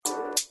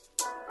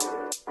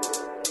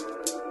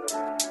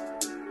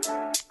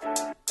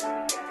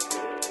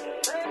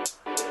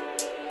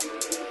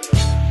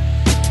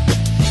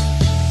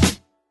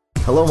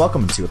Hello and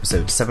welcome to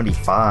episode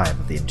 75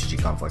 of the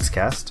MTG Conflicts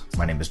Cast.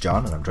 My name is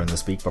John, and I'm joined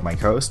this week by my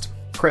co-host,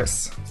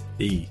 Chris.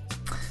 Hey.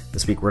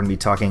 This week we're going to be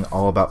talking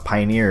all about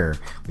Pioneer.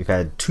 We've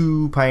had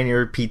 2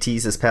 Pioneer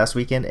PTs this past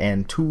weekend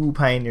and 2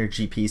 Pioneer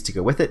GPs to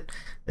go with it,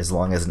 as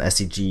long as an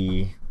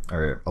SCG,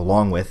 or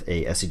along with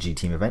a SCG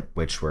team event,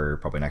 which we're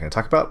probably not going to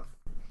talk about.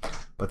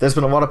 But there's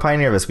been a lot of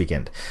Pioneer this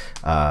weekend.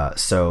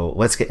 So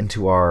let's get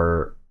into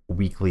our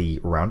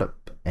weekly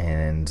roundup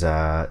and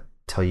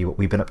tell you what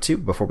we've been up to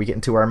before we get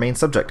into our main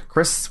subject.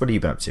 Chris, what have you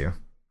been up to?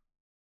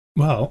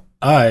 Well,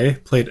 I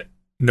played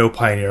no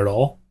Pioneer at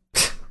all.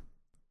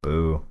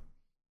 Boo.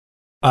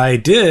 I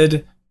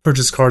did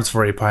purchase cards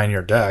for a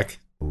Pioneer deck.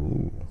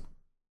 Ooh.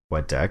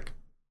 What deck?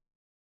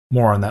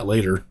 More on that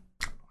later.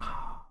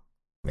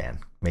 Man,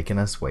 making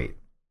us wait.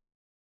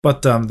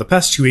 But the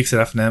past 2 weeks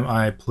at FNM,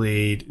 I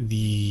played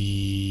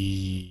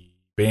the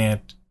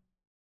band.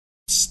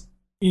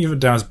 Even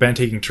down as band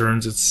taking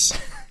turns.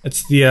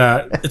 It's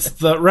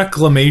the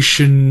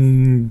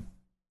Reclamation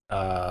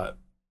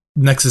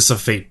Nexus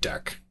of Fate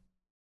deck.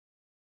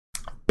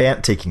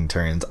 Bant taking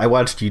turns. I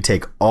watched you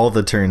take all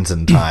the turns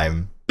in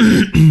time.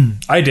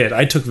 I did.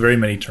 I took very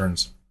many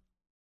turns.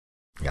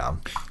 Yeah.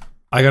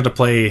 I got to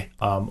play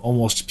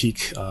almost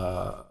peak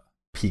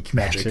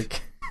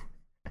Magic.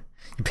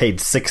 You paid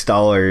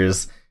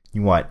 $6.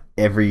 You want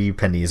every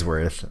penny's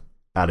worth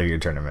out of your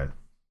tournament.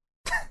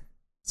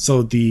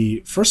 So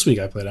the first week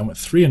I played, I went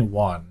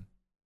 3-1.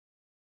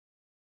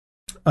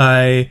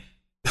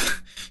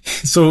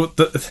 So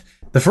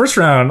the first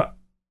round,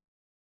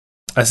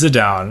 I sit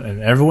down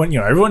and everyone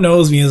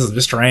knows me as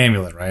Mr.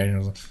 Amulet, right?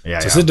 Yeah.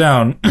 So I sit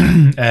down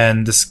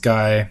and this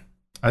guy,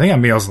 I think I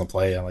made us on the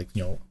play. I'm like,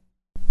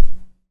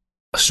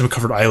 I should have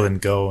covered Island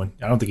Go, and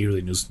I don't think he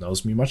really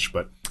knows me much,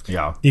 but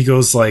yeah, he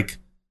goes like,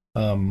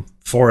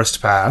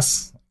 Forest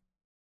Pass.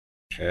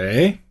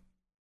 Okay.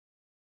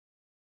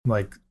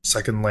 Like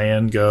second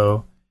land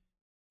go.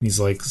 He's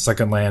like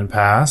second land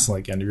pass,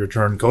 like end of your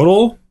turn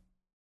Codal.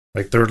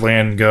 Like third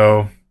land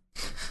go.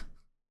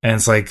 And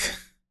it's like,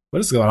 what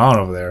is going on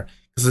over there?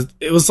 Because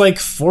it was like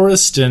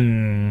forest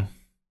and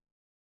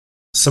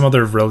some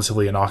other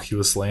relatively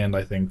innocuous land,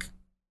 I think.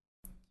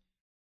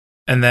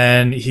 And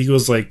then he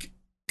goes like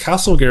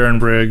Castle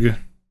Garenbrig.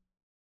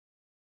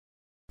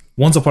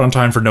 Once Upon a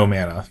Time for no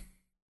mana.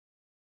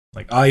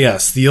 Like,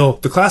 yes,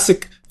 the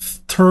classic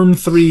turn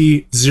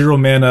 3 0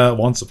 mana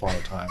Once Upon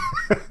a Time.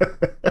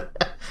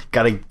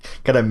 gotta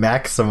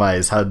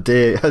maximize how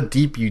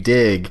deep you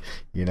dig,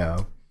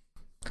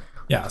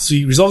 Yeah, so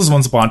he resolves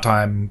Once Upon a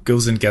Time,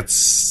 goes and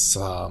gets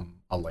a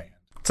land.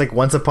 It's like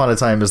Once Upon a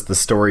Time is the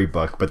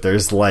storybook, but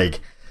there's like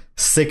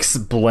 6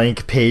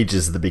 blank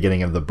pages at the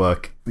beginning of the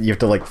book. You have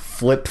to like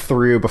flip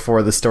through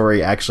before the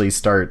story actually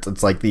starts.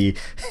 It's like the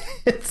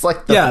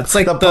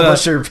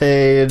publisher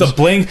page, the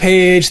blank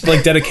page, the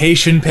like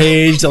dedication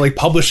page, the like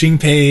publishing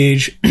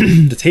page,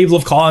 the table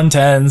of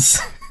contents,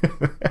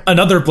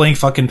 another blank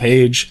fucking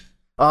page.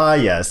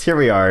 Yes, here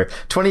we are,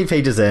 20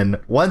 pages in.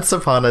 Once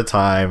upon a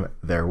time,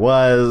 there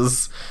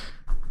was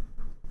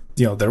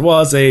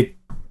a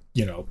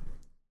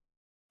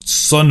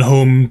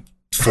Sunhome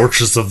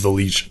Fortress of the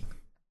Legion.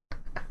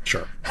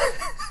 Sure.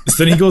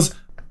 So then he goes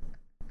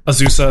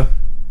Azusa,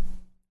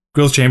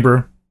 Grill's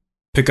Chamber,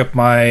 pick up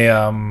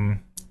my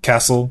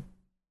castle,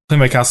 play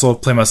my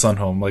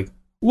Sunhome. Like,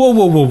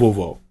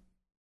 whoa.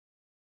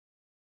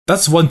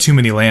 That's one too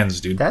many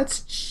lands, dude.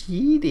 That's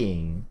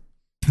cheating.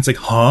 It's like,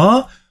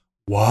 huh?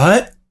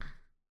 What?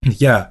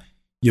 Yeah.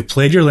 You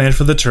played your land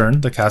for the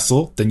turn, the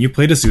castle, then you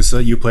played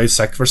Azusa, you played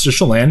second first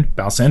initial land,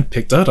 bounce land,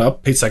 picked that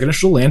up, played second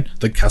initial land,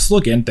 the castle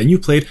again, then you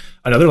played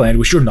another land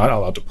which you're not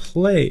allowed to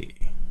play.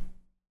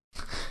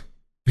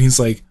 And he's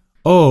like,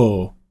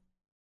 oh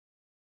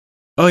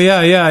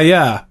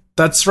yeah,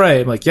 that's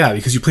right. I'm like, yeah,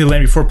 because you played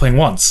land before playing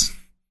once.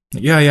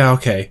 Like, yeah,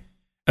 okay.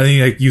 And then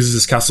he like uses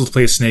his castle to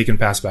play a snake and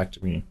pass back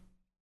to me.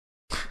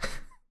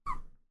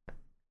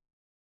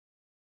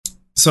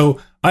 So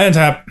I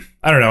untap,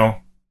 I don't know,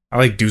 I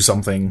like do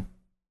something.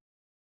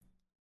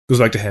 Goes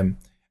back to him.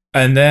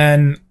 And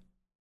then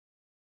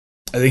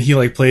I think he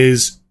like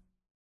plays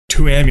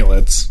 2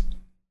 amulets.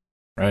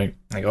 Right?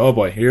 Like, oh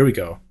boy, here we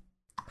go.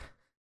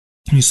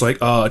 He's like,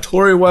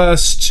 Tory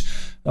West,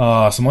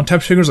 some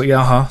one-tap triggers. Like,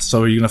 yeah,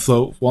 so are you gonna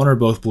float one or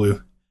both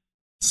blue?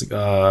 It's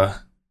like,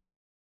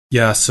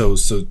 yeah, so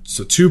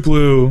 2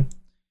 blue.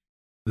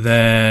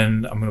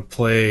 Then I'm gonna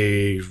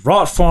play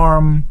Rot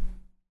Farm,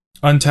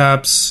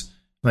 untaps.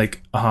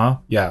 Like,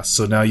 yeah,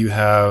 so now you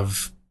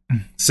have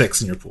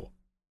 6 in your pool.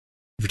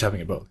 If you're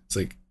tapping it both. It's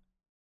like,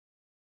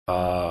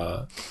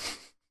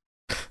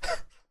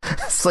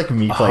 it's like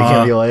me playing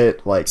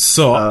Amulet. Like,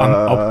 so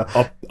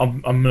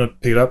I'm gonna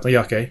pick it up. Like,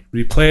 yeah, okay,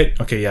 replay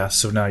it. Okay, yeah.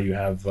 So now you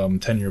have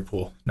 10 in your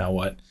pool. Now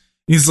what?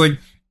 He's like,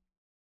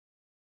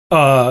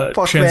 fuck,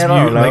 transmute. Man,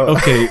 I don't know.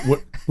 Like, okay,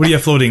 what are you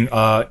floating?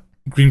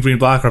 Green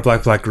black or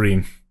black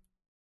green?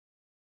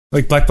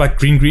 Like black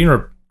green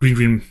or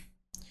green.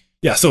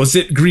 Yeah. So is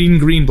it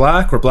green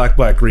black or black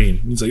green?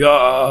 He's like,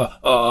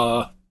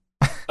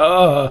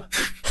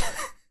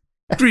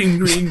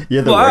 green,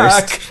 You're the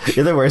black. worst.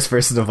 You're the worst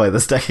person to play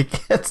this deck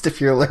against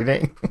if you're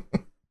learning.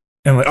 And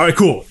I'm like, all right,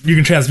 cool. You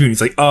can transmute.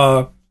 He's like,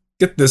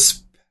 get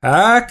this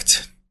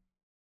packed.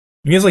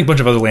 And he has like a bunch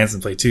of other lands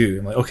in play too.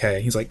 I'm like,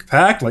 okay. He's like,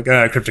 packed? I'm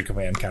like, Cryptic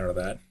Command, counter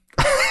that.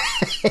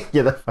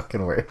 You're the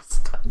fucking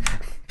worst.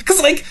 Because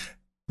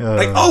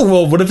oh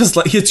well, what if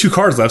he had 2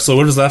 cards left? So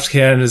what if his left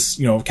hand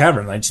is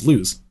Cavern? And I just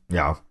lose.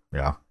 Yeah.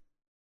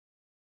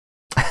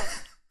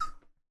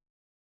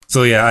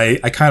 So yeah,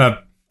 I kind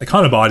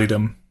of bodied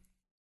him.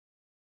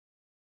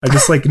 I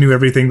just knew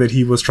everything that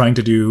he was trying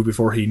to do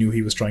before he knew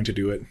he was trying to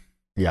do it.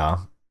 Yeah.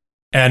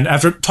 And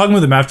after talking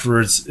with him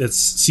afterwards, it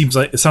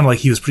sounded like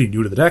he was pretty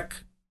new to the deck.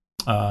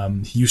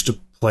 He used to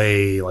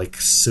play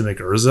Simic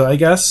Urza, I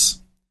guess.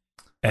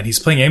 And he's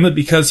playing Amulet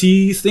because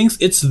he thinks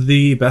it's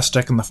the best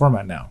deck in the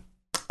format now.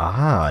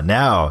 Ah,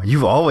 now.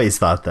 You've always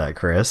thought that,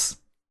 Chris.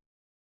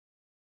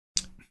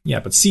 Yeah,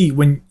 but see,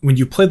 when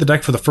you play the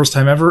deck for the first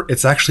time ever,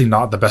 it's actually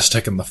not the best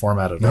deck in the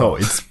format at all. No,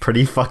 it's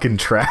pretty fucking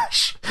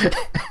trash.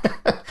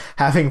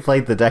 Having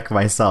played the deck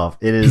myself,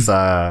 it is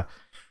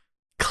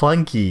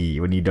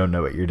clunky when you don't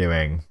know what you're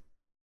doing.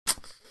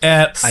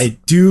 And I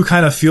do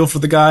kind of feel for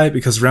the guy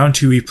because round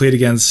 2 he played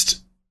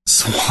against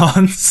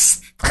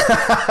Swans.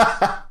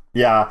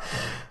 Yeah.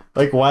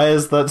 Why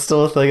is that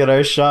still a thing at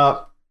our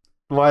shop?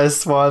 Why is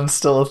Swan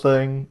still a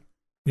thing?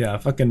 Yeah,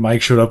 fucking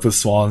Mike showed up with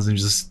Swans and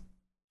just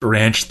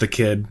ranched the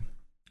kid.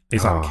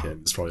 He's not a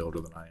kid. He's probably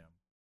older than I am.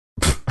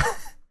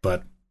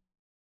 But,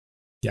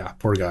 yeah,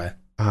 poor guy.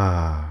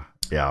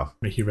 Yeah.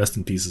 May he rest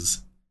in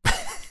pieces.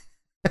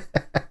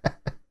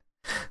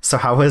 So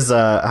how was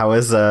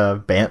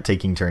Bant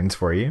taking turns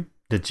for you?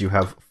 Did you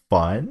have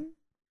fun?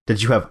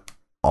 Did you have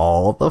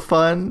all the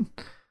fun?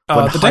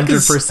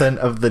 100%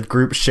 of the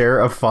group share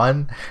of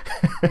fun?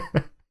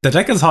 The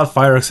deck is hot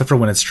fire except for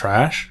when it's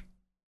trash.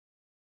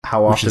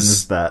 How often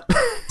is that?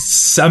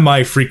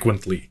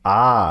 Semi-frequently.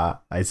 I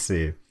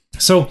see.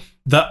 So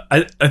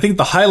I think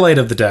the highlight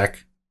of the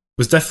deck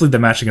was definitely the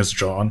match against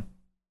John.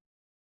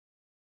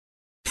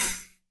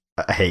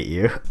 I hate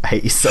you. I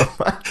hate you so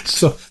much.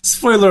 So,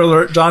 spoiler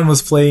alert, John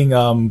was playing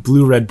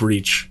Blue-Red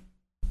Breach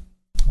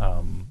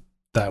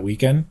that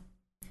weekend.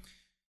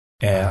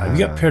 And we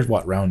got paired,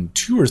 round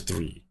 2 or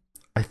 3?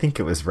 I think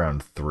it was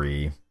round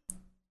 3.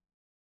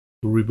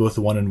 Were we both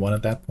 1-1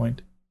 at that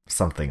point?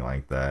 Something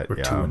like that, or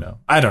yeah. 2-0.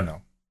 I don't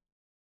know.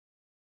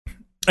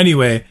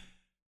 Anyway,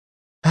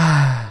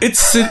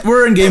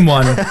 we're in game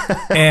 1,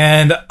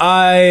 and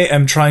I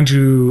am trying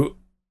to,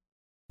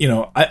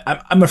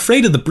 I'm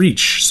afraid of the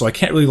breach, so I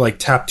can't really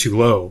tap too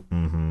low.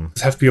 Mm-hmm.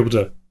 I have to be able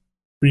to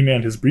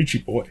remand his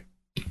breachy boy.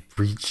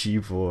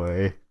 Breachy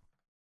boy.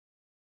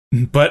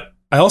 But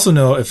I also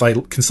know if I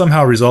can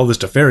somehow resolve this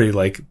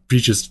Teferi,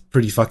 breach is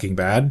pretty fucking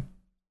bad.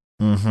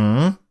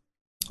 Mm-hmm.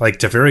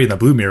 Teferi in the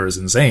blue mirror is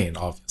insane,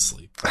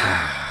 obviously.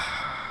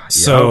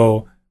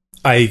 So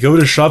I go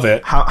to shove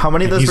it. How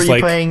many of those were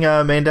you playing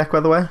main deck, by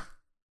the way?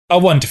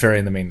 One Teferi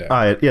in the main deck.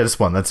 Yeah, just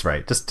one. That's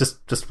right.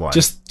 Just one.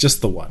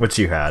 Just the one. Which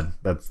you had.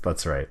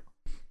 That's right.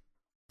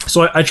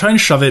 So I try and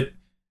shove it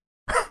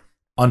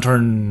on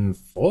turn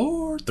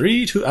 4,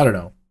 3, 2. I don't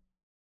know.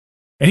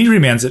 And he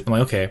remands it. I'm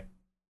like, okay.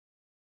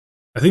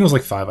 I think it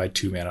was 5. I had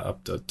 2 mana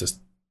up to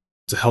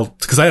help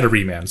because I had a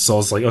remand. So I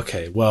was like,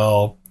 okay,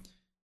 well,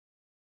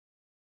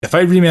 if I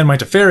remand my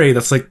Teferi,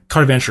 that's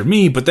card advantage for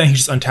me. But then he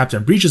just untapped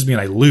and breaches me,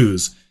 and I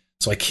lose.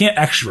 So I can't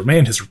actually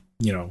remand his,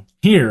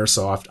 here.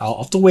 So I'll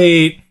have to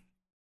wait.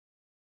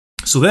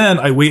 So then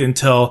I wait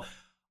until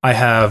I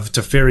have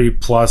Teferi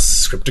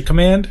plus Cryptic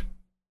Command.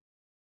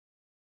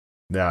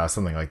 Yeah,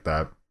 something like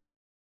that.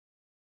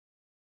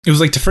 It was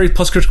Teferi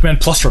plus Cryptic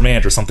Command plus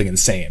Remand or something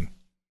insane.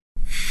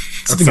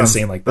 Something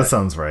insane like that. That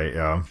sounds right,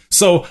 yeah.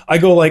 So I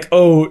go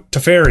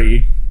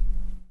Teferi.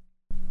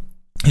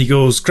 He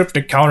goes,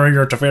 Cryptic, counter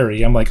your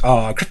Teferi. I'm like,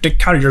 Cryptic,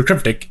 counter your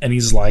Cryptic. And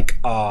he's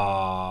like,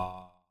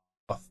 Force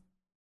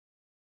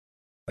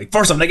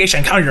of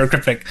Negation, counter your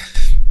Cryptic.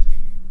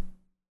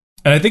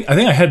 And I think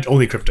I had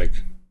only Cryptic.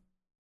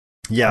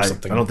 Yeah, I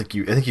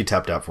think you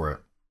tapped out for it.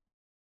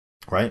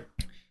 Right?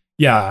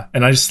 Yeah,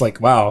 and I just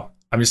wow,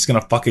 I'm just gonna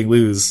fucking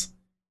lose.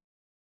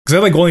 Because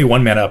I had only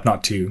 1 mana up,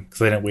 not 2,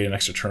 because I didn't wait an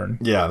extra turn.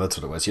 Yeah, that's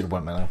what it was. You had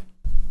 1 mana.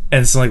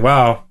 And so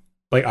wow,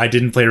 I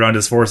didn't play around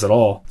his force at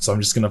all, so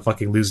I'm just gonna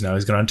fucking lose now.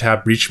 He's gonna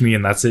untap, reach me,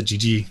 and that's it.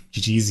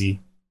 GG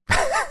easy.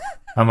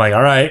 I'm like,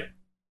 all right,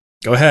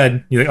 go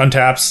ahead. He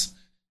untaps.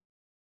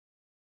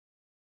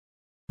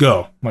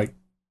 Go. I'm like,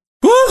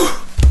 woo!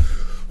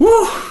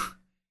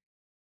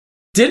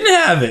 Didn't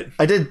have it.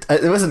 I did.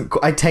 It wasn't.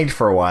 I tanked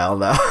for a while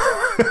though.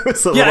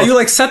 Yeah,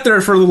 you sat there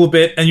for a little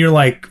bit, and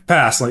you're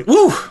pass.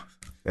 Woo!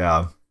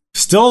 Yeah.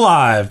 Still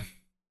alive.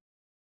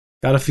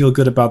 Gotta feel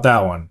good about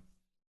that one.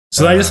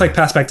 So I just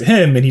pass back to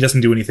him, and he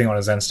doesn't do anything on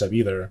his end step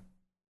either.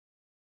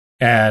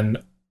 And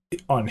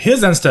on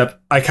his end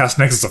step, I cast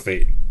Nexus of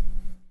Fate.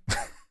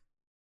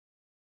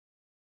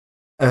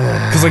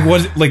 Because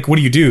what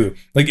do you do?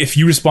 If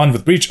you respond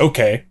with breach,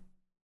 okay.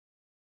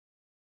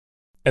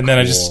 And then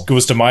it just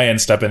goes to my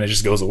end step, and it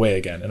just goes away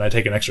again, and I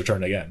take an extra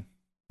turn again.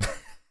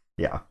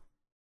 Yeah.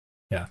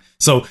 Yeah.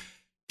 So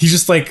he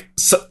just like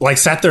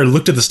sat there,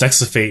 looked at the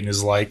Nexus of Fate, and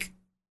is like,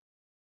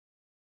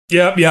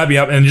 yep,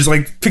 and just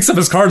like picks up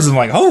his cards and I'm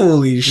like,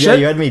 holy shit. Yeah,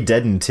 you had me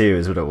deadened too,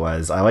 is what it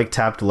was. I like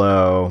tapped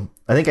low.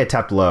 I think I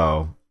tapped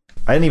low.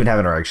 I didn't even have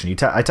interaction.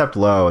 I tapped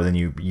low, and then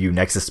you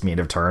Nexus me end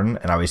of turn,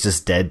 and I was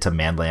just dead to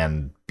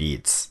manland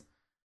beats.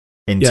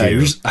 I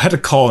had to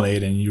call an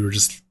 8, and you were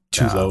just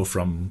too low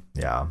from.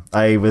 Yeah,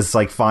 I was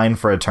like fine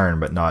for a turn,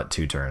 but not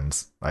 2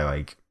 turns. I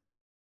like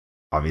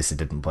obviously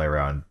didn't play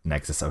around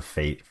Nexus of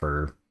Fate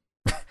for.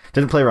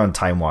 Didn't play around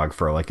Time Walk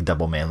for like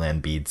double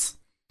manland beats.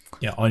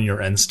 Yeah, on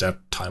your end step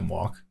Time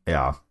Walk.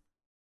 Yeah,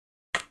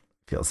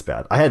 feels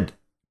bad. I had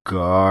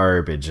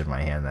garbage in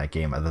my hand that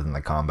game, other than the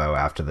combo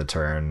after the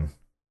turn.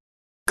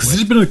 Because it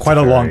had been quite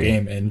a long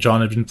game, and John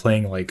had been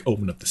playing like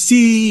Open Up the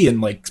Sea and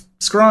like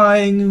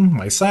scrying,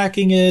 like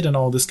sacking it, and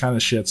all this kind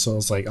of shit. So I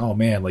was like, oh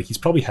man, like he's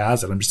probably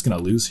has it. I'm just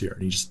gonna lose here,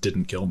 and he just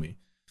didn't kill me.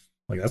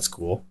 Like that's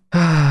cool.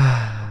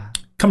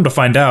 Come to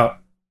find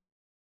out,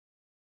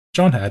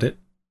 John had it.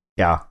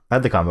 Yeah, I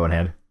had the combo in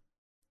hand.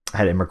 I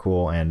had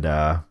Emrakul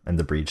and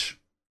the Breach.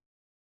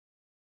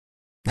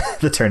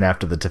 The turn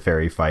after the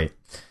Teferi fight.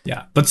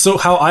 Yeah, but so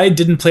how I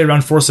didn't play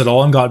around Force at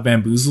all and got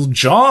bamboozled,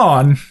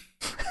 John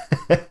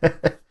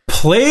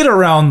played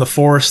around the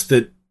Force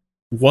that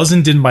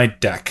wasn't in my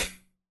deck.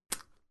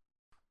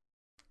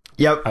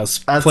 Yep, I was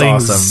playing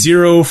awesome.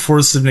 0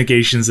 Force of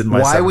Negations in my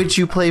Why 75. would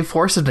you play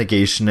Force of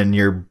Negation in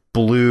your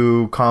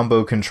blue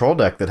combo control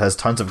deck that has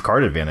tons of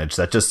card advantage?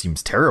 That just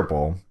seems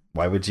terrible.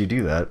 Why would you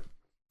do that?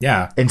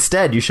 Yeah.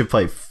 Instead, you should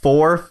play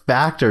 4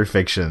 Factor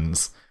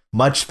Fictions.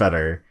 Much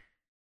better.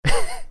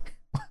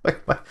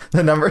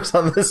 The numbers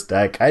on this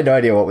deck, I had no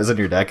idea what was in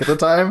your deck at the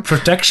time.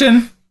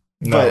 Protection?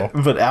 No.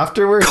 But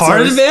afterwards,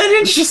 Card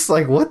advantage? Just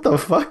like, what the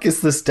fuck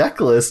is this deck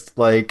list?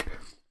 Like,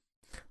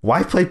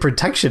 why play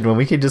Protection when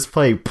we can just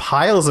play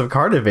piles of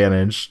card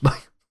advantage?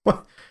 Like,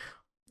 what?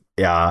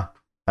 Yeah,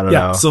 I don't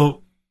know.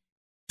 So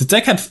the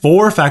deck had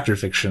 4 Factor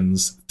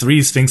Fictions,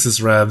 3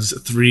 Sphinx's Revs,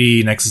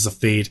 3 Nexus of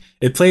Fate.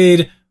 It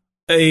played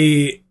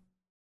a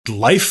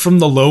Life from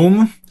the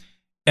Loam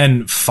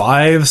and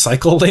 5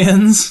 Cycle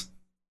Lands.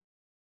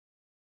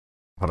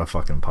 What a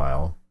fucking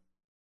pile.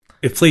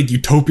 It played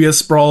Utopia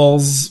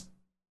Sprawls.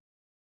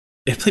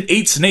 It played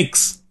 8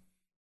 snakes.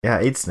 Yeah,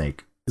 8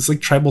 snake. It's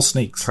like tribal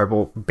snakes.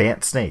 Tribal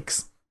Bant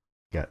snakes.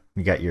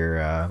 You got your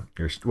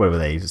what were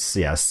they?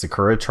 Yeah,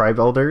 Sakura tribe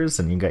elders,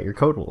 and you got your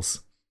Codals.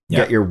 You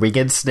got your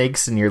winged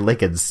snakes and your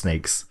licked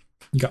snakes.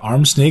 You got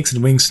arm snakes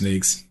and wing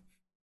snakes.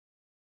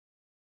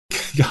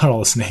 You got all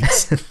the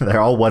snakes. They're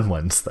all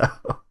 1/1s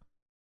though.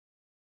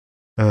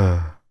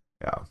 Yeah.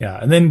 Yeah,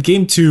 and then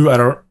game 2,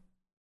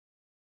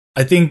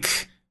 I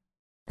think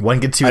one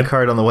gets you a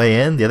card on the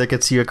way in, the other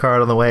gets you a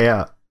card on the way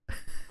out.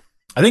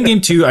 I think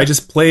game 2, I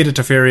just played a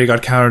Teferi,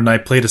 got countered, and I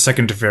played a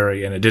second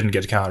Teferi, and it didn't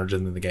get countered,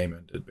 and then the game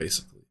ended,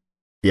 basically.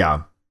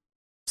 Yeah.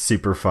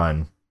 Super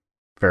fun.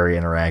 Very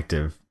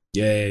interactive.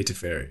 Yay,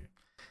 Teferi.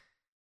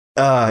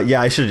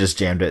 Yeah, I should have just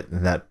jammed it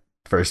in that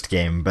first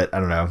game, but I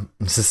don't know.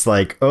 It's just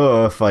like,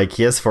 oh, if like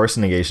he has Force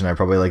Negation, I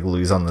probably like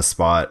lose on the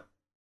spot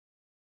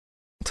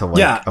to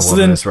like a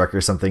Wilderness Wreck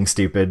or something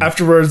stupid.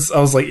 Afterwards, I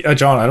was like,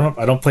 John,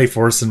 I don't play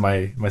Force in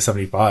my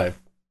 75.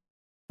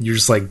 You're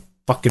just like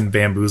fucking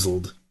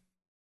bamboozled.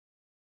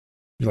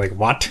 You're like,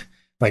 what?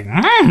 Like,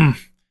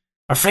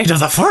 afraid of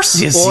the Force,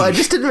 you see. Well, it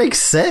just didn't make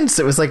sense.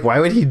 It was like, why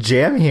would he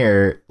jam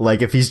here?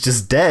 Like, if he's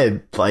just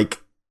dead,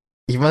 like,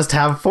 he must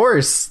have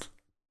Force.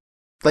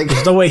 Like,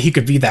 there's no way he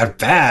could be that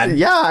bad.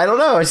 Yeah, I don't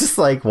know. It's just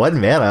like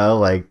 1 mana.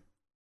 Like,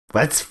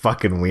 that's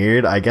fucking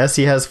weird. I guess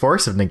he has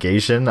Force of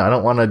Negation. I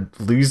don't want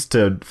to lose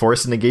to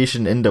Force of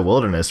Negation into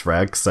Wilderness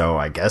Wreck, so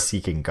I guess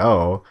he can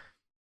go.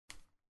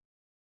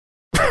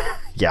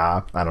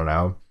 Yeah, I don't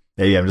know.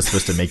 Maybe I'm just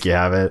supposed to make you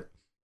have it.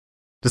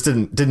 Just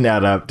didn't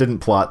add up. Didn't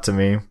plot to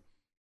me.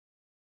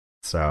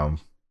 So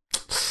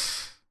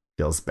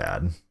feels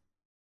bad.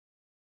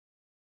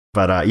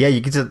 But yeah,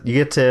 you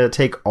get to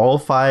take all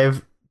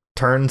 5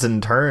 turns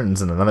in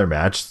another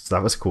match. So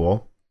that was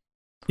cool.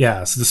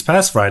 Yeah, so this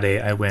past Friday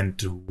I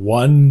went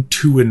 1,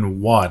 2,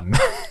 and 1.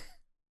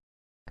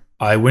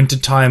 I went to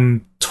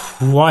time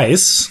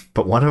twice.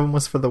 But one of them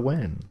was for the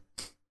win.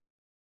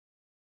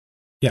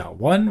 Yeah,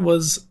 one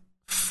was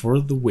for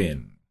the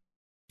win.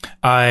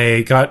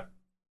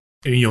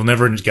 You'll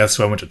never guess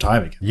who I went to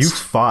time against. You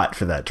fought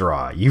for that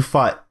draw. You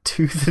fought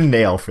tooth and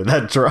nail for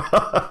that draw.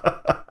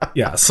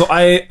 Yeah, so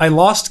I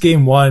lost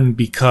game 1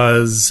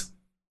 because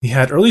he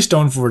had early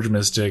Stoneforge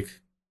Mystic,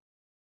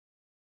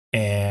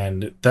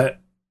 and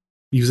that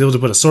he was able to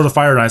put a Sword of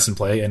Fire and Ice in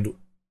play, and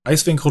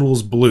Ice-Fang Kotal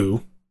was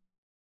blue.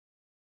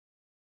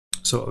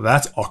 So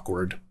that's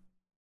awkward.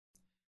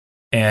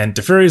 And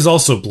Teferi is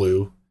also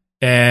blue,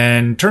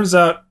 and turns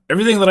out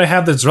everything that I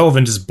have that's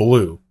relevant is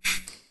blue.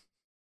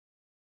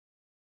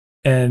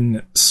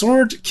 And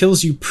Sword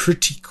kills you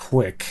pretty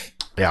quick.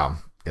 Yeah,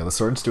 the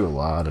swords do a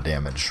lot of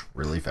damage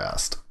really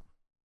fast.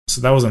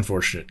 So that was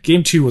unfortunate.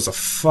 Game 2 was a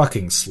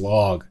fucking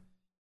slog.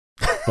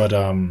 But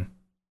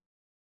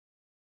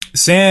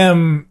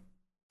Sam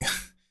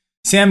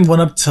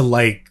went up to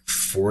like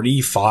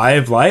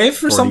 45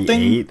 life or something.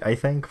 48, I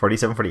think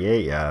 47,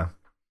 48. Yeah,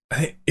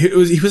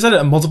 He was at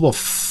a multiple of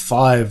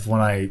 5 when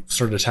I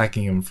started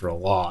attacking him for a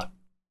lot,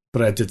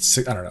 but I did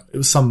 6. I don't know. It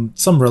was some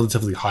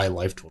relatively high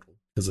life total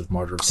because of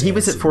Martyr of Saints. He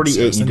was at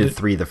 48 and you did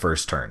 3 the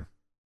first turn,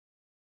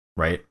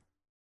 right?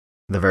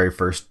 The very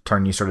first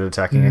turn you started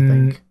attacking, I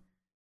think.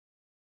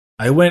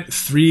 I went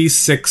 3,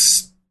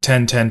 6,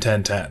 10, 10,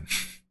 10, 10.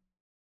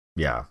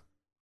 Yeah.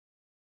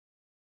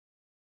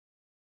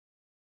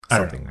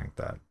 Something like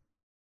that.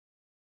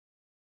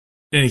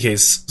 In any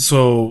case,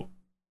 so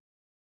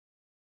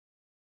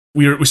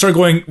we start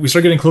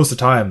getting close to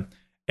time,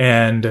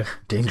 and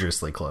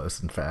dangerously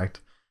close, in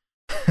fact.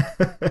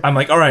 I'm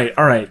like, all right.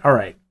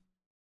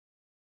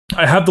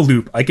 I have the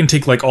loop. I can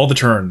take like all the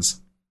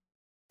turns.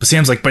 But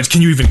Sam's like, but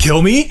can you even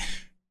kill me?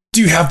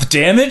 Do you have the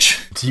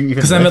damage? Do you even?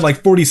 Because I'm at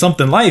like 40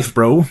 something life,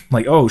 bro. I'm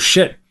like, oh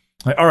shit.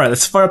 I'm like, all right,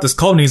 let's fire up this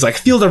colony. He's like,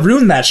 feel to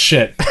ruin that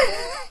shit.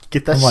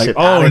 Get that I'm shit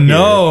like, out oh of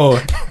no.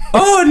 Here.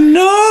 Oh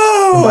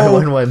no! My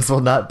 1/1s will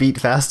not beat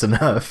fast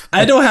enough.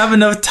 I don't have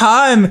enough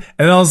time.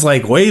 And I was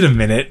like, wait a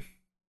minute.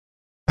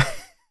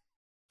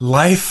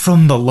 Life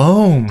from the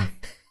loam.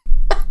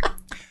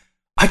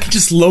 I can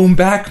just loam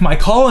back my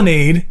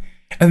colonnade,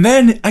 and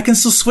then I can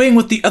still swing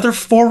with the other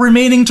 4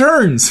 remaining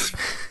turns.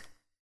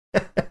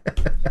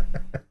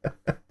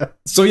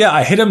 So yeah,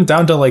 I hit him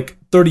down to like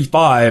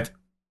 35,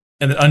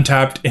 and then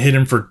untapped and hit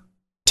him for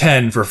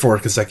 10 for 4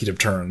 consecutive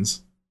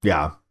turns.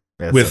 Yeah.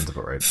 That with sounds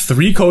about right.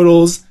 3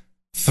 Codals,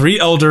 3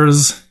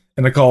 Elders,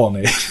 and a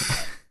colonnade.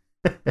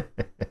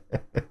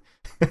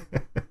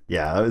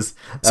 Yeah,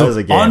 that was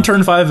a game. On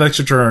turn 5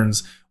 extra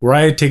turns, where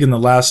I had taken the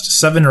last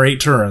 7 or 8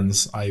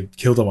 turns, I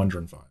killed him on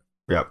turn 5.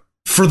 Yep.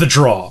 For the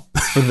draw.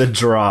 For the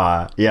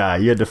draw. Yeah,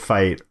 you had to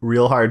fight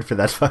real hard for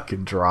that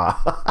fucking draw.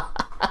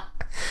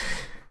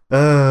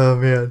 Oh,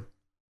 man.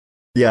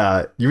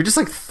 Yeah, you were just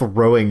like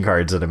throwing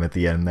cards at him at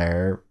the end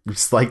there.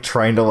 Just like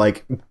trying to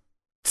like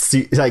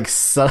see, like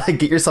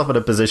get yourself in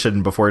a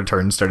position before a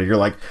turn started. You're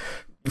like,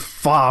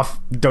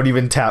 off, don't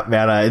even tap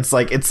mana. It's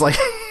like you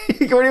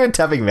weren't even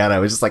tapping mana.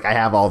 It was just like, I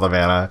have all the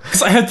mana.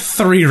 Because I had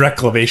 3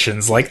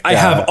 reclamations. Like, I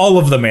have all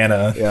of the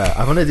mana. Yeah,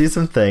 I'm gonna do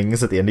some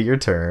things at the end of your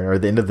turn, or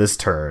the end of this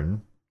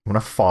turn. I'm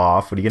gonna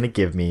off. What are you gonna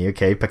give me?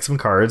 Okay, pick some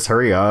cards.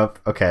 Hurry up.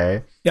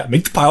 Okay. Yeah,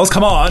 make the piles.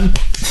 Come on.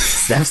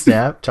 Snap,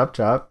 snap. Chop,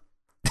 chop.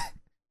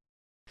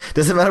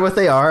 Doesn't matter what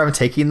they are. I'm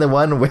taking the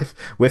one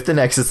with the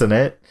Nexus in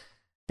it.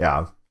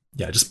 Yeah.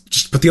 Yeah,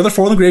 just put the other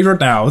 4 in the graveyard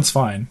now. It's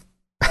fine.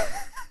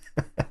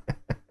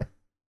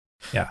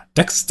 Yeah,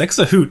 deck's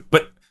a hoot,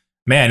 but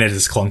man, it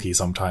is clunky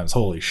sometimes.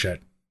 Holy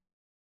shit.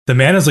 The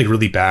mana's like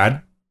really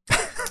bad.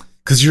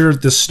 Because you're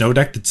this snow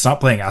deck that's not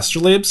playing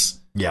Astrolabes.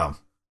 Yeah.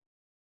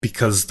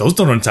 Because those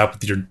don't untap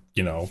with your,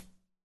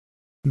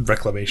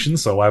 reclamation,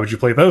 so why would you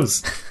play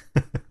those?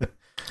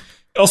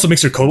 It also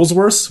makes your Codals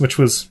worse, which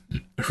was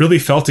really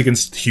felt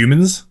against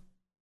humans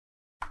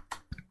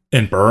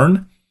and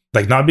Burn.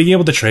 Like, not being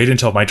able to trade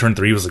until my turn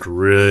 3 was, like,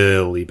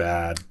 really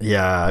bad.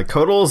 Yeah,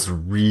 Codal's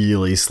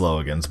really slow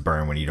against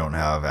Burn when you don't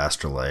have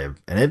Astrolabe.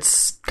 And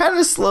it's kind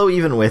of slow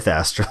even with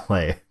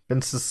Astrolabe.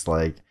 It's just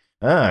like,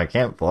 I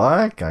can't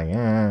block?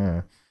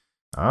 Okay.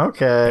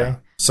 Yeah.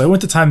 So I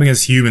went to time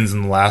against humans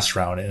in the last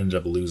round and ended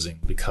up losing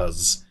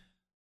because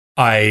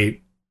I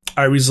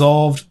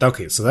resolved...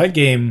 Okay, so that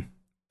game,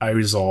 I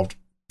resolved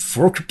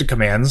 4 Cryptic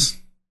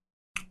Commands.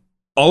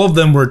 All of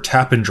them were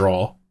tap and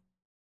draw.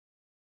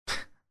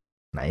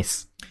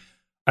 Nice.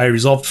 I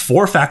resolved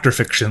 4 Factor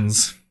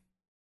Fictions.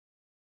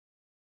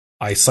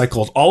 I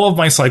cycled all of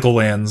my cycle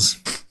lands.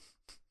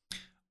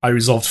 I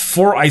resolved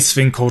 4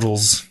 Ice-Fang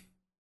Codals.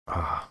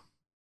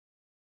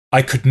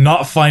 I could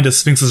not find a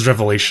Sphinx's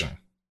Revelation.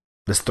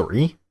 There's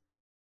 3?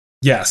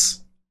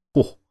 Yes.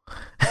 Oh.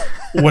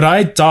 When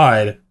I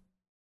died,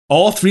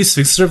 all 3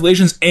 Sphinx's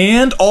Revelations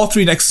and all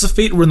 3 Nexus of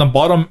Fate were in the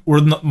bottom, were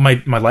in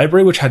my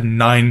library, which had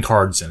 9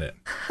 cards in it.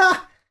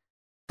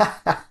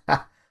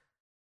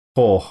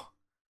 Oh.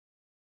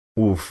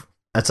 Oof.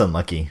 That's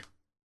unlucky.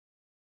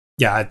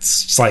 Yeah,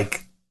 it's just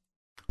like...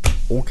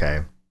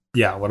 Okay.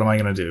 Yeah, what am I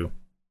going to do?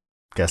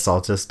 Guess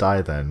I'll just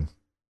die then.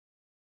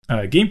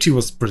 Game 2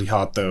 was pretty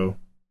hot, though.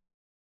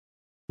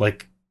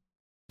 Like,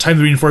 Time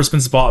the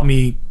Reinforcements bought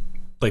me,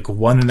 like,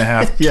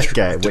 1.5 yeah,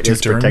 okay.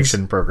 Witness turns.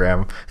 protection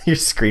program. Your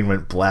screen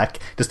went black.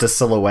 Just a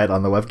silhouette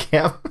on the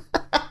webcam.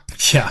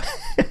 Yeah.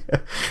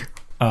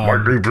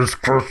 My name is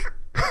Chris.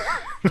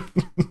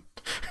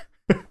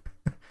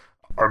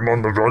 I'm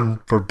on the run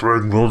for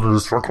playing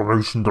Wilderness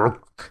Reclamation deck.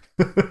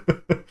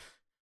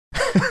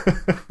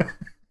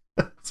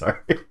 Sorry.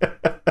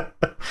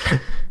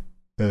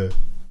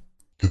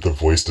 Get the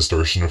voice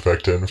distortion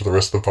effect in for the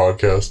rest of the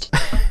podcast.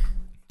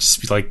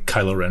 Just be like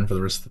Kylo Ren for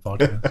the rest of the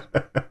podcast.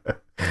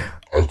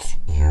 It's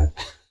you.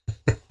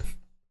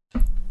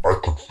 I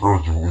can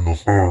feel you in the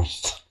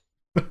force.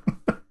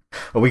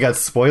 Well, we got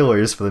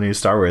spoilers for the new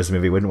Star Wars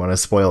movie. Wouldn't want to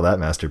spoil that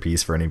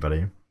masterpiece for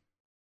anybody.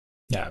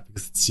 Yeah,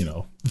 because it's,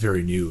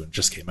 very new and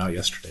just came out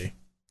yesterday.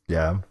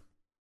 Yeah.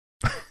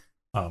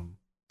 Um.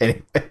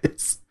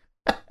 Anyways.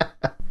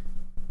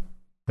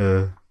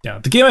 Yeah, Yeah,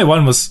 the game I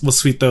won was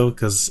sweet though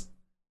because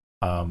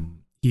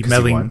he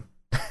meddling. won.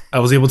 I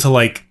was able to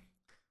like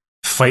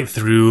fight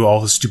through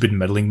all the stupid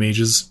meddling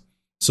mages.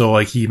 So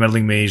like he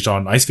meddling maged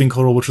on Icewind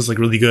Coral, which was like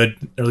really good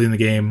early in the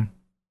game.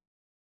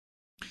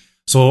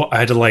 So I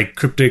had to like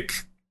Cryptic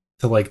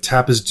to like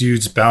tap his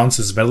dude's bounce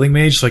his meddling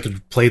mage so I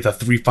could play the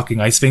 3 fucking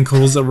Icewind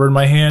Corals that were in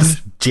my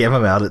hand. Jam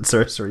him out at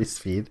sorcery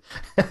speed.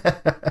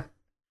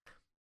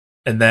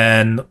 And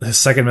then his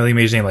second meddling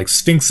mage named like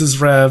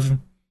Sphinx's Rev.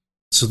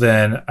 So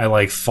then I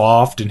like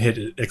foffed and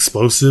hit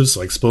explosives,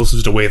 so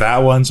explosives to weigh that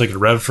one, so I could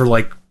rev for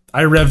like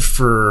I revved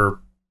for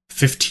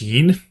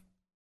 15.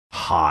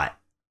 Hot.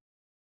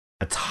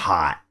 That's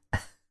hot.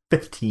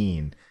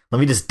 15. Let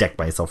me just deck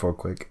myself real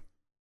quick.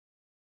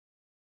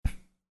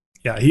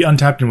 Yeah, he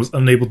untapped and was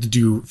unable to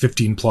do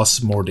 15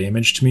 plus more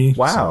damage to me.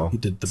 Wow. So he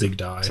did the big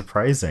die.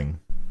 Surprising.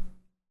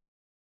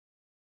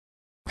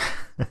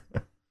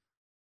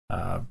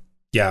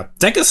 Yeah,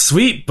 deck is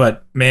sweet,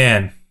 but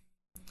man,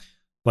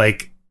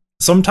 like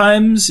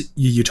sometimes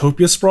you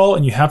Utopia Sprawl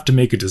and you have to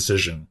make a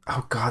decision.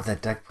 Oh god,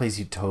 that deck plays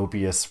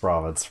Utopia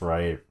Sprawl. That's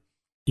right.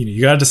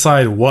 You gotta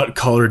decide what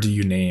color do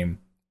you name,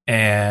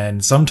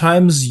 and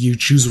sometimes you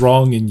choose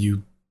wrong and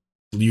you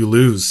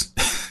lose.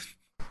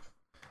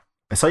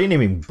 I saw you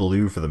naming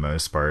blue for the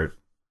most part.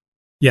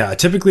 Yeah,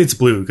 typically it's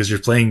blue because you're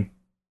playing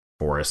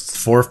Forests.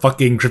 4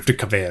 fucking cryptic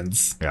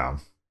commands, Yeah.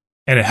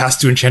 and it has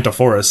to enchant a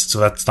forest, so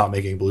that's not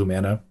making blue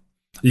mana.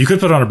 You could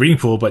put on a breeding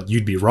pool, but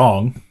you'd be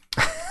wrong.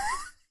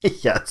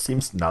 Yeah, it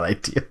seems not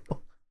ideal.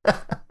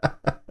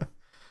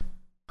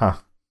 Huh.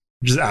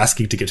 Just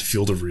asking to get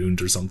Field of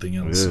Ruined or something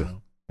else. You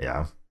know?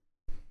 Yeah.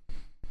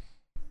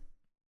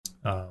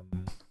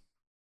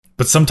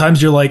 But sometimes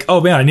you're like,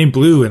 oh man, I named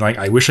blue, and like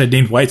I wish I'd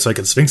named white so I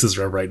could Sphinx's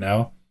Rev right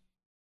now.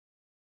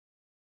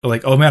 Or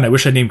like, oh man, I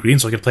wish I'd named green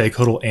so I could play a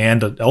Codal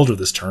and an Elder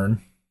this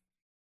turn.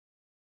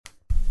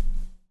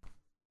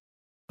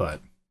 But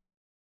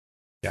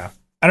yeah,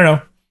 I don't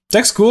know.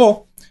 Deck's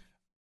cool.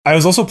 I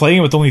was also playing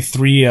it with only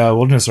 3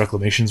 Wilderness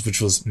Reclamations, which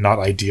was not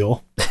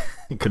ideal.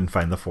 You couldn't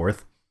find the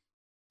 4th.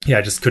 Yeah,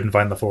 I just couldn't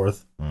find the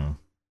 4th. Mm.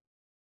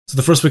 So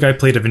the first week I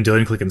played a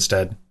Vendilion Click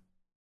instead,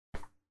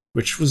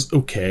 which was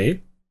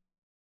okay.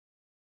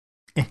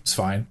 It's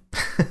fine.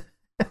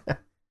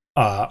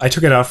 I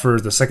took it out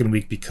for the second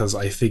week because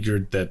I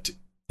figured that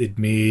it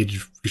made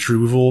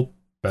retrieval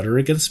better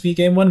against me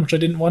game 1, which I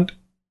didn't want.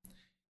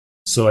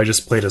 So I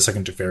just played a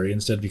second Teferi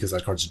instead because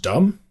that card's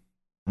dumb.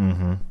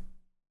 Mm-hmm.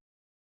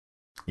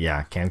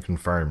 Yeah, can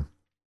confirm.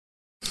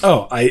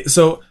 Oh, I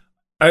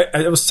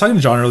was talking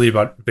to John earlier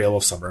about Veil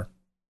of Summer,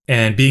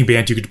 and being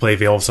banned, you could play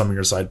Veil of Summer in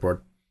your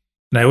sideboard.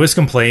 And I always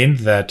complained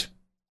that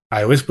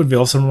I always put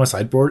Veil of Summer in my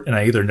sideboard, and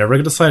I either never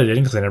get a sided in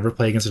because I never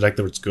play against a deck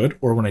that's good,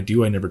 or when I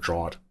do, I never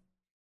draw it.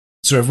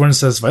 So everyone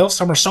says, Veil of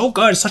Summer's so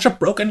good, such a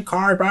broken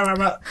card, blah, blah,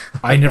 blah.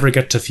 I never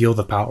get to feel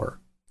the power.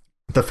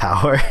 The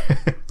power?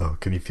 Oh,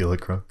 can you feel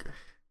it, Crunk?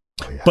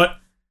 Oh, yeah. But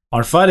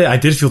on Friday, I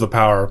did feel the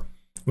power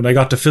when I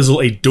got to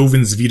fizzle a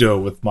Dovin's Veto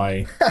with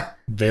my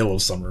Veil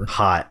of Summer.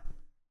 Hot.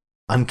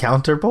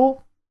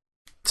 Uncounterable?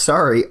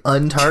 Sorry,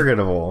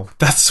 untargetable.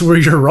 That's where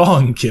you're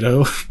wrong,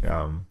 kiddo.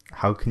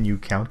 How can you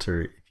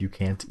counter if you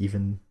can't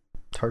even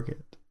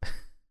target?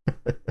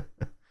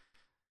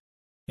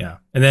 Yeah.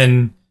 And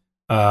then,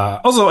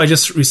 also, I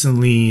just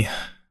recently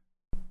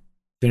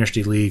finished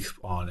a league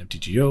on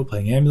MTGO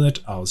playing Amulet.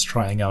 I was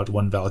trying out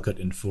 1 Valakut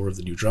and 4 of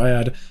the new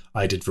Dryad.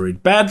 I did very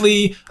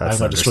badly. That's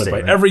I got destroyed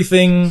by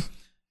everything.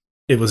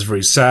 It was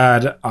very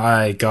sad.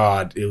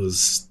 It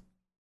was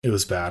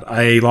bad.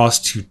 I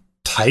lost to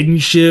Titan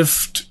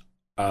Shift.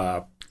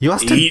 You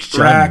lost to 8 Jund.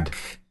 rack,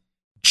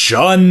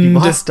 Jund. You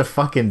lost to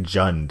fucking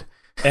Jund.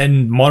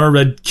 And Mono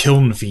Red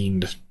Kiln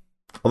Fiend.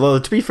 Although,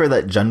 to be fair,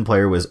 that Jund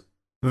player was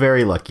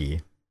very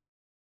lucky.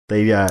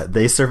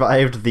 They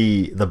survived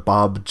the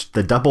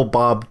double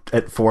bob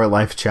at 4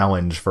 life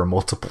challenge for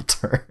multiple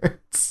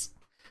turns.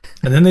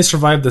 And then they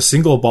survived the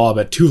single bob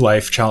at 2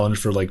 life challenge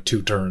for like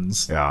 2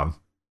 turns. Yeah.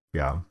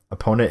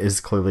 Opponent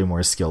is clearly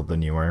more skilled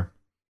than you are.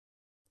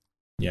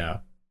 Yeah.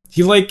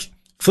 He like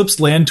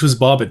flips land to his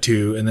bob at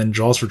 2 and then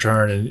draws for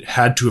turn and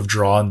had to have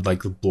drawn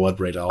like the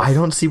Blood Red Elf. I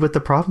don't see what the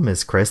problem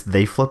is, Chris.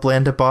 They flip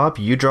land to Bob,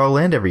 you draw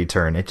land every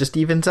turn. It just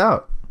evens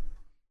out.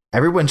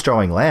 Everyone's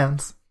drawing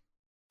lands.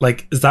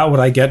 Like, is that what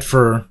I get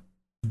for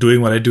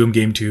doing what I do in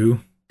game 2?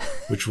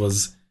 Which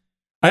was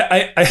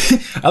I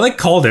like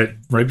called it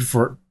right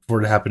before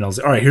it happened. I was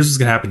like, all right, here's what's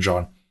gonna happen,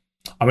 John.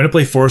 I'm gonna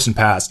play Forest and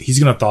Pass. He's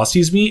gonna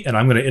Thoughtseize me, and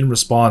I'm gonna in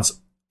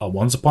response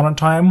Once Upon a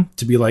Time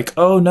to be like,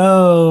 oh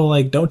no,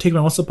 like don't take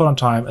my Once Upon a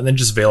Time, and then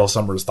just Veil of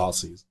Summer's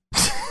Thoughtseize.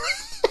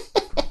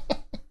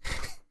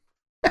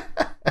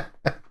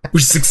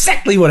 Which is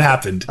exactly what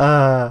happened.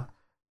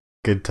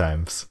 Good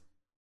times.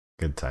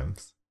 Good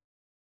times.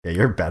 Yeah,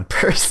 you're a bad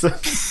person.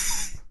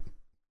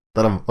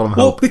 let him Well,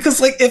 hope. because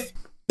like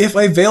if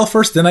I Veil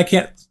first, then I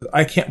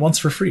can't once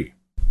for free.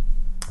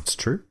 That's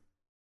true.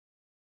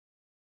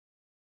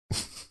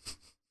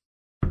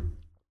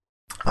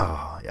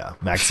 Oh, yeah.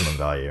 Maximum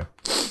value.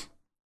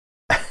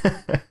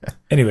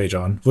 Anyway,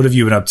 John, what have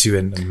you been up to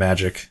in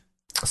Magic?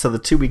 So the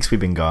 2 weeks we've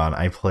been gone,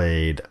 I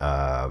played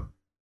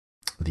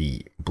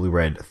the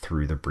blue-red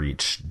Through the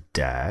Breach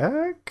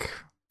deck.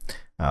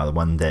 The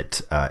one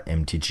that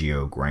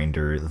MTGO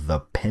Grinder, the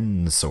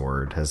Pen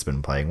Sword, has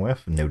been playing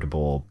with.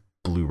 Notable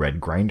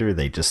blue-red grinder.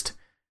 They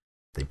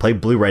play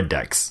blue-red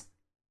decks.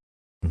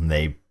 And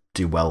they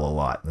do well a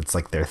lot. It's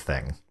like their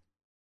thing.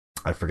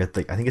 I forget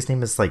I think his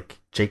name is like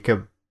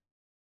Jacob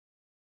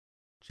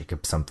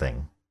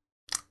something.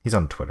 He's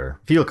on Twitter.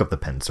 If you look up the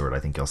Pen Sword, I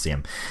think you'll see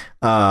him.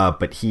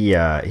 But he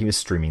was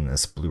streaming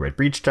this blue-red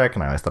breach deck,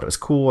 and I always thought it was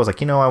cool. I was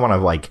like,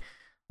 I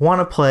want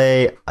to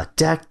play a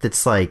deck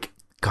that's like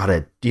got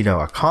a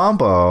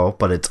combo,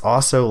 but it's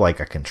also like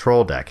a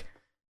control deck.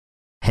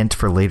 Hint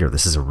for later,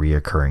 this is a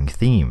reoccurring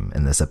theme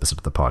in this episode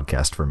of the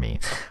podcast for me.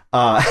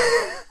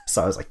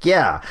 So I was like,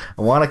 yeah,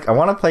 I want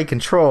to play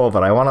control,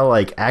 but I want to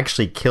like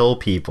actually kill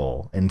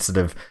people instead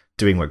of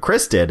doing what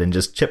Chris did and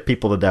just chip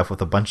people to death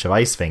with a bunch of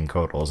Ice Fang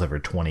Koatls over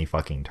 20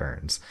 fucking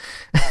turns.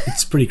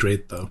 It's pretty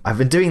great, though. I've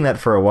been doing that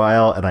for a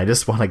while, and I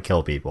just want to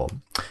kill people.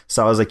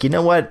 So I was like, you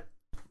know what?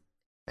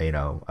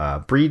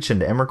 Breach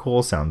into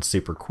Emrakul sounds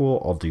super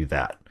cool. I'll do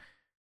that.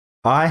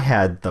 I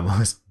had the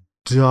most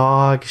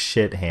dog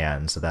shit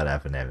hands of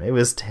that FNM. It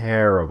was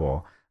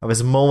terrible. I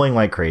was mulling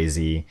like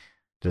crazy.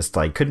 Just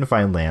like couldn't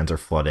find lands or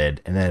flooded.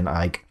 And then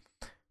I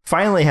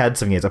finally had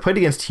some games. I played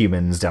against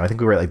humans down. I think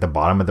we were at like the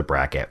bottom of the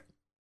bracket.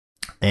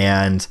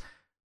 And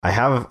I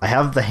have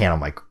the hand. I'm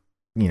like,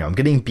 I'm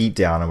getting beat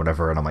down or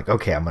whatever. And I'm like,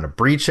 okay, I'm going to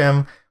breach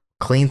him,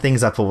 clean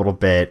things up a little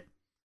bit.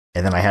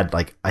 And then I had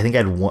I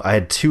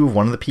had two of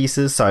one of the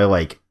pieces. So I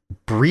like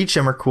breach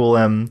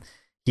Emrakul him.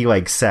 He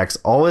like sacks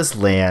all his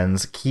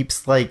lands,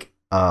 keeps like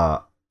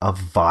a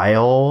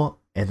vial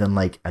and then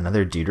like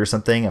another dude or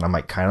something. And I'm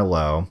like kind of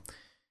low,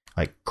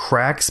 like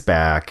cracks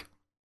back.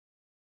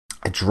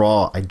 I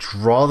draw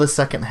the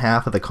second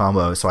half of the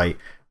combo. So I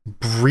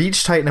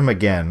breach Titan him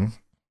again.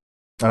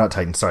 Oh, not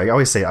Titan. Sorry. I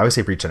always say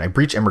breach Titan. I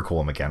breach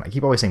Emrakul him again. I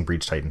keep always saying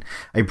breach Titan.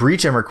 I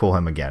breach Emrakul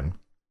him again.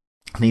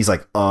 And he's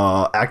like,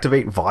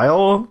 activate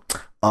Vial,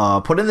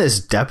 put in this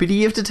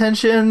Deputy of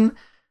Detention,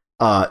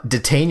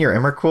 detain your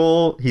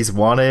Emrakul. He's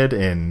wanted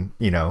in,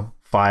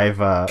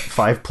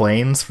 5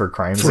 planes for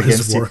crimes for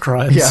against his war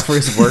crimes. Yeah, for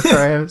his war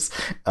crimes.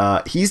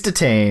 He's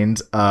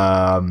detained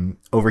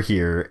over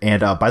here.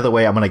 And by the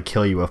way, I'm going to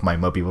kill you with my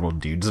mopey little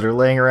dudes that are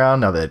laying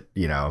around now that,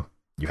 you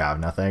have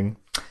nothing.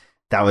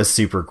 That was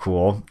super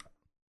cool.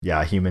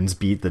 Yeah, humans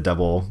beat the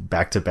double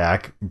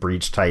back-to-back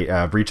breach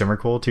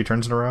Emrakul 2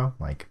 turns in a row.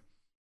 Like,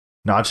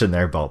 notch in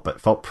their belt,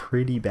 but felt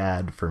pretty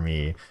bad for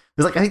me. It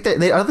was like, I don't think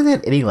they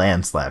had any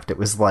lands left. It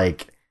was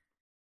like,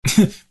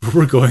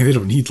 we're going, they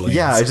don't need lands.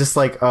 Yeah, it's just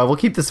like, we'll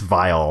keep this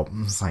vial.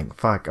 It's like,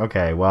 fuck,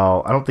 okay,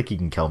 well, I don't think he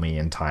can kill me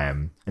in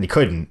time. And he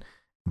couldn't,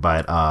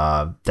 but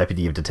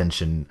Deputy of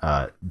Detention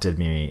did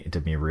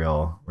me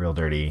real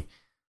dirty.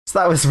 So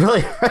that was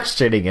really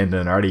frustrating in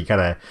an already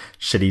kind of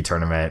shitty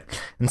tournament.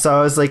 And so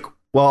I was like,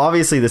 well,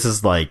 obviously this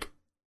is like,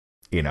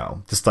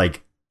 just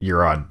like,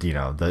 you're on,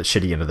 the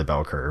shitty end of the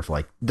bell curve.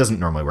 Like, it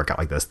doesn't normally work out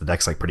like this. The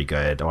deck's like pretty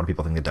good. A lot of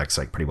people think the deck's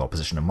like pretty well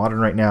positioned in Modern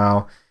right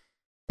now.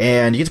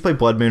 And you get to play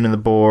Blood Moon in the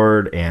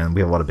board, and we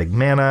have a lot of big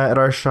mana at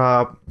our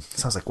shop.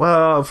 So I was like,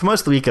 well, for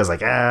most of the week, I was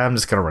like, I'm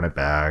just gonna run it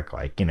back.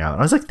 Like, and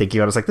I was like thinking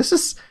about it, I was like, this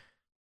is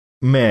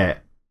meh.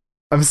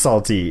 I'm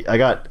salty. I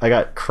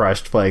got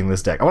crushed playing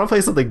this deck. I want to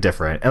play something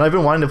different. And I've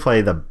been wanting to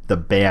play the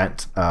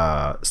Bant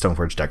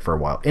Stoneforge deck for a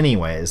while.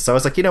 Anyways, so I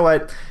was like, you know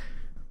what?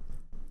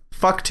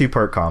 Fuck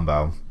 2-part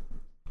combo.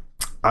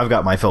 I've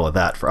got my fill of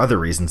that for other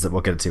reasons that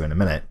we'll get to in a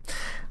minute.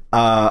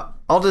 I'll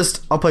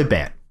play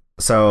Bant.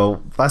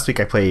 So last week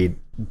I played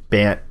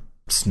Bant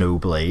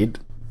Snowblade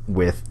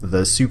with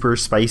the super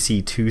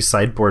spicy 2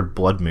 sideboard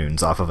Blood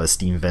Moons off of a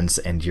Steam Vents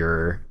and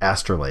your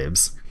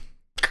Astrolabes.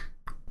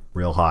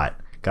 Real hot.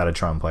 Got a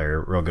Tron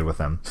player, real good with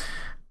them.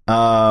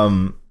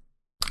 And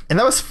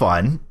that was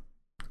fun.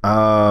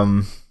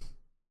 I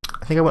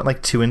think I went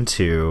like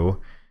 2-2.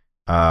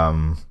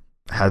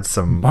 Had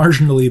some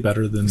marginally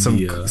better than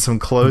some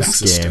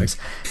close Nexus games.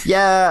 deck.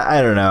 Yeah,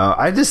 I don't know.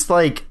 I just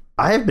like,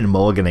 I have been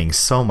mulliganing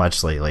so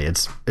much lately.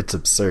 It's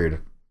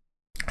absurd.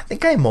 I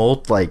think I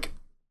mulled like,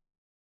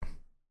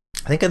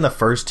 I think in the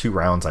first 2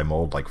 rounds I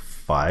mulled like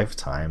 5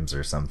 times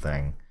or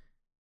something.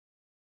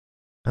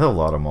 I had a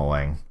lot of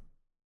mulling.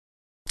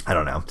 I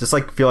don't know. Just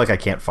like feel like I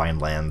can't find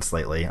lands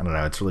lately. I don't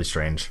know. It's really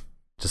strange.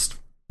 Just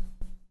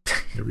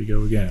here we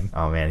go again.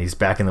 Oh man, he's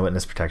back in the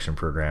witness protection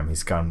program.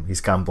 He's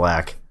gone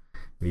black.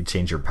 You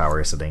change your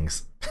power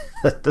settings.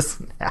 That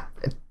doesn't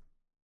happen.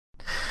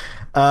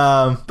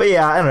 But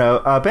yeah, I don't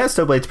know. Bant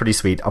Snowblade's pretty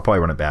sweet. I'll probably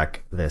run it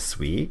back this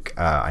week.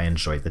 I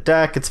enjoyed the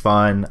deck. It's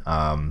fun.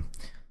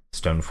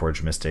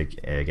 Stoneforge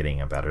Mystic getting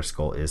a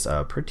Batterskull is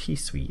pretty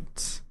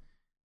sweet.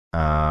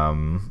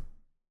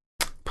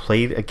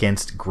 Played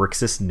against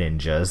Grixis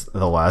Ninjas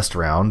the last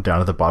round down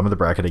at the bottom of the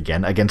bracket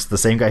again against the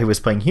same guy who was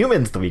playing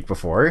humans the week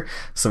before.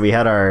 So we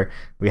had our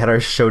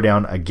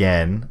showdown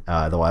again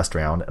the last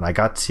round, and I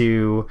got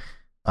to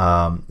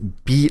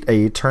beat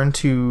a turn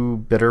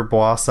 2 Bitter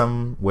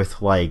Blossom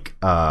with like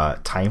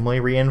timely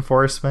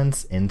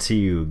reinforcements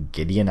into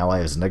Gideon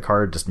Ally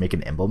Zendikar, just make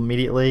an emblem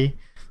immediately.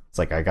 It's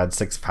like I got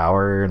 6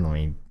 power, and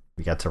then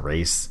we got to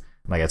race,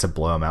 and I got to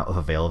blow him out with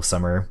a Veil of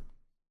Summer.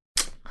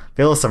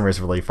 Veil of Summer is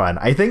really fun.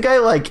 I think I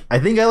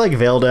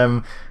veiled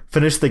him,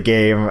 finished the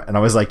game, and I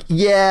was like,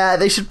 yeah,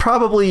 they should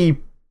probably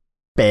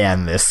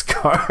ban this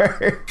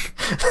card.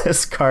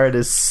 This card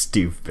is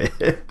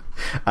stupid.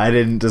 I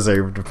didn't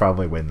deserve to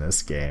probably win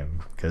this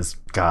game because,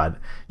 God,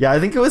 yeah, I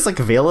think it was like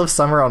Veil of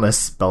Summer on a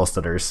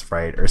Spellstutter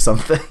sprite or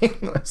something.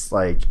 It's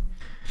like,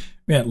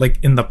 man,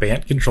 like in the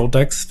band control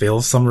decks, Veil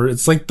of Summer,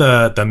 it's like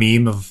the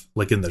meme of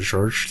like in the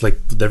church, like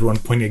everyone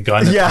pointing a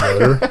gun at the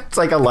other. It's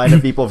like a line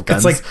of people with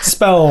guns. It's like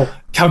spell,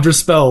 counter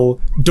spell,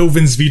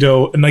 Dovin's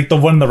veto, and like the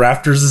one in the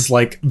rafters is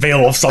like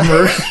Veil of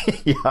Summer.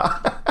 Yeah,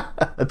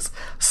 that's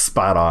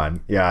spot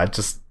on. Yeah,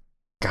 just,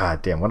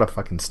 God damn, what a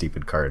fucking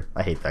stupid card.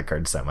 I hate that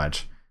card so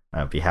much.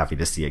 I'd be happy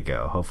to see it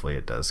go. Hopefully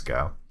it does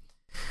go.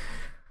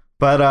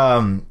 But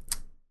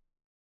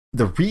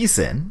the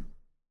reason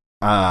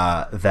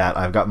that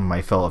I've gotten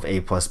my fill of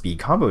A plus B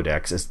combo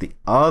decks is the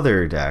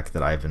other deck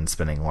that I've been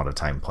spending a lot of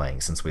time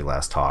playing since we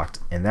last talked,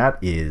 and that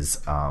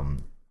is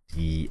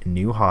the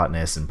new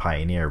hotness in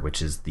Pioneer,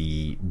 which is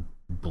the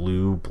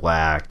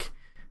blue-black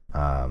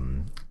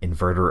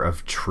Inverter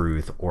of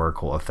Truth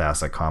Oracle of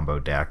Thassa combo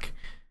deck.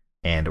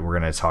 And we're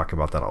going to talk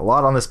about that a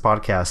lot on this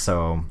podcast,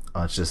 so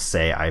let's just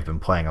say I've been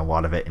playing a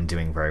lot of it and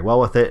doing very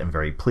well with it. I'm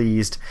very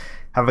pleased.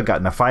 Haven't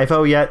gotten a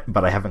 5-0 yet,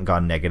 but I haven't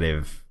gone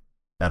negative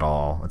at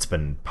all. It's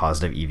been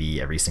positive EV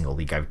every single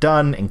league I've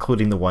done,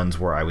 including the ones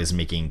where I was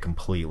making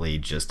completely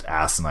just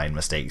asinine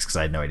mistakes because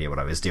I had no idea what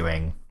I was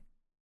doing.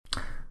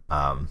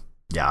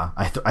 Yeah,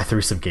 I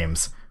threw some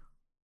games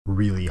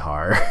really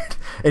hard.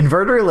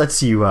 Inverter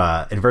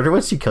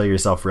lets you kill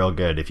yourself real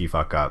good if you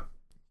fuck up.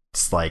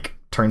 It's like,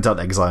 turns out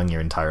exiling your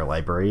entire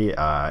library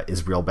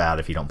is real bad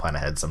if you don't plan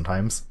ahead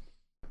sometimes.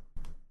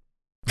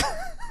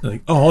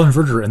 Like, oh, I'll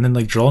Inverter and then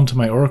like draw into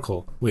my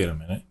Oracle. Wait a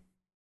minute.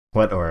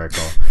 What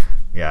Oracle?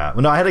 Yeah.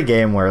 Well, no, I had a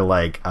game where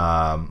like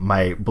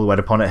my blue-white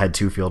opponent had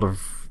 2 Field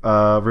of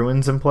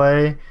Ruins in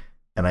play,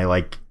 and I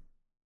like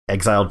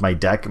exiled my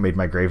deck, made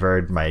my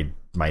graveyard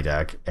my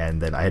deck,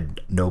 and then I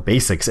had no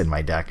basics in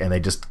my deck, and they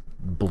just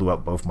blew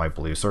up both my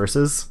blue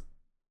sources.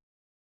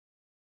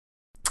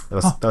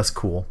 That was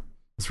cool.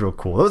 It was real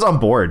cool. It was on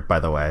board, by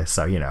the way,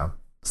 so, you know,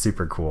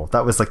 super cool.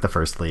 That was like the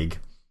first league.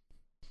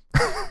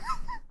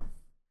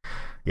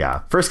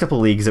 Yeah, first couple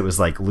leagues, it was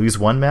like lose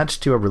one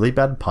match to a really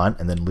bad punt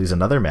and then lose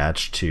another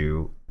match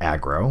to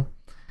aggro,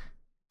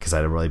 because I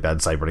had a really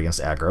bad sideboard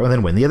against aggro, and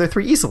then win the other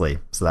 3 easily.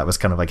 So that was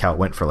kind of like how it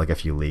went for like a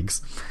few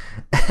leagues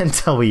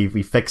until we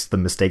fixed the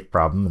mistake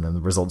problem, and then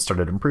the results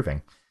started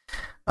improving.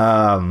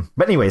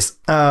 But anyways,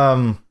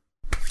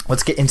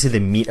 let's get into the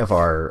meat of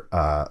our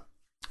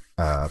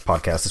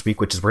podcast this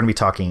week, which is we're going to be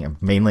talking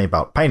mainly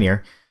about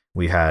Pioneer.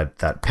 We had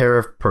that pair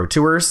of Pro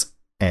Tours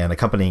and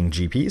accompanying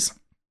GPs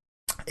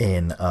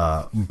in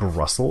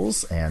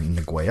Brussels and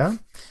Nagoya.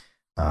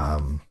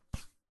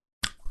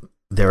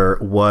 There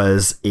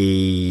was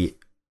a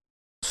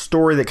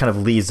story that kind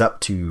of leads up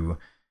to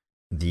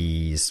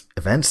these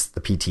events,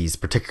 the PTs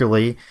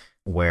particularly,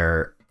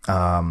 where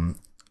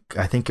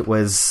I think it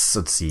was,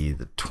 let's see,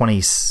 the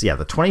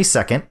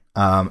 22nd,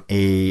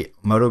 a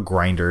Moto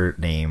grinder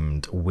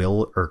named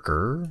Will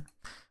Erker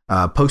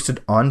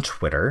posted on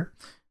Twitter,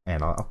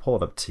 and I'll pull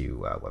it up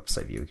to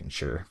website view, we can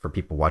share for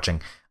people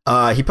watching.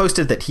 He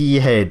posted that he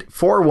had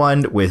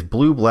 4-1 with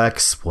blue-black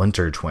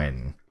Splinter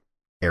Twin,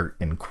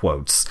 in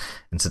quotes,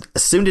 and said,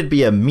 assumed it'd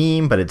be a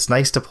meme, but it's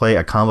nice to play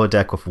a combo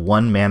deck with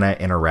 1 mana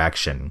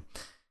interaction.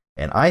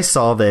 And I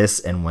saw this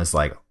and was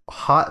like,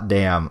 hot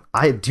damn,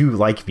 I do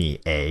like me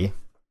a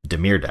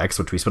Dimir decks,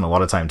 which we spent a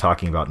lot of time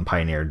talking about in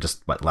Pioneer,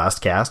 just last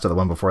cast or the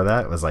one before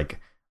that. It was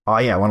like, oh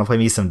yeah, I want to play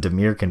me some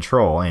Dimir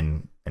control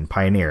in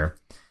Pioneer.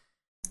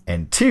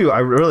 And 2, I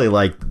really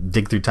like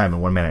Dig Through Time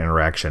and 1 mana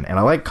interaction, and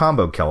I like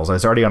combo kills. I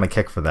was already on a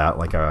kick for that,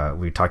 like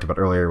we talked about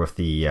earlier with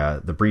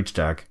the Breach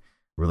deck.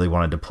 Really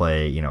wanted to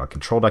play, you know, a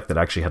control deck that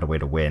actually had a way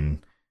to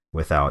win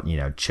without, you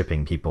know,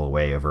 chipping people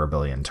away over a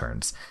billion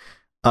turns.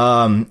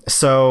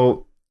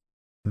 So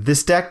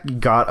this deck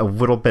got a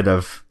little bit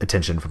of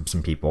attention from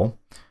some people.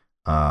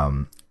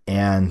 And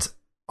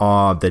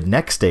the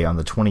next day, on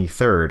the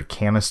 23rd,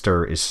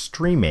 Canister is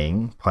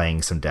streaming,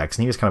 playing some decks,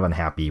 and he was kind of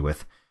unhappy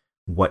with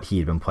what he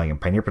had been playing in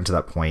Pioneer up to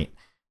that point.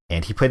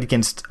 And he played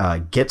against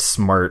Get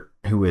Smart,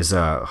 who is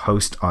a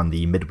host on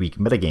the Midweek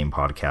Metagame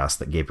podcast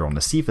that Gabriel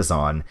Nassif is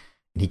on,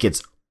 and he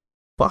gets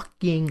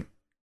fucking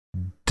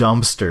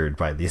dumpstered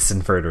by this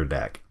Inverter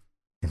deck.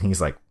 And he's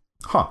like,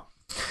 huh.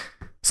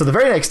 So the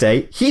very next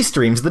day, he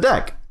streams the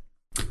deck,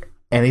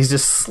 and he's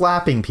just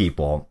slapping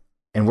people,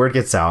 and word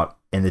gets out,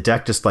 and the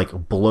deck just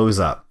like blows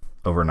up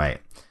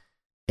overnight.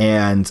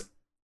 And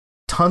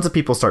tons of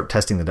people start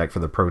testing the deck for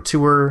the Pro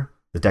Tour.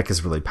 The deck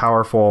is really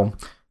powerful.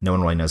 No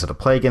one really knows how to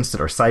play against it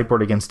or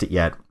sideboard against it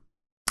yet.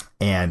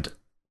 And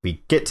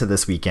we get to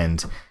this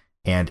weekend,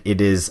 and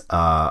it is,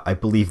 I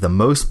believe, the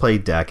most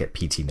played deck at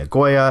PT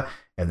Nagoya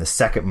and the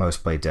second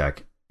most played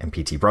deck in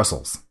PT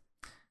Brussels.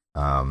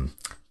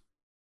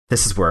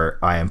 This is where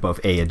I am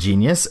both A, a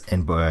genius,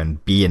 and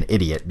B, an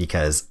idiot,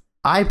 because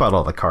I bought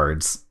all the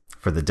cards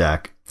for the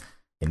deck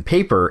in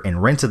paper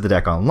and rented the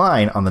deck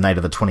online on the night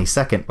of the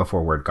 22nd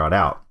before word got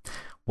out.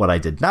 What I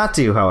did not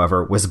do,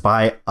 however, was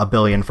buy a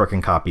billion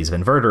frickin' copies of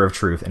Inverter of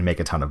Truth and make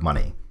a ton of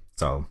money.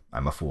 So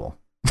I'm a fool.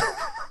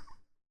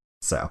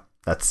 So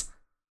that's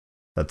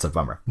a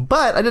bummer.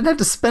 But I didn't have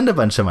to spend a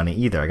bunch of money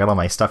either. I got all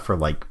my stuff for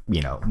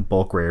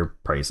bulk rare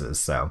prices.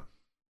 So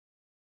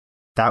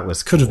that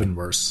was cool. Could have been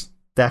worse.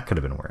 That could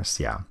have been worse,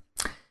 yeah.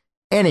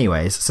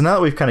 Anyways, so now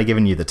that we've kind of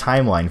given you the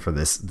timeline for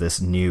this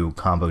new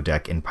combo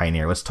deck in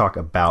Pioneer, let's talk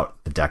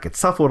about the deck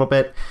itself a little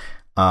bit,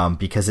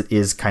 because it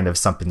is kind of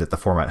something that the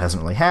format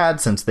hasn't really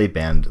had since they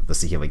banned the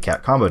Saheeli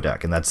Cat combo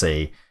deck, and that's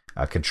a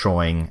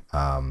controlling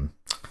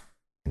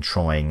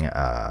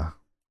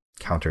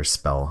counter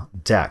spell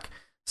deck.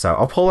 So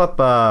I'll pull up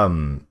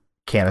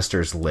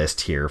Canister's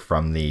list here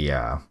from the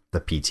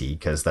PT,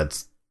 because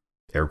that's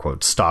air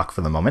quotes stock for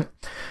the moment.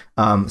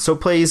 So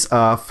it plays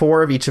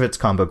 4 of each of its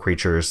combo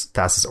creatures,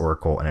 Thassa's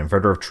Oracle and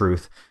Inverter of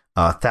Truth.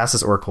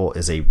 Thassa's Oracle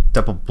is a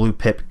double blue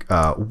pip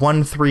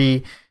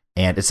 1/3,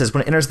 and it says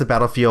when it enters the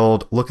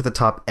battlefield, look at the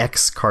top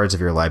X cards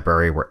of your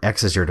library, where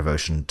X is your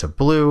devotion to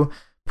blue.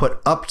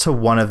 Put up to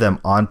one of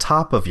them on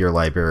top of your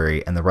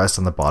library and the rest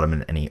on the bottom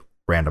in any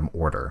random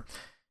order.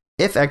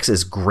 If X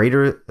is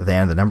greater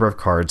than the number of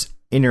cards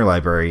in your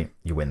library,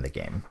 you win the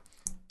game.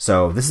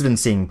 So this has been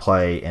seeing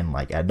play in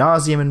Ad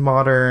Nauseam in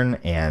Modern,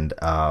 and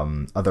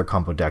other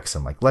combo decks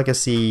in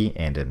Legacy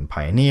and in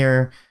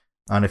Pioneer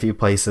on a few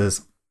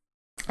places.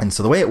 And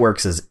so the way it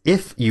works is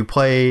if you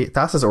play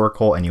Thassa's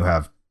Oracle and you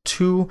have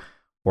 2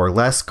 or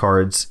less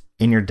cards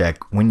in your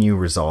deck when you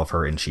resolve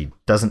her and she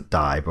doesn't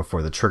die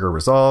before the trigger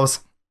resolves,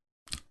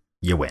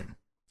 you win.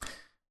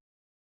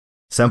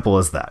 Simple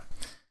as that.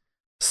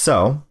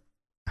 So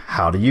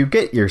how do you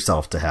get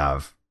yourself to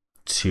have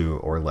 2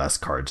 or less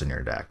cards in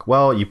your deck?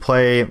 Well, you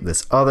play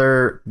this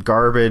other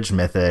garbage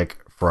mythic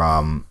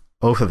from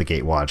Oath of the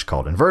Gatewatch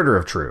called Inverter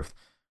of Truth,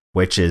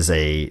 which is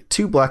a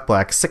 2 black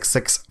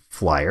 6/6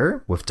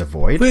 flyer with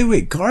Devoid.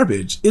 Wait,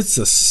 garbage. It's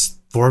a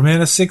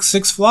 4-mana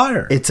 6/6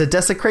 flyer. It's a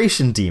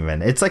Desecration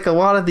Demon. It's like a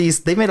lot of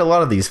these, they made a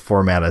lot of these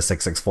 4-mana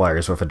 6/6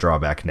 flyers with a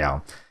drawback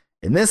now.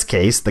 In this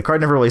case, the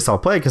card never really saw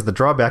play because the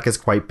drawback is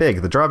quite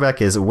big. The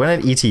drawback is when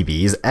it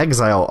ETBs,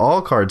 exile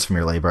all cards from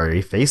your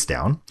library face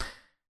down,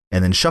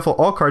 and then shuffle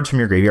all cards from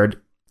your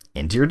graveyard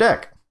into your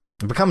deck.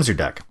 It becomes your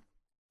deck.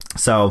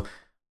 So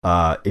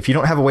if you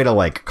don't have a way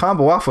to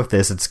combo off with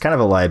this, it's kind of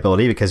a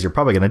liability because you're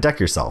probably going to deck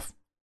yourself.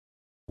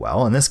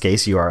 Well, in this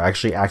case, you are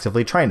actually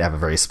actively trying to have a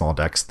very small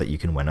deck so that you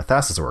can win a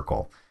Thassa's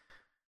Oracle.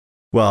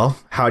 Well,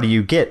 how do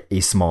you get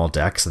a small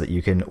deck so that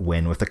you can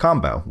win with the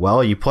combo?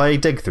 Well, you play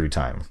Dig Through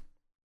Time,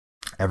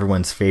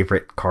 everyone's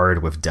favorite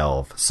card with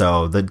Delve.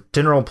 So the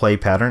general play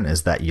pattern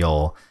is that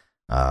you'll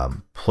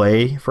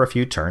play for a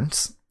few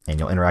turns, and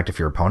you'll interact with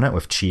your opponent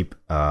with cheap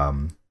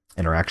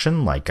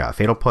interaction like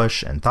Fatal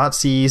Push and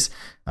Thoughtseize,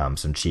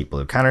 some cheap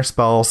blue counter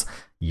spells.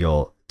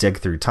 You'll dig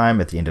through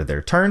time at the end of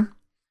their turn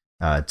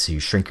to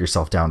shrink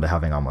yourself down to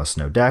having almost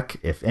no deck,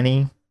 if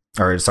any.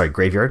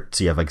 Graveyard.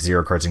 So you have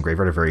 0 cards in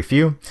graveyard or very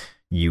few.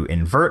 You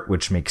invert,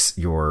 which makes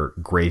your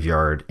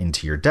graveyard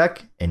into your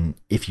deck. And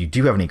if you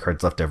do have any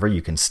cards left over,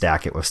 you can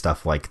stack it with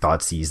stuff like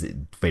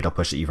Thoughtseize, Fatal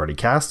Push that you've already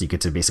cast. You get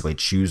to basically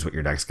choose what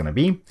your deck's going to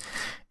be.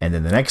 And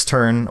then the next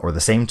turn, or the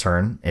same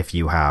turn, if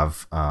you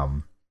have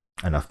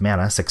enough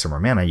mana, 6 or more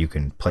mana, you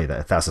can play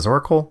the Thassa's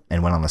Oracle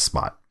and win on the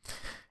spot.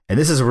 And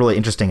this is a really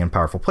interesting and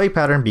powerful play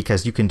pattern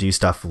because you can do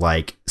stuff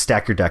like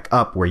stack your deck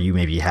up where you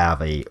maybe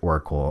have a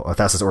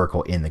Thassa's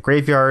Oracle in the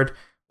graveyard,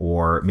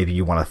 or maybe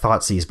you want to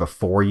Thoughtseize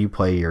before you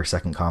play your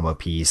second combo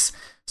piece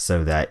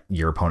so that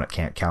your opponent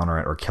can't counter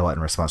it or kill it in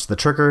response to the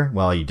trigger.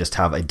 Well, you just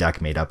have a deck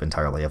made up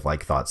entirely of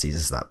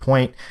Thoughtseizes at that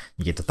point.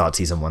 You get to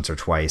Thoughtseize them once or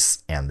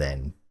twice and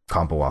then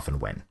combo off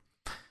and win.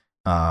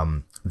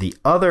 The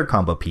other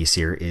combo piece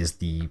here is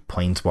the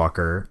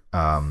Planeswalker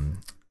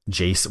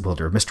Jace,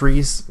 Wielder of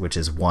Mysteries, which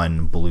is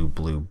 1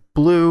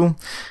 blue.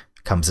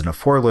 Comes in a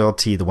 4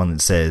 loyalty, the one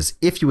that says,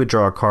 if you would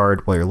draw a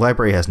card while your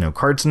library has no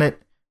cards in it,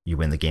 you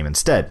win the game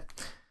instead.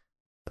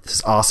 This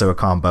is also a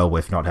combo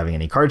with not having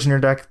any cards in your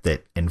deck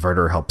that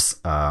Inverter helps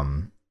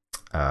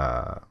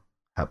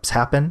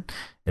happen.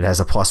 It has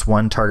a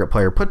 +1. Target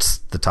player puts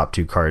the top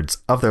 2 cards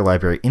of their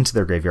library into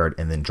their graveyard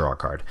and then draw a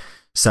card.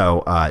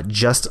 So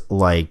just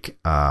like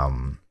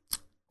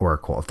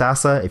Oracle of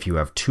Thassa, if you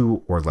have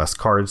 2 or less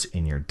cards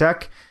in your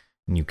deck,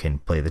 you can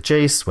play the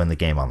Jace, win the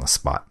game on the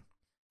spot.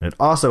 And it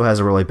also has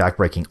a really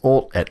backbreaking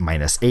ult at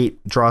 -8,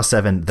 draw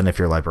 7, then if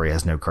your library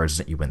has no cards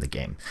in it, you win the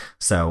game.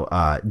 So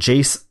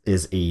Jace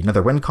is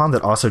another win con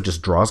that also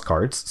just draws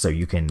cards, so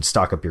you can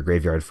stock up your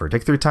graveyard for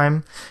Dig Through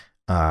Time,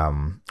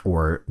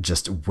 or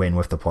just win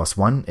with the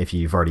 +1 if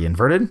you've already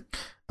inverted.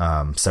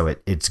 So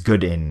it's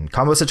good in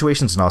combo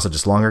situations and also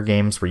just longer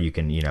games where you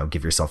can,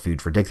 give yourself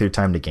food for Dig Through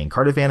Time to gain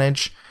card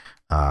advantage.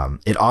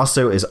 It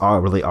also is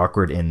really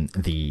awkward in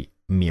the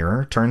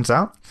mirror, turns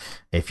out.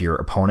 If your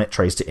opponent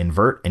tries to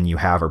invert and you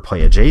have or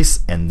play a Jace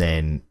and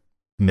then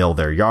mill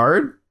their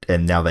yard,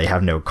 and now they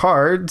have no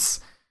cards.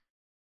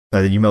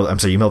 You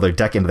mill their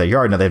deck into their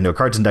yard. Now they have no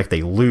cards in deck.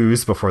 They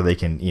lose before they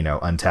can,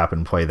 untap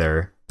and play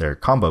their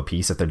combo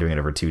piece if they're doing it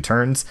over 2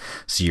 turns.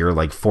 So you're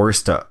like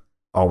forced to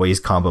always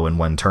combo in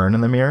 1 turn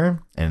in the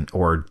mirror,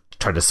 or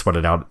try to sweat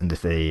it out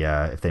if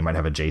they might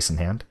have a Jace in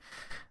hand.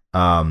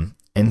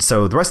 And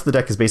so the rest of the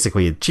deck is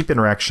basically a cheap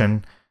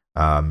interaction,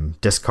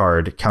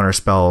 discard, counter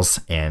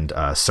spells, and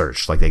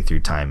search, like they threw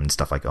time and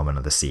stuff like Omen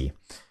of the Sea.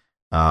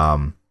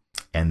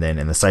 And then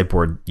in the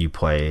sideboard, you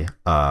play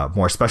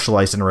more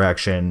specialized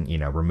interaction,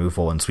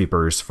 removal and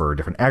sweepers for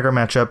different aggro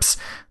matchups,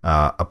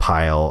 a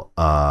pile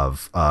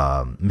of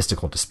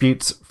mystical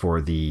disputes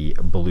for the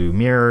blue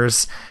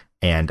mirrors,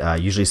 and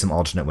usually some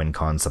alternate win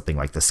cons, something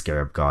like the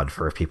Scarab God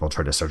for if people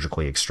try to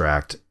surgically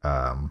extract,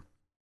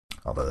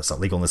 although that's not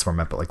legal in this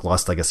format, but like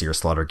Lost Legacy or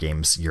Slaughter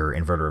Games, your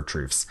Inverter of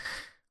Truths.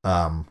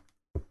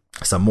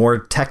 Some more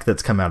tech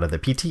that's come out of the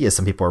PT is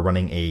some people are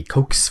running a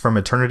Coax from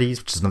Eternities,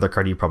 which is another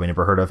card you probably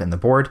never heard of in the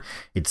board.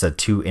 It's a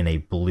 2 in a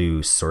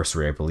blue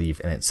sorcery, I believe,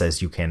 and it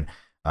says you can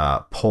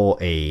pull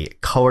a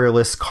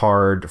colorless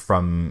card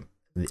from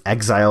the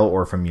exile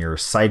or from your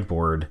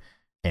sideboard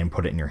and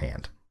put it in your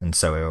hand. And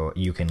so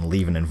you can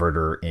leave an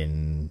inverter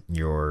in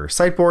your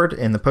sideboard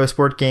in the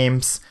post-board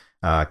games,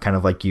 kind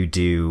of like you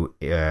do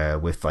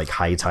with like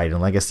High Tide and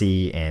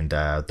Legacy and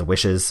the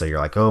wishes. So you're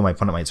like, oh, my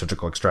opponent might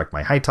surgical extract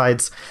my High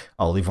Tides.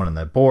 I'll leave one on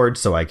the board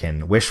so I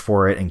can wish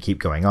for it and keep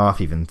going off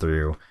even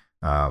through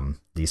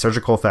the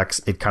surgical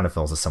effects. It kind of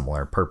fills a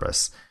similar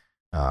purpose.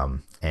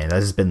 And that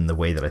has been the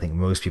way that I think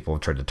most people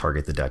have tried to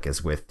target the deck,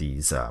 is with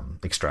these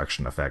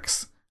extraction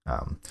effects.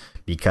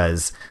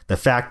 Because the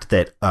fact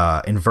that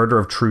Inverter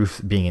of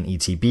Truth being an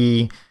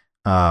ETB,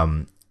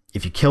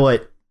 if you kill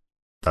it,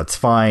 that's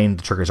fine.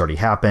 The trigger's already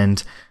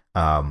happened.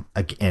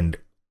 And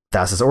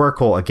Thassa's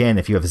Oracle, again,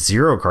 if you have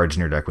 0 cards in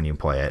your deck when you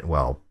play it,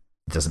 well,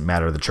 it doesn't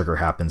matter. The trigger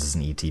happens as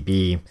an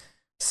ETB.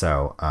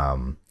 So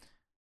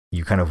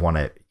you kind of want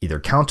to either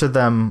counter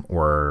them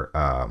or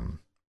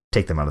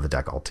take them out of the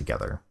deck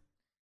altogether.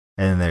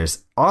 And then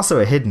there's also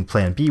a hidden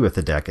plan B with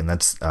the deck, and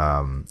that's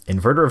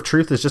Inverter of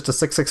Truth is just a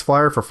 6/6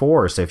 flyer for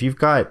 4. So if you've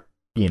got,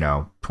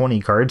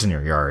 20 cards in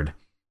your yard,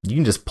 you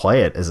can just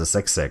play it as a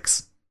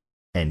 6/6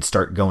 and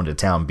start going to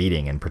town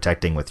beating and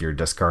protecting with your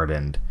discard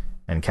and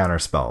counter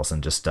spells,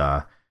 and just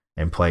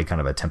and play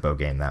kind of a tempo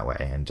game that way,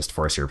 and just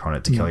force your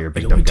opponent to kill your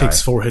big dumb guy. It only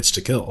takes 4 hits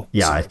to kill.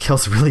 Yeah, so. It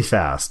kills really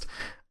fast.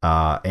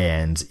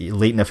 And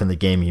late enough in the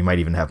game, you might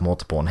even have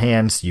multiple in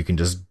hand, so you can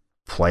just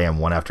play them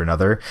one after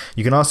another.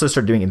 You can also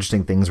start doing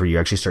interesting things where you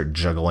actually start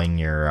juggling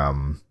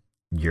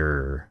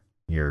your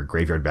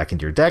graveyard back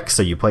into your deck.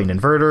 So you play an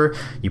inverter,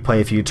 you play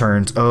a few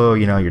turns,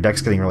 your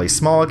deck's getting really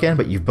small again,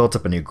 but you've built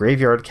up a new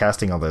graveyard,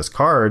 casting all those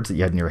cards that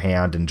you had in your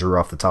hand and drew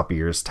off the top of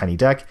your tiny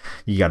deck.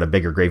 You got a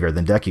bigger graveyard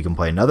than deck, you can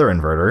play another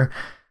inverter,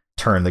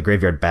 turn the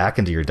graveyard back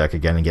into your deck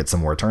again and get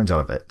some more turns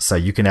out of it. So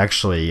you can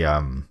actually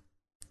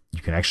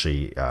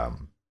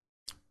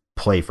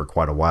play for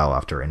quite a while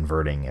after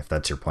inverting, if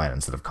that's your plan,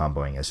 instead of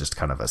comboing as just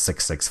kind of a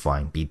 6/6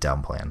 flying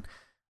beatdown plan.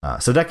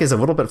 So deck is a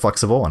little bit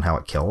flexible on how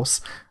it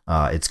kills.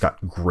 It's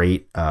got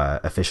great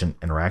efficient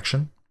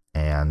interaction,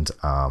 and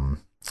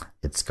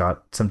it's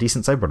got some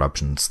decent sideboard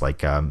options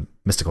like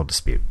Mystical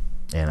Dispute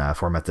in a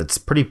format that's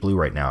pretty blue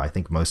right now. I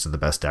think most of the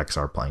best decks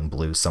are playing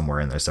blue somewhere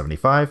in their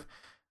 75,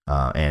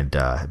 and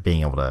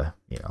being able to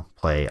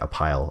play a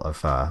pile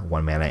of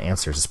 1 mana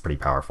answers is pretty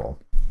powerful.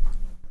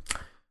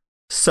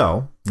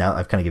 So now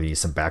I've kind of given you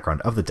some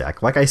background of the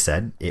deck. Like I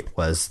said, it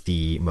was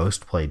the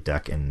most played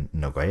deck in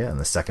Nagoya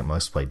and the second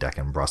most played deck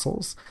in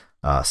Brussels,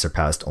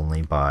 surpassed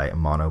only by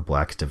Mono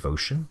Black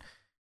Devotion.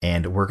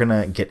 And we're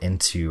going to get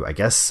into, I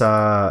guess, you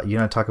want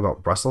to talk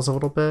about Brussels a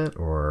little bit?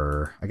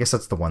 Or I guess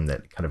that's the one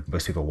that kind of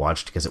most people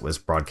watched because it was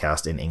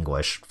broadcast in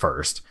English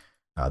first.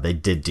 They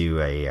did do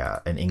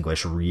an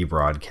English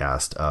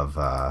rebroadcast of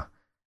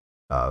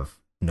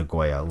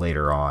Nagoya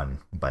later on,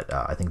 but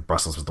I think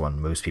Brussels was the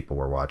one most people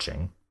were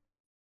watching.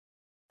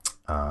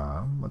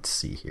 Let's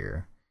see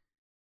here.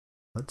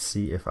 Let's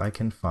see if I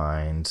can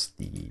find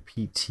the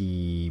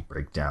PT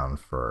breakdown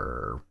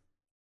for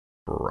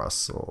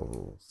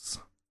Brussels.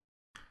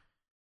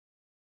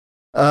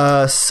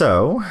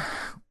 So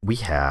we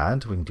can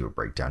do a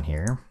breakdown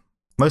here.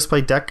 Most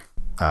played deck,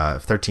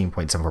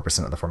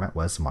 13.74% of the format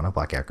was Mono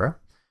Black Aggro.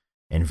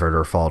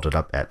 Inverter followed it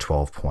up at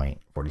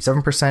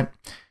 12.47%.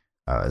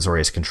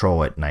 Azorius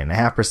Control at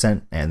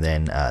 9.5%, and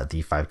then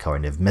the 5-color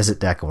Niv Mizzet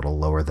deck a little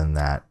lower than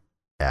that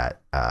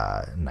at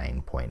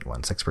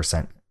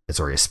 9.16%.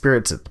 Azorius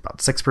Spirits at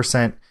about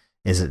 6%.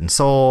 Izzet and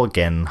Soul,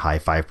 again, high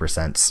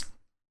 5%.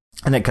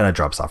 And it kind of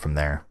drops off from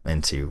there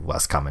into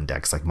less common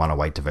decks like Mono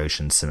White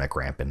Devotion, Simic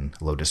Ramp, and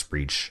Lotus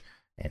Breach,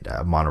 and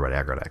Mono Red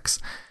Aggro decks.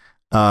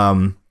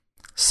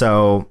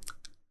 So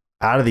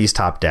out of these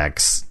top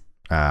decks,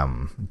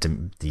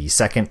 the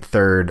second,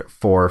 third,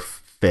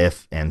 fourth,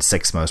 fifth, and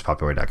sixth most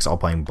popular decks all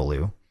playing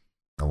blue,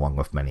 along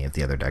with many of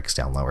the other decks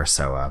down lower.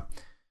 So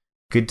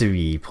good to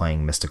be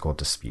playing Mystical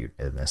Dispute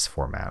in this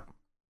format.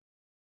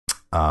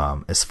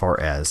 As far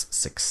as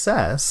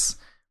success,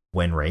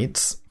 win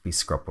rates, we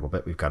scroll up a little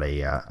bit. We've got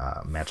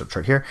a matchup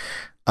chart here.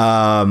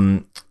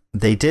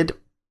 They did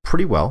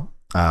pretty well.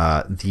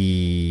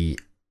 The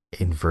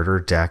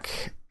Inverter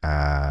deck,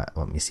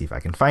 let me see if I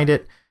can find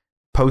it,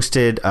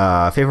 posted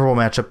favorable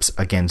matchups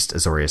against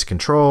Azorius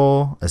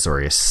Control,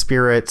 Azorius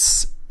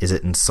Spirits,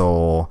 Izzet and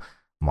Soul,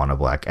 Mono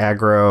Black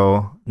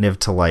Aggro, Niv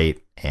to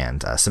Light,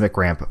 and Simic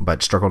Ramp,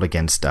 but struggled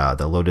against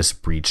the Lotus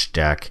Breach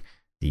deck,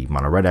 the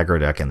Mono Red Aggro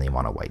deck, and the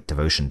Mono White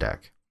Devotion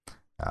deck.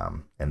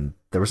 And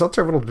the results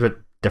are a little bit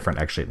different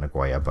actually at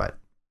Nagoya, but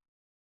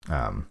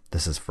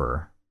this is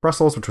for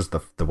Brussels, which was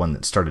the one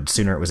that started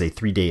sooner. It was a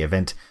 3-day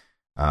event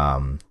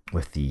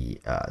with the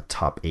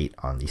top 8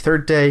 on the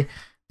 3rd day.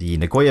 The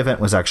Nagoya event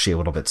was actually a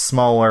little bit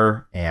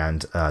smaller,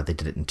 and they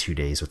did it in 2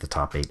 days with the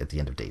top 8 at the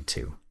end of day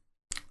 2.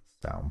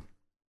 So,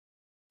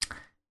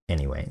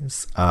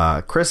 anyways,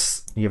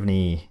 Chris, do you have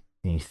any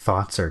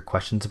thoughts or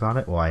questions about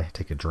it while I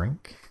take a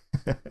drink?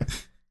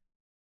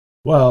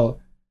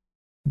 Well,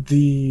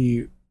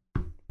 the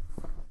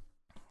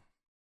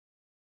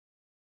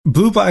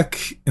Blue-Black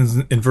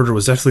Inverter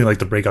was definitely like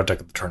the breakout deck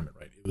of the tournament,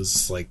 right? It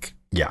was like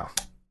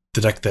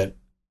the deck that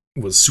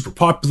was super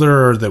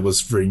popular, that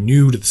was very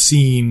new to the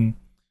scene,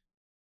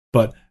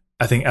 but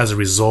I think as a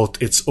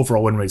result, its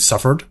overall win rate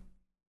suffered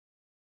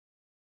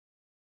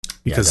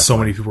because so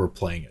many people were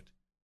playing it.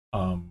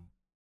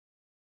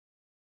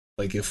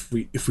 Like if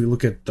we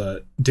look at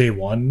the day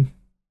one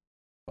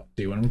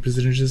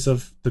percentages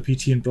of the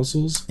PT in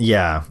Brussels,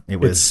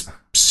 it's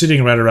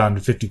sitting right around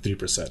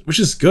 53%, which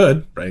is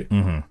good, right?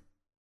 Mm-hmm.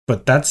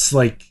 But that's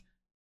like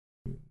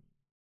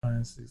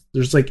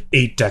there's like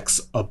 8 decks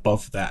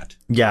above that.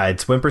 Yeah,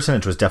 its win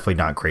percentage was definitely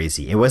not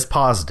crazy. It was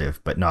positive,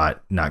 but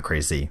not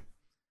crazy.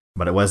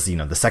 But it was,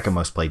 the second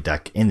most played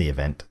deck in the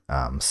event.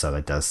 So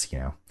that does,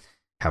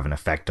 have an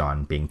effect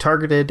on being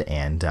targeted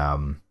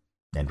and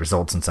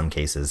results in some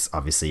cases.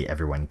 Obviously,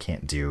 everyone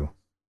can't do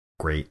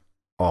great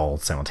all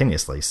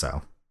simultaneously.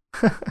 So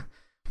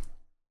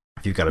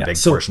if you've got a big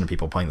portion of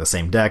people playing the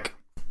same deck,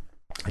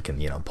 I can,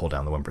 pull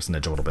down the win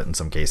percentage a little bit in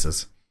some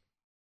cases.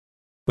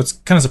 What's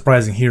kind of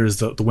surprising here is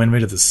the win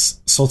rate of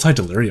this Sultai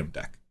Delirium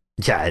deck.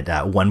 Yeah, at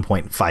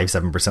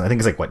 1.57%. I think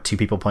it's like, 2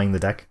 people playing the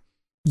deck?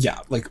 Yeah,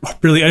 like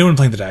really anyone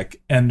playing the deck,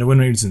 and the win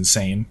rate is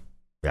insane.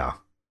 Yeah.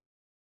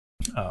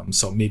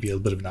 So maybe a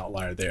bit of an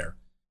outlier there,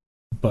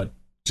 but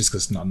just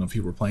because not enough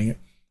people were playing it.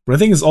 What I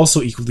think is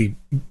also equally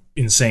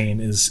insane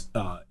is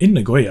in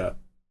Nagoya,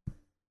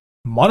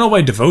 Mono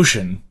White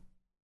Devotion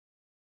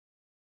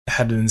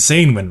had an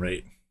insane win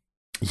rate.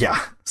 Yeah,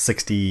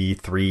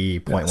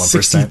 63.1%.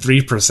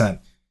 63%.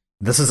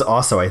 This is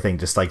also, I think,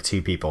 just like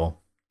 2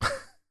 people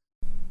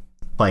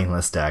playing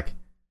this deck.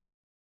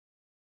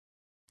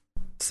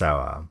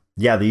 So,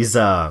 these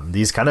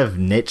kind of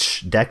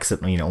niche decks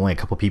that only a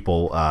couple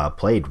people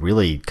played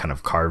really kind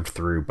of carved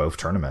through both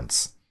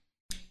tournaments.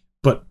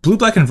 But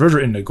Blue-Black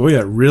Inverter in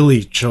Nagoya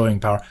really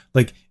showing power.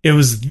 Like, it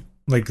was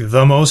like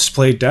the most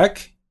played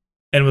deck,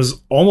 and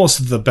was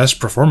almost the best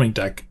performing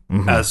deck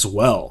as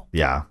well.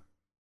 Yeah.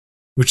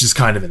 Which is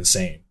kind of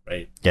insane,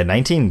 right? Yeah,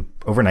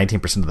 over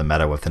 19% of the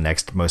meta, with the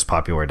next most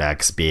popular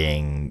decks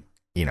being,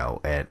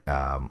 at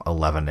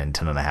 11 and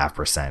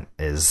 10.5%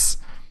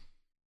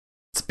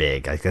 it's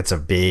big. Like, that's a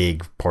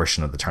big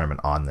portion of the tournament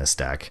on this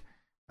deck.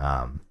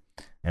 And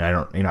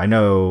I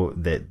know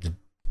that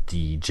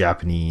the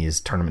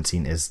Japanese tournament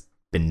scene has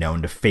been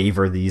known to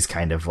favor these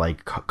kind of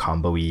like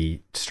combo-y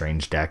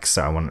strange decks.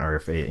 So I wonder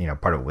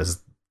if part of it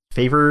was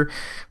favor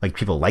like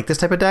people like this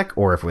type of deck,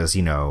 or if it was a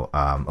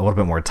little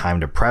bit more time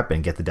to prep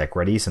and get the deck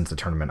ready, since the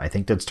tournament I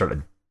think did start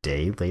a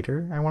day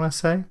later. I want to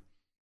say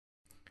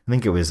I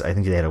think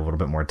they had a little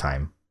bit more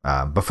time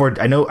before.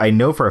 I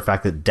know for a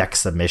fact that deck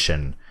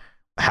submission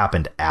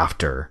happened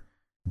after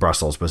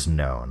Brussels was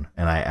known,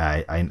 and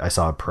I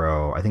saw a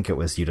pro, I think it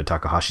was Yuta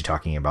Takahashi,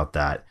 talking about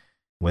that,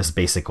 was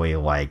basically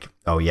like,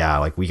 oh yeah,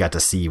 like we got to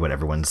see what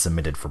everyone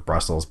submitted for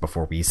Brussels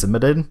before we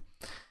submitted.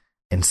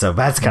 And so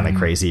that's kind of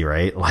crazy,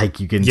 right? Like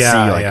you can see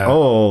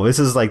oh,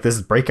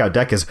 this breakout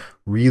deck is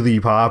really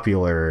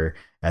popular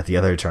at the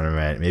other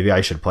tournament. Maybe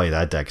I should play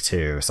that deck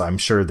too. So I'm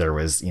sure there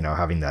was,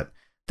 having that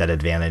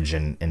advantage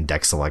in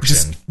deck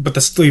selection. But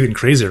that's still even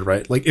crazier,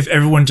 right? Like if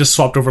everyone just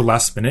swapped over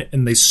last minute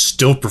and they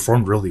still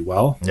performed really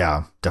well.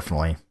 Yeah,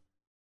 definitely.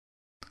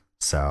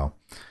 So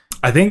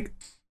I think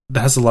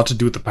that has a lot to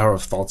do with the power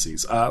of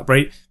Thoughtseize,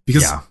 right?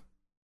 Because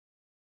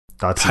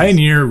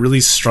Pioneer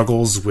really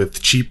struggles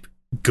with cheap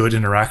good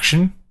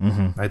interaction,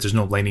 right? There's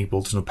no Lightning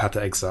Bolt, there's no Path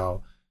to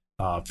Exile.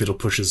 Fatal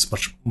Push is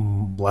much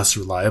less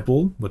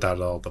reliable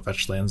without all the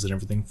fetch lands and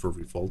everything for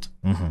Revolt.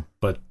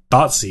 But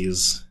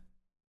Thoughtseize,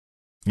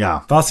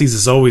 Thoughtseize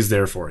is always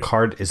there for you.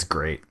 Card is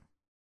great,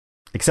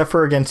 except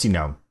for against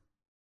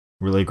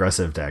really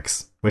aggressive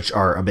decks, which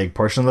are a big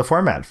portion of the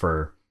format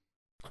for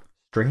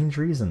strange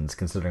reasons,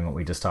 considering what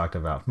we just talked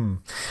about.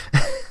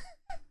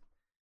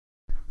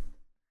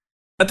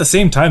 At the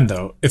same time,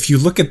 though, if you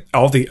look at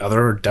all the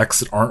other decks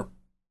that aren't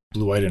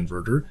Blue-White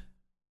Inverter,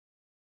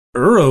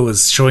 Uro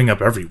is showing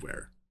up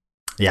everywhere.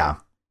 Yeah,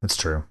 that's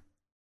true.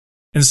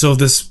 And so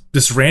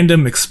this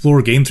random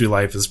explore game through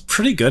life is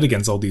pretty good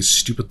against all these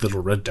stupid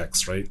little red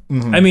decks, right?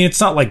 Mhm. I mean,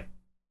 it's not like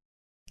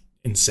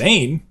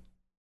insane,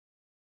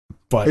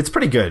 but It's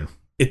pretty good.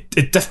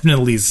 it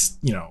definitely is,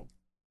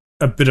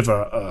 a bit of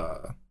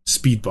a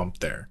speed bump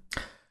there.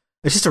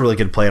 It's just a really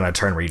good play on a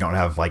turn where you don't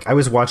have, like, I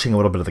was watching a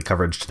little bit of the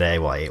coverage today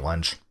while I ate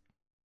lunch.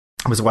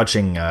 I was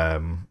watching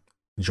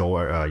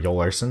Joel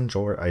Larson,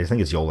 I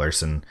think it's Joel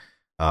Larson,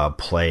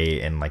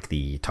 play in like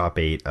the top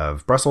 8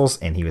 of Brussels,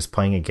 and he was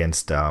playing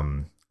against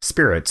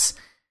Spirits,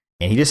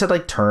 and he just had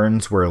like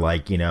turns where,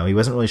 like, he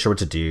wasn't really sure what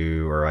to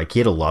do, or like he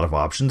had a lot of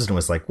options and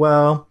was like,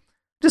 well,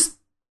 just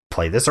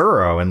play this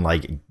Uro and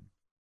like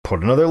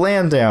put another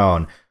land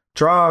down,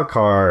 draw a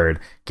card,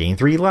 gain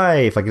 3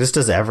 life. Like, it just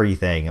does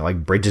everything. It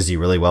like bridges you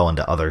really well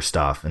into other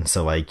stuff, and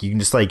so like you can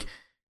just like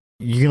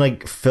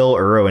fill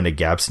Uro into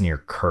gaps in your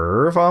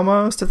curve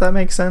almost, if that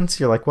makes sense.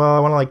 You're like, well, I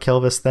want to like kill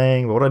this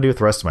thing, but what do I do with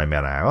the rest of my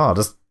mana? Well, I'll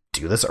just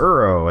do this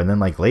Uro, and then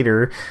like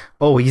later,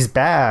 oh, he's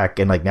back,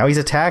 and like now he's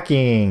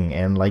attacking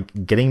and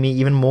like getting me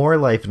even more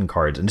life and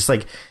cards, and just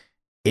like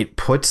it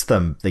puts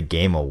the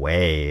game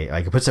away.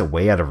 Like, it puts it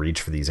way out of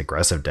reach for these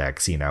aggressive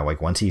decks.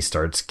 Like once he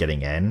starts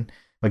getting in,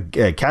 like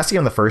casting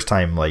him the first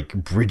time like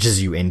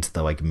bridges you into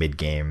the like mid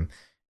game,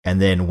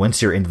 and then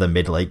once you're into the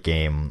mid late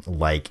game,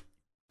 like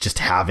just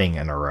having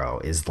an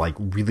Uro is like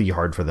really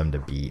hard for them to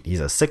beat. He's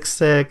a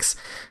 6/6.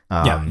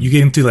 You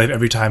get him through life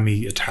every time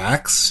he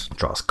attacks.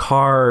 Draws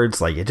cards.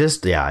 Like it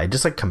just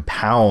like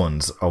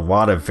compounds a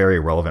lot of very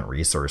relevant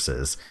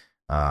resources.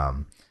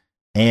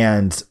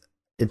 And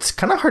it's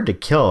kind of hard to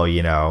kill,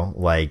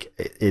 like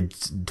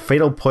it's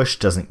Fatal Push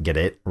doesn't get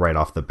it right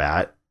off the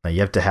bat.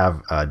 You have to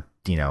have a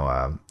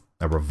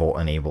Revolt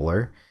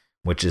enabler,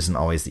 which isn't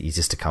always the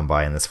easiest to come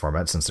by in this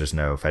format since there's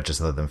no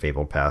fetches other than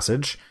Fabled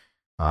Passage.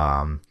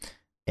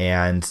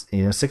 And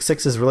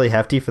 6/6 is really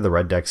hefty for the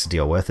red decks to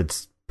deal with.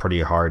 It's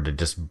pretty hard to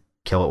just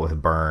kill it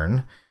with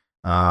burn.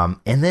 And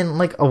then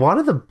like a lot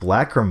of the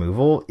black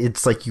removal,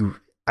 it's like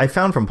I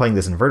found from playing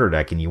this inverter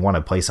deck, and you want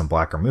to play some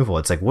black removal,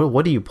 it's like,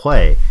 what do you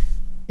play?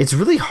 It's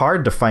really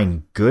hard to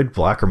find good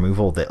black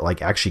removal that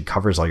like actually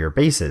covers all your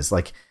bases.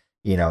 Like,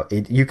 you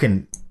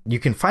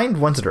can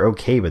find ones that are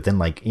okay, but then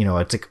like,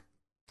 it's like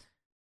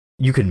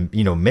you can,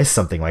 miss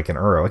something like an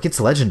Uro. Like, it's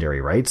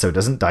legendary, right? So it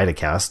doesn't die to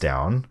cast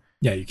down.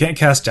 Yeah, you can't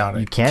cast down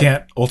it. You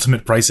can't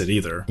ultimate price it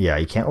either. Yeah,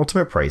 you can't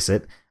ultimate price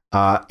it.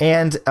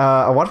 And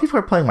a lot of people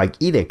are playing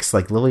like Edicts,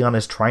 like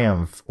Liliana's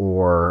Triumph,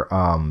 or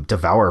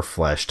Devour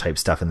Flesh type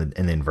stuff in the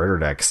inverter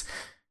decks.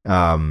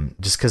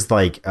 Just because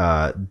like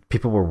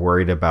people were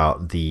worried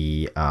about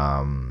the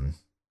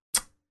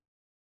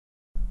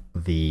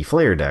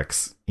Flayer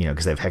decks,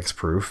 because they have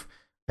hexproof,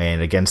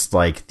 and against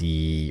like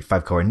the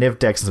 5-color Niv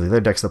decks and some of the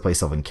other decks that play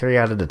Sylvan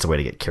Caryatid, it's a way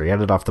to get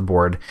Caryatid off the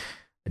board.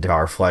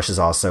 Devour Flesh is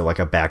also like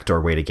a backdoor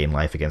way to gain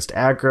life against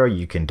aggro.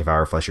 You can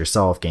Devour Flesh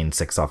yourself, gain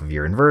 6 off of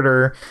your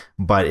inverter,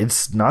 but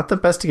it's not the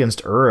best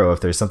against Uro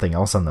if there's something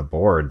else on the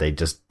board. They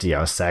just,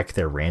 sack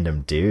their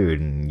random dude,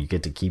 and you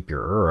get to keep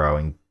your Uro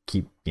and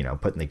keep,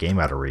 putting the game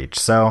out of reach.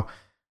 So,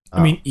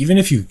 I mean, even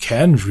if you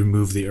can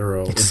remove the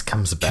Uro, it just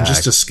comes back. Can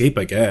just escape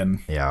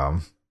again. Yeah.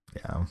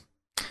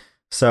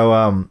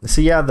 So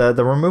yeah,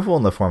 the removal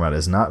in the format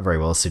is not very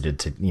well suited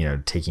to,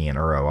 taking an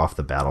Uro off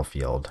the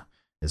battlefield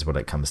is what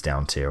it comes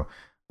down to.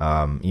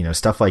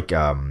 Stuff like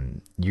you're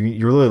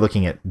really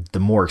looking at the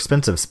more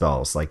expensive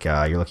spells, like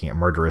you're looking at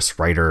Murderous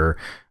Rider,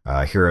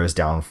 Hero's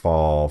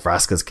Downfall,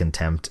 Vraska's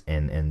Contempt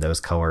in those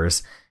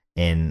colors,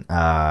 and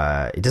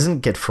it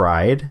doesn't get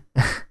fried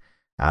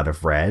out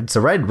of red.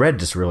 So red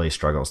just really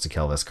struggles to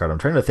kill this card. I'm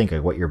trying to think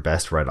of what your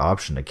best red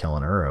option to kill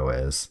an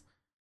Uro is.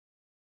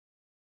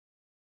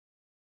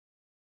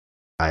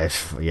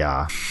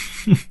 Yeah,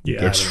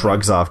 it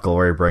shrugs off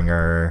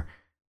Glorybringer.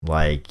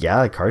 Like,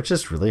 the card's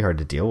just really hard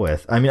to deal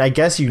with. I mean, I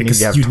guess you need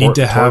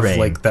to have have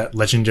like that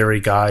legendary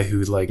guy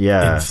who like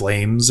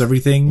inflames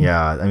everything.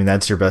 Yeah, I mean,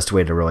 that's your best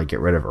way to really get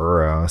rid of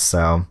Uro.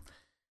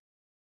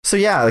 So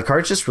yeah, the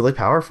card's just really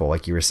powerful,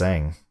 like you were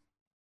saying.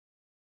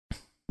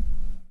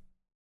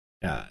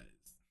 Yeah,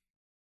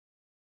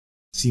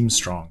 seems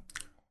strong.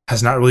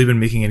 Has not really been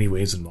making any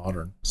waves in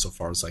Modern so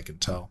far as I can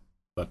tell,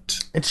 but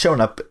it's shown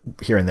up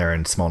here and there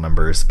in small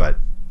numbers. But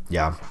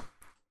yeah,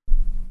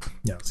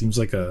 it seems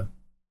like a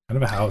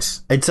kind of a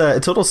house. It's a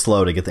little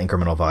slow to get the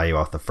incremental value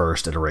off the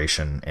first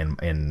iteration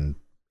in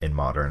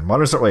Modern.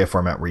 Modern's not really a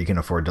format where you can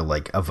afford to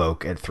like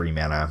evoke at 3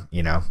 mana.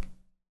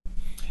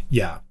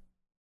 Yeah,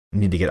 you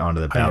need to get onto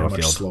the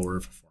battlefield. Much slower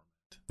of a format.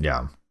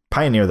 Yeah,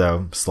 Pioneer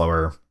though,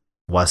 slower,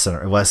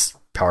 less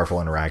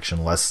powerful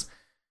interaction, less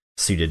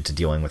suited to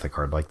dealing with a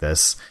card like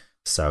this.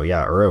 So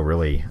yeah, Uro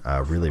really,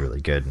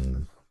 really good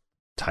and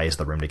ties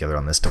the room together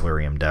on this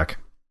Delirium deck.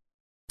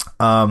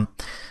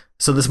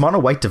 So this mono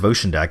white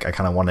devotion deck, I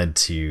kind of wanted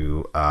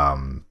to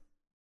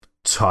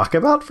talk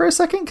about for a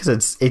second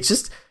because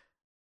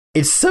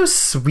it's so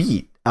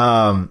sweet,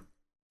 and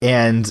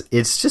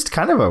it's just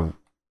kind of a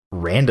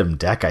random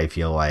deck. I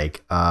feel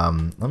like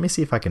let me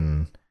see if I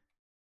can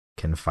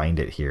can find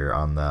it here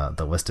on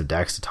the list of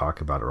decks to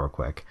talk about it real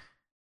quick.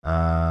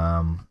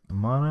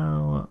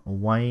 Mono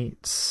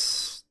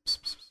white.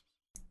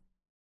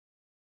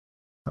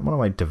 Not Mono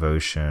White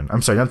Devotion.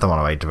 I'm sorry, not the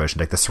Mono White Devotion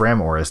deck. The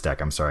SRAM Auras deck.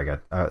 I'm sorry, I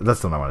got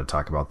that's the one I wanted to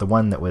talk about. The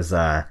one that was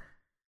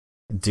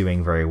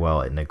doing very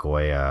well at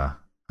Nagoya.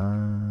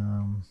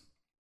 Can't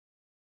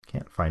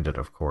find it,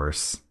 of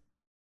course.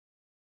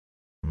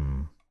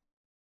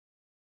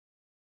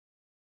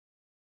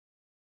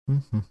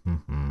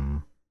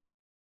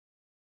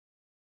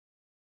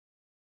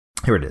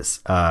 Here it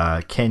is.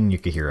 Ken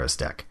Yukihiro's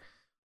deck.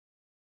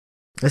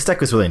 This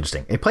deck was really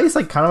interesting. It plays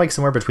like kind of like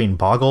somewhere between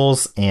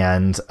Boggles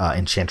and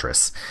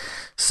Enchantress.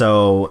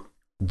 So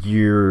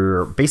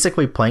you're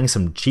basically playing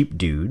some cheap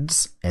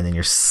dudes, and then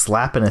you're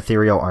slapping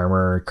ethereal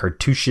armor,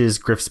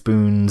 cartouches, Griff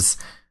Spoons,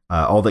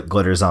 all that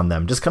glitters on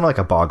them, just kind of like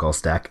a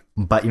Boggles deck.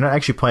 But you're not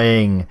actually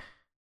playing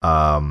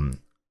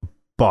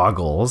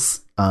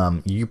Boggles.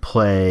 You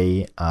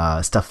play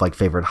stuff like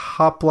Favored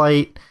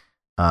Hoplite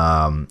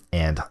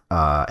and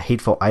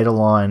Hateful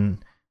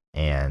Eidolon,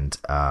 and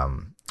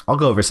I'll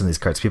go over some of these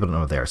cards. People don't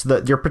know what they are.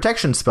 So your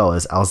protection spell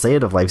is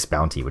Alzeid of Life's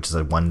Bounty, which is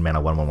a 1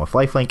 mana 1/1 with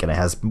lifelink, and it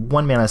has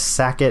 1 mana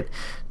sack it.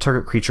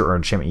 Target creature or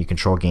enchantment you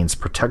control gains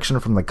protection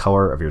from the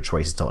color of your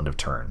choice until end of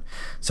turn.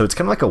 So it's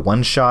kind of like a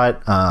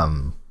one-shot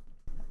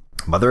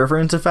Mother of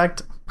Runes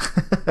effect,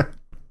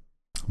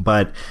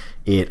 but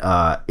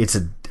it's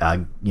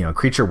a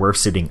creature worth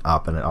suiting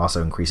up, and it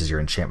also increases your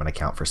enchantment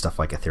account for stuff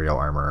like ethereal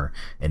armor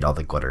and all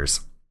the glitters.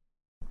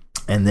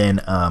 And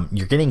then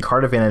you're getting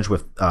card advantage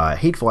with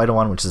Hateful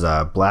Eidolon, which is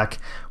a black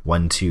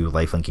 1/2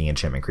 lifelinking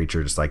enchantment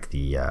creature, just like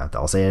the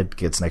Alzeid.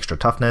 Gets an extra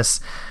toughness.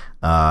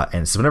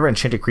 And so whenever an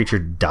enchanted creature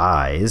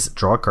dies,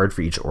 draw a card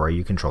for each aura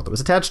you control that was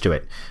attached to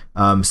it.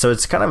 So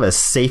it's kind of a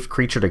safe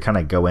creature to kind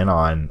of go in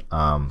on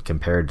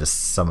compared to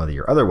some of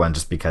your other ones,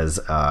 just because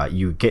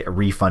you get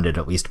refunded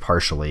at least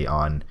partially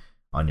on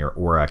your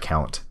aura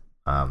count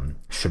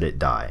should it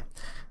die.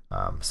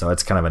 So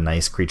it's kind of a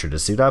nice creature to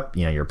suit up.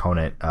 Your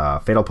opponent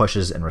fatal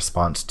pushes in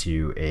response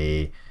to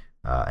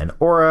an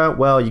aura.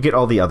 Well, you get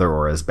all the other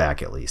auras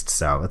back at least,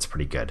 so that's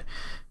pretty good.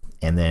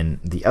 And then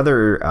the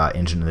other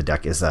engine in the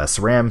deck is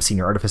SRAM,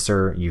 Senior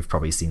Artificer. You've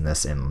probably seen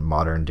this in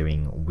Modern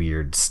doing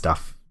weird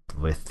stuff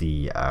with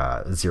the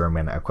 0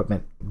 mana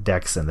equipment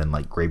decks, and then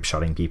like grape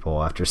shotting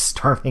people after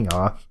storming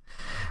off.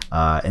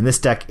 In this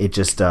deck, it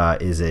just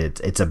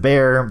it's a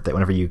bear that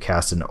whenever you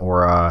cast an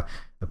aura,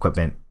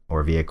 equipment,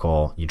 or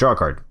vehicle, you draw a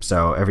card.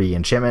 So every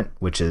enchantment,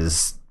 which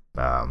is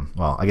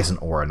I guess an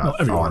aura,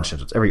 not all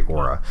enchantments, every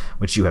aura,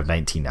 which you have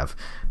 19 of,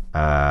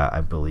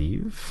 I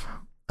believe.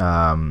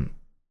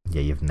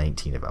 You have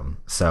 19 of them.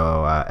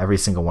 So every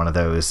single one of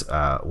those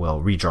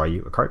will redraw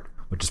you a card,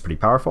 which is pretty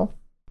powerful.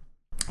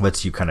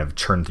 Lets you kind of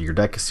churn through your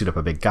deck, suit up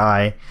a big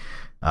guy.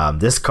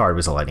 This card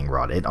was a Lightning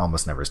Rod. It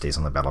almost never stays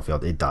on the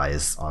battlefield. It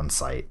dies on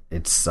sight.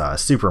 It's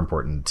super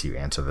important to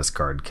answer this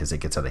card because it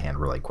gets out of hand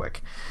really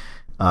quick.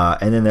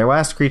 And then their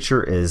last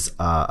creature is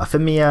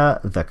Ephemia,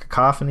 the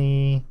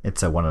Cacophony.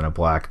 It's a 1 and a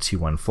black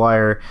 2/1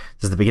 flyer.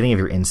 This is the beginning of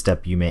your end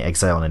step. You may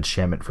exile an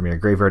enchantment from your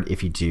graveyard.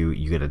 If you do,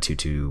 you get a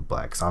 2/2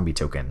 black zombie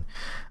token.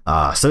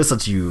 So this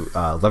lets you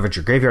leverage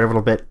your graveyard a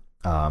little bit.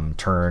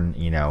 Turn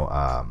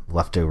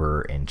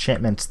leftover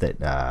enchantments that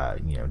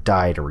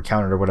died or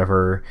recounted or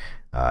whatever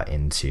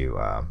into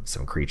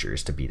some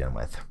creatures to beat in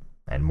with,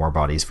 and more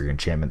bodies for your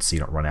enchantments so you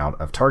don't run out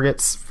of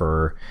targets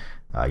for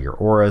your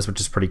auras,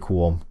 which is pretty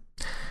cool.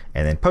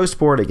 And then post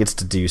board, it gets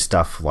to do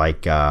stuff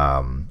like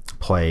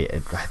play. I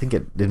think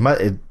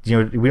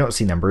we don't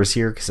see numbers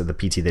here because of the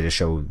PT. They just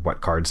show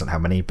what cards and how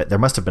many. But there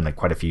must have been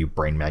quite a few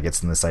brain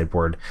maggots in the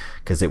sideboard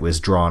because it was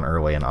drawn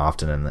early and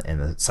often in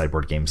the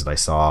sideboard games that I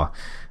saw.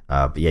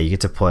 But yeah, you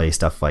get to play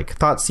stuff like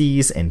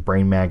Thoughtseize and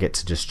Brain Maggot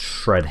to just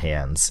shred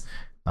hands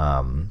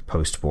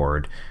post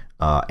board.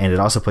 And it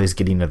also plays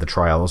Gideon of the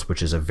Trials,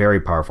 which is a very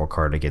powerful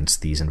card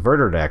against these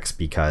inverter decks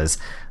because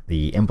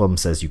the emblem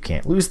says you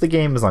can't lose the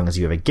game as long as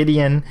you have a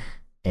Gideon.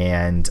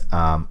 And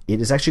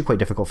it is actually quite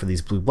difficult for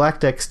these blue-black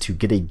decks to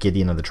get a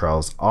Gideon of the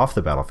Trials off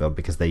the battlefield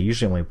because they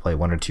usually only play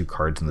 1 or 2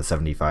 cards in the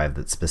 75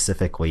 that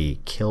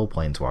specifically kill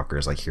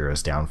planeswalkers like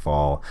Hero's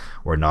Downfall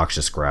or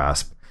Noxious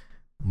Grasp.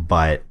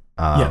 But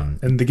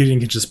and the Gideon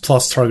can just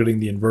plus targeting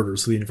the inverter,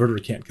 so the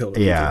inverter can't kill it.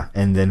 Yeah,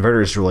 and the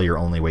inverter is really your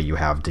only way you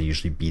have to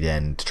usually beat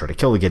in to try to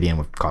kill the Gideon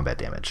with combat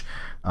damage.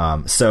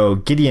 So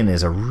Gideon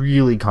is a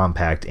really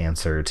compact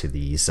answer to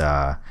these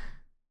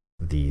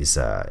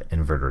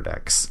inverter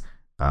decks.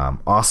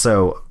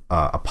 Also,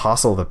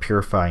 Apostle of the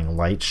Purifying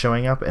Light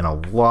showing up in a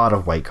lot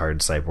of white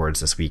card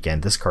sideboards this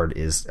weekend. This card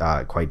is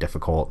quite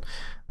difficult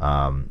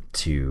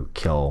to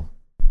kill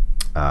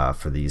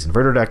for these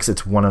inverter decks.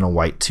 It's 1 and a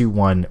white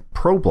 2/1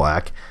 pro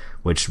black,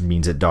 which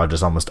means it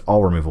dodges almost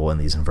all removal in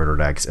these inverter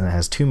decks, and it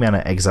has 2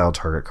 mana exile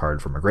target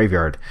card from a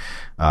graveyard.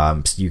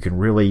 So you can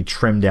really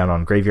trim down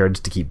on graveyards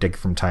to keep Dig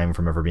from Time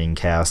from ever being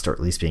cast, or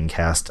at least being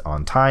cast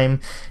on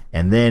time.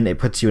 And then it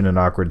puts you in an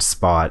awkward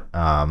spot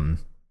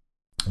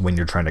when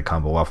you're trying to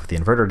combo off with the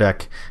inverter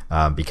deck,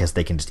 because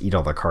they can just eat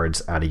all the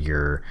cards out of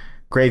your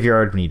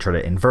graveyard when you try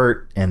to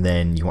invert, and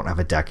then you won't have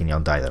a deck and you'll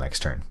die the next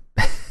turn.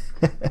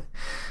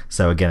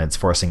 So again, it's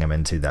forcing them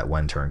into that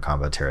 1-turn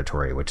combo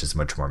territory, which is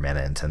much more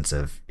mana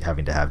intensive,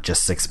 having to have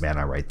just 6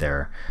 mana right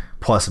there,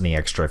 plus any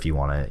extra if you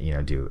want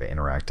to, do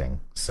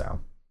interacting. So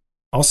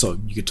also,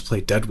 you get to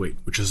play Deadweight,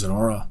 which is an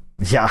aura.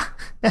 yeah,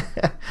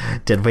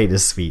 Deadweight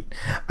is sweet.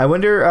 I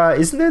wonder,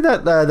 isn't there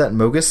that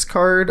Mogus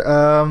card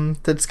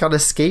that's got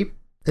Escape?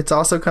 It's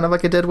also kind of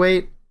like a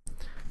Deadweight.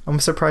 I'm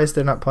surprised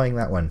they're not playing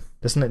that one.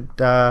 Doesn't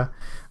it? I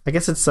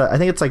guess it's. I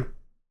think it's like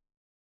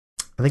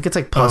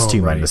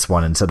 +2 right.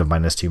 -1 instead of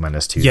 -2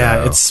 -2. Yeah,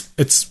 though.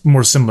 it's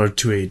more similar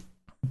to a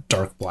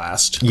Dark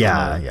Blast.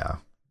 Yeah.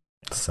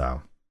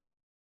 So,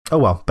 oh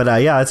well,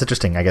 but yeah, it's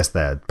interesting. I guess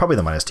that probably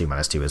the -2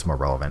 -2 is more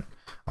relevant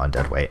on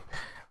Deadweight.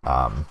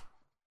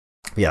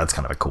 Yeah, that's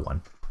kind of a cool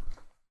one.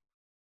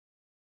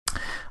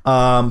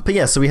 But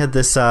yeah, so we had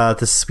this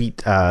sweet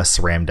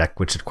Saram deck,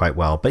 which did quite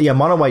well. But yeah,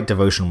 Mono White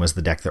Devotion was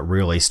the deck that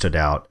really stood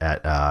out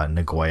at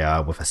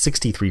Nagoya with a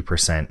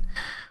 63%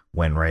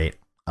 win rate.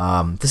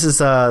 This is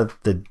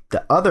the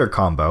other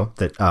combo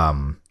that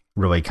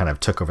really kind of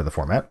took over the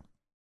format,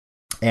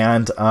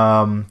 and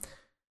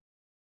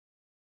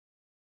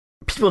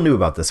people knew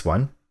about this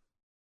one.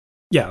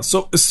 Yeah,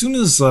 so as soon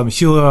as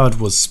Heliod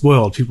was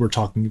spoiled, people were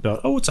talking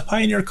about, it's a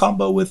Pioneer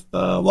combo with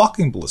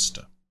Walking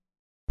Ballista.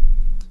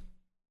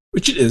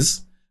 Which it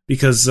is,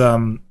 because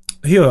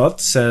Heliod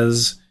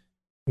says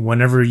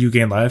whenever you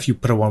gain life, you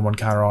put a 1/1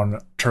 counter on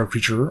target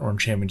creature or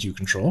enchantment you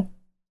control,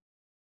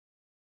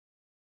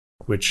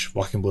 which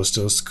Walking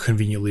Ballista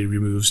conveniently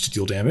removes to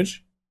deal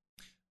damage.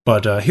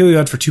 But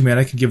Heliod for 2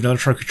 mana can give another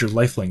target creature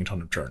lifelink until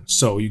end of turn.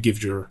 So you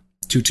give your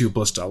 2/2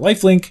 Ballista a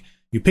lifelink,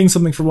 you ping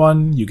something for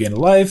 1, you gain a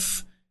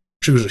life,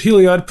 triggers a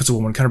Heliod, puts a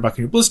 1/1 counter back on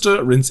your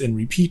Ballista, rinse and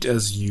repeat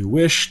as you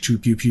wish to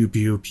pew pew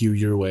pew pew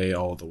your way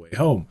all the way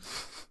home.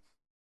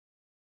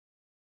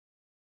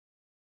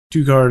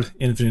 2-card,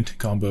 infinite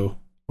combo,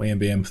 wham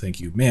bam, thank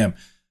you, ma'am.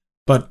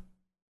 But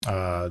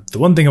the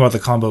one thing about the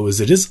combo is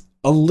it is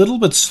a little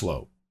bit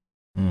slow.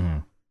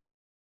 Mm-hmm.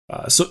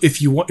 So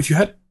if you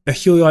had a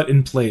Heliod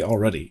in play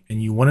already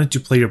and you wanted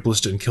to play your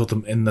Ballista and kill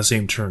them in the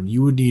same turn,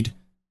 you would need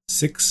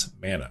 6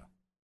 mana.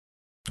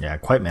 Yeah,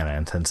 quite mana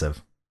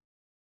intensive.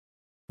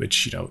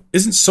 Which,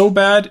 isn't so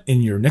bad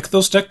in your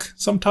Nykthos deck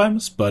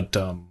sometimes, but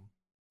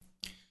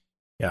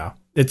yeah,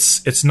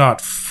 it's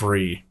not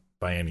free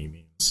by any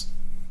means.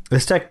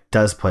 This deck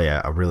does play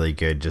a really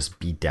good just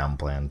beat down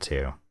plan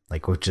too.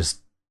 Like with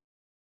just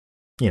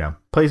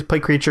play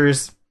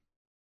creatures,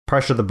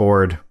 pressure the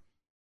board,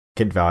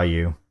 get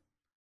value.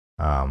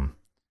 I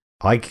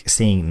like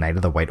seeing Knight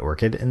of the White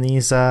Orchid in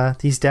these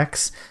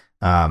decks.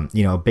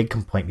 A big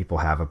complaint people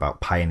have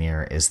about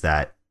Pioneer is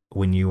that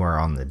when you are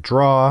on the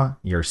draw,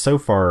 you're so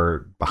far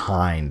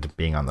behind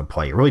being on the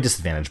play. You're really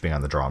disadvantaged being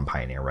on the draw in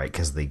Pioneer, right?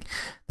 Because the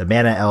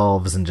mana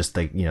elves and just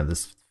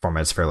this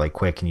format's fairly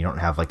quick, and you don't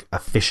have like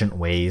efficient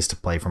ways to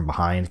play from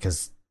behind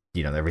because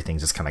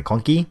everything's just kind of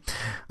clunky.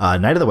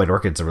 Knight of the White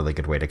Orchid's a really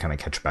good way to kind of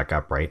catch back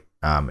up, right?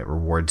 It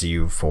rewards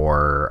you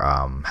for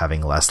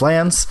having less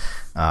lands.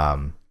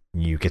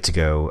 You get to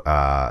go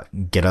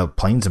get up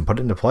planes and put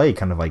it into play,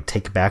 kind of like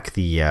take back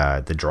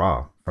the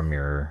draw from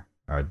your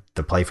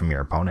the play from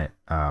your opponent.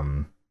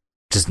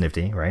 Just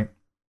nifty, right?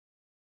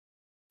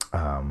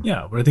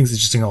 Yeah, what I think is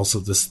interesting also,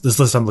 this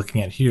list I'm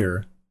looking at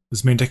here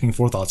is main decking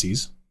 4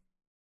 Thoughtseize.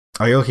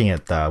 Are you looking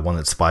at the one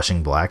that's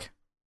splashing black?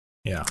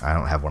 Yeah. I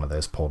don't have one of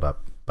those pulled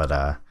up, but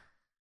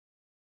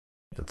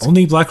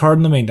only black card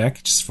in the main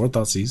deck, just 4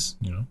 Thoughtseize,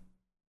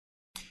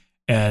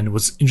 And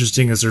what's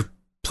interesting is they're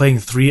playing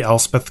 3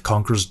 Elspeth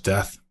Conquers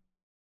Death.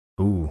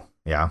 Ooh,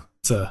 yeah.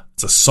 It's a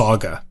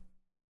saga.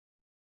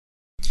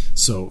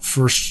 So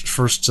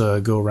first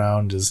go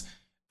around is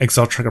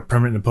exile track a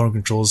permanent opponent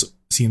controls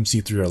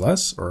CMC 3 or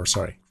less, 3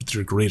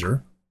 or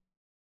greater.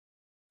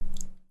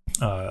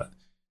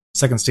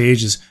 Second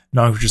stage is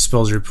non-creature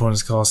spells your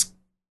opponent's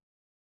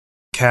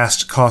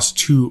cast cost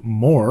 2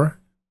 more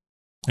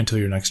until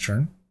your next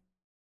turn.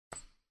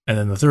 And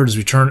then the third is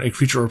return a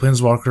creature or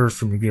planeswalker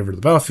from your graveyard to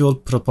the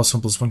battlefield, put a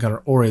 +1/+1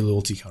 counter or a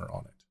loyalty counter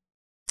on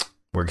it.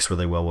 Works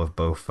really well with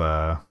both,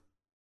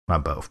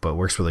 not both, but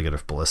works really good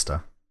with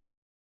Ballista.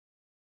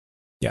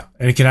 Yeah,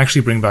 and it can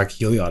actually bring back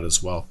Heliod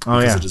as well. Oh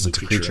yeah, it is a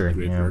creature in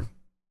the graveyard. Yeah.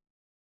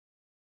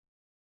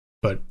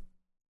 But,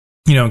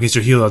 in case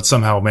your Heliod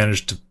somehow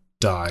managed to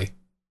die.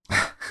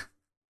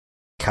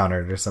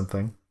 Countered or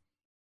something.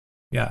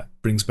 Yeah,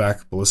 brings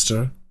back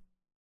Ballista,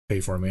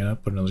 pay 4 mana,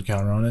 put another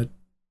counter on it,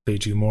 pay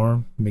 2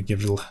 more,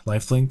 give it a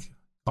lifelink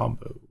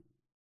combo.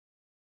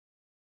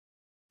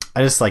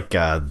 I just like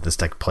this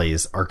deck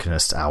plays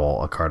Arcanist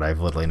Owl, a card I've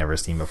literally never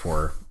seen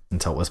before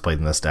until it was played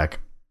in this deck.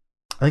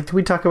 I think, did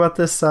we talk about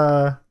this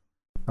on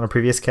a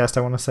previous cast,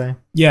 I want to say?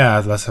 Yeah,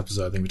 last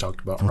episode I think we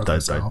talked about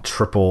the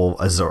triple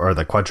Azor, or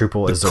the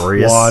quadruple the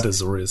Azorius. Quad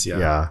Azorius, yeah.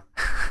 Yeah.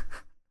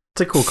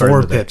 It's a cool card.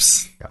 4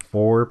 pips. Yeah,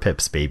 4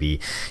 pips, baby.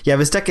 Yeah,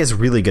 this deck is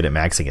really good at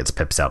maxing its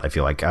pips out, I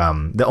feel like.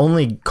 The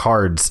only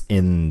cards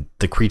in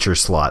the creature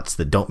slots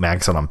that don't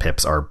max out on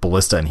pips are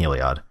Ballista and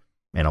Heliod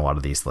in a lot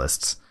of these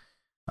lists.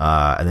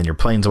 And then your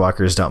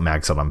Planeswalkers don't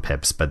max out on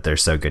pips, but they're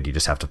so good you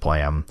just have to play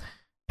them.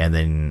 And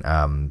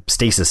then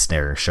Stasis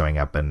Snare showing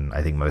up in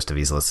I think most of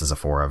these lists as a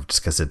 4 of,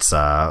 just because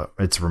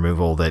it's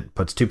removal that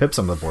puts 2 pips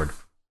on the board.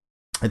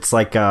 It's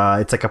like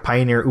a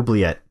Pioneer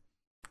Oubliette.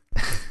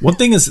 One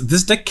thing is,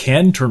 this deck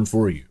can turn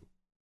for you.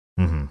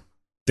 Mm-hmm.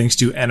 Thanks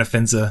to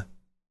Anafenza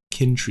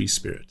Kintree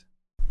Spirit.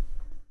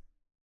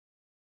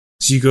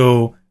 So you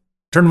go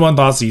turn 1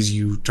 Thoughtseize,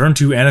 you turn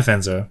 2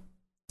 Anafenza,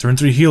 turn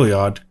 3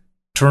 Heliod,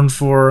 turn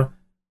 4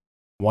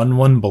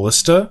 1/1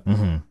 Ballista.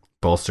 Mm-hmm.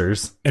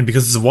 Bolsters. And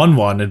because it's a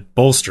 1/1, it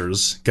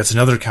bolsters, gets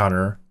another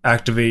counter,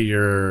 activate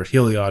your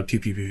Heliod, pew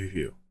pew pew pew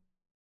pew.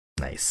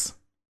 Nice.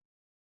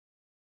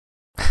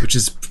 Which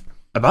is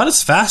about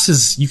as fast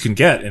as you can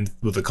get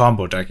with a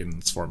combo deck in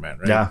this format,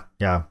 right?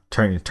 Yeah.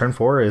 Turn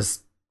 4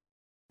 is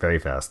very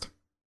fast.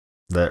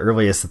 The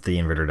earliest that the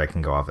inverter deck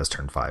can go off is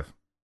turn 5.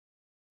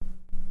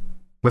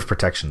 With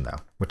protection, though,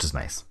 which is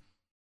nice.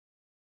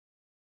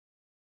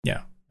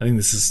 Yeah. I think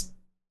this is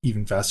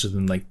even faster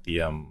than like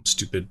the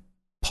stupid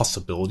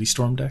Possibility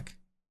Storm deck.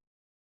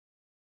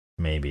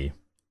 Maybe.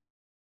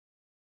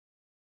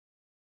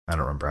 I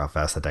don't remember how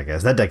fast that deck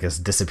is. That deck has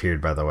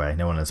disappeared, by the way.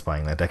 No one is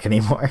playing that deck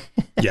anymore.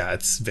 Yeah,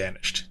 it's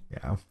vanished.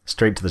 Yeah,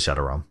 straight to the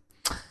Shadow Realm.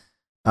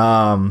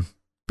 But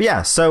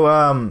yeah,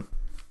 so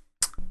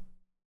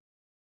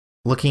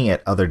looking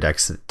at other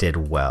decks that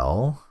did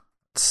well.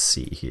 Let's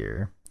see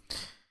here.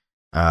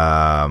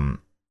 Let's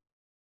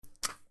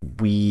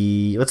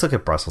look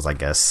at Brussels, I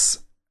guess.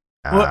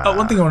 Well,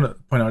 one thing I want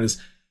to point out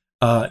is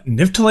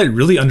Niftalite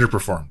really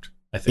underperformed,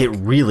 I think. It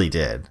really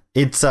did.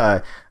 It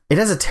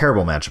has a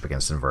terrible matchup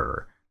against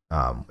Inverter.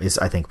 Is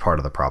I think part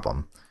of the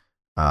problem.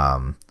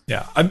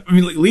 Yeah, I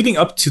mean, like, leading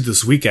up to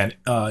this weekend,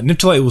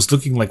 Niftalite was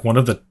looking like one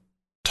of the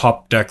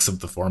top decks of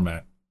the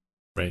format,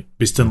 right?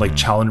 Based on like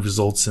challenge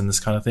results and this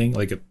kind of thing.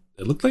 Like it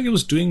looked like it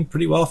was doing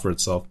pretty well for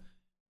itself.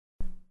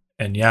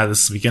 And yeah,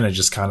 this weekend it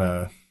just kind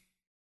of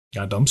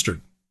got dumpstered.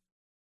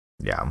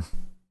 Yeah,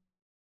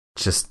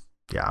 just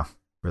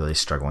really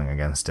struggling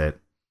against it.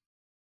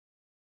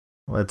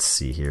 Let's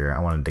see here. I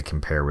wanted to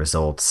compare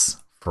results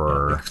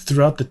for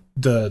throughout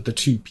the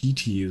two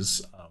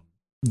PTs.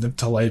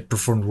 Niftalite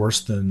performed worse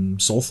than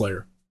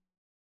Soulflare,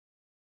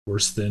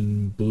 worse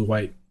than Blue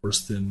White, worse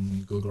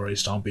than Golgari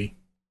Stompy.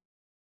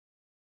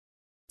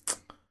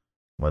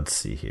 Let's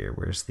see here.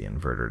 Where's the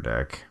inverter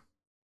deck?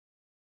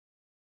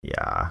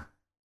 Yeah,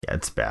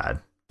 it's bad.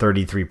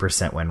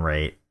 33% win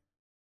rate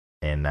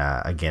in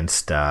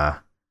against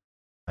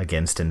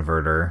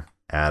inverter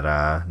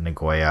at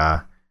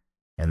Nagoya,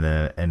 and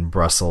then in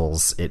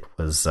Brussels it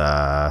was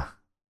let's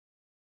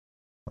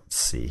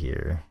see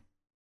here.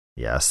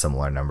 Yeah,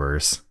 similar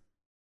numbers.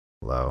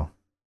 Low.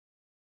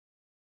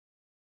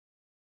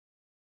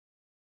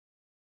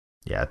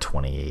 Yeah,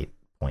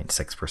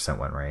 28.6%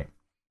 win rate.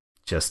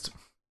 Just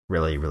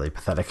really, really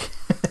pathetic.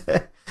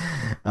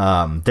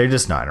 They're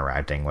just not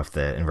interacting with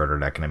the inverter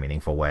deck in a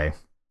meaningful way.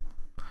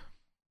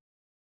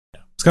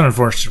 Yeah, it's kind of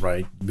unfortunate,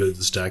 right? You build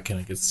this deck and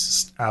it gets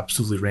just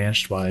absolutely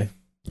ranched by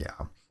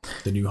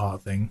the new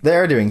hot thing.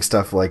 They're doing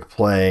stuff like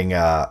playing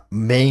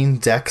main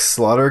deck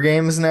slaughter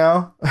games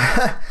now,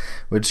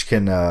 which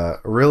can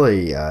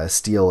really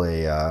steal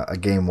a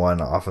game 1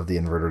 off of the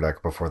inverter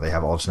deck before they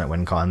have alternate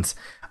win cons.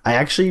 I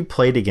actually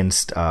played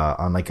against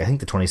on like I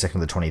think the 22nd or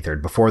the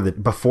 23rd before the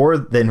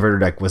inverter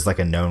deck was like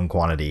a known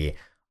quantity.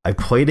 I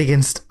played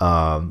against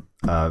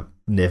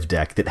Niv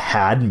deck that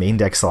had main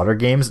deck slaughter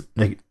games.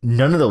 Like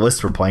none of the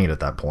lists were playing it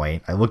at that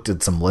point. I looked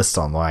at some lists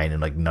online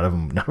and like none of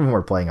them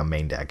were playing a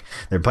main deck.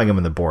 They're playing them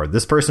on the board.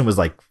 This person was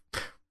like,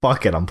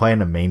 "Fuck it, I'm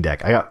playing a main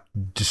deck." I got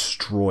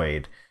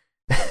destroyed.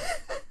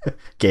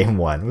 Game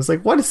 1. It was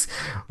like, what is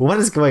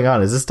going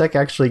on? Is this deck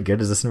actually good?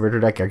 Is this inverter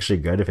deck actually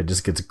good if it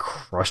just gets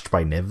crushed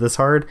by Niv this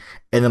hard?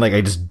 And then like I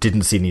just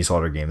didn't see any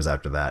slaughter games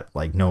after that.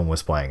 Like no one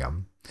was playing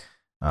them.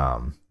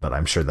 But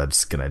I'm sure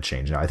that's gonna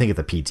change now. I think at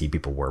the PT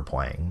people were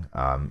playing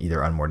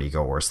either Unmoored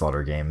Ego or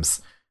slaughter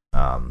games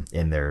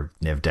in their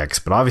Niv decks,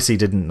 but obviously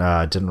didn't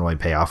really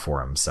pay off for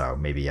them. So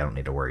maybe I don't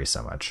need to worry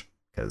so much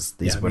because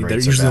these win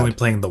rates they're usually are only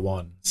playing the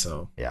one.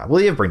 So yeah, well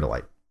you have Bring to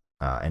Light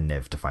and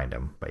Niv to find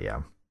him, but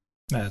yeah.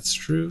 That's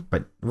true.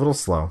 But a little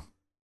slow.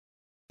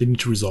 They need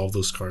to resolve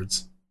those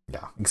cards.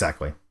 Yeah,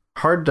 exactly.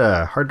 Hard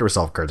to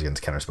resolve cards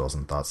against counterspells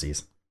and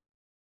Thoughtseize.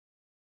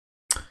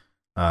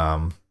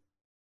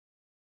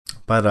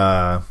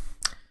 But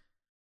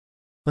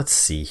let's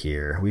see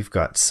here. We've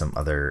got some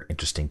other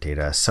interesting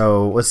data.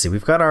 So let's see.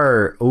 We've got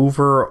our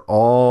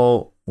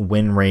overall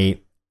win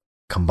rate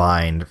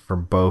combined for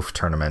both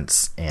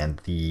tournaments,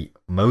 and the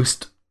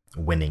most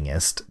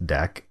winningest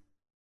deck,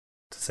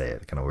 to say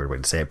it, kind of a weird way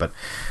to say it, but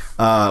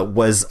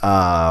was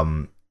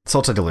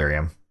Sultai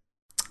Delirium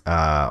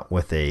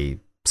with a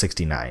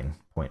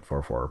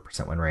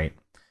 69.44% win rate.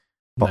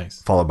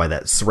 Nice. Followed by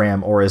that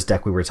SRAM Auras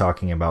deck we were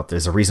talking about.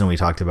 There's a reason we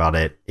talked about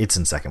it. It's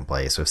in second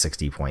place with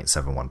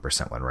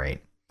 60.71% win rate.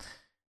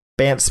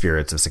 Bant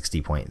Spirits of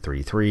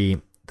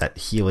 60.33. That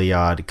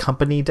Heliod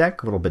Company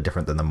deck, a little bit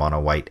different than the mono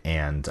white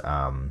and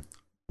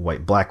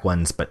white black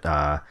ones, but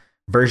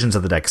versions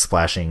of the deck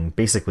splashing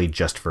basically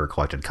just for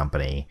Collected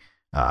Company,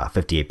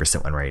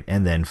 58% win rate.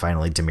 And then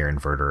finally, Dimir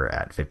Inverter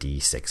at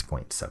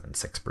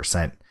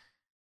 56.76%.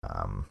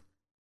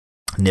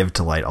 Niv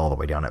to Light all the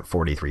way down at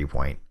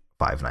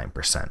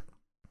 43.59%.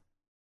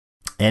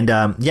 And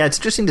it's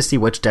interesting to see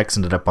which decks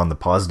ended up on the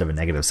positive and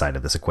negative side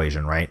of this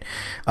equation, right?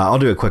 I'll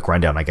do a quick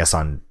rundown, I guess,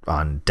 on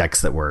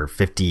decks that were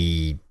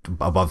 50,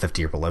 above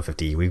 50 or below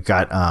 50. We've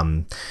got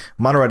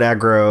Mono Red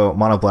Aggro,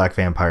 Mono Black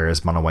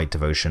Vampires, Mono White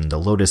Devotion, the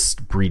Lotus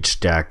Breach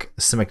deck,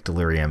 Simic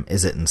Delirium,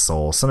 Izzet and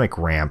Soul, Simic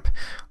Ramp,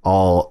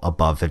 all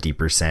above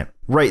 50%.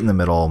 Right in the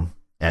middle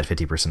at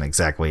 50%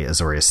 exactly,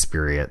 Azorius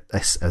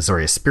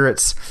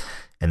Spirits.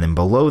 And then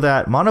below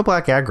that, Mono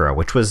Black Aggro,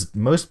 which was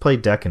most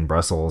played deck in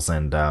Brussels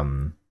and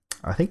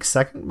I think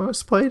second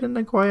most played in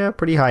Nagoya,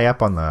 pretty high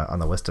up on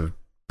the list of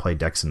played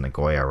decks in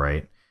Nagoya,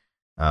 right?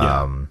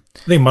 I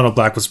think Mono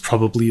Black was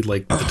probably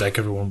like the deck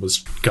everyone was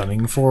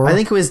gunning for. I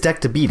think it was deck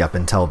to beat up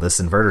until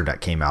this Inverter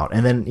deck came out,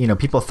 and then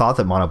people thought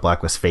that Mono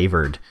Black was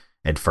favored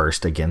at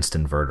first against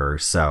Inverter,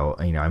 so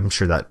I'm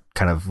sure that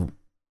kind of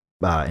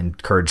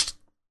encouraged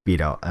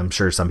I'm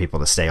sure some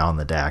people to stay on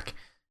the deck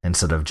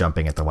instead of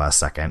jumping at the last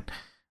second.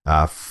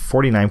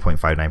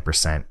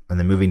 49.59%, and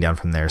then moving down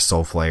from there,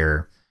 Soul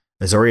Flare,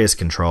 Azorius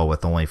Control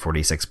with only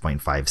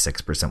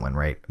 46.56% win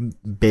rate.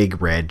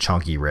 Big red,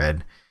 chunky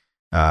red.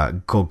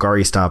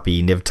 Golgari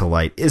Stompy, Niv to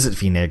Light, Izzet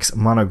Phoenix,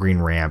 Mono Green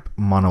Ramp,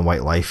 Mono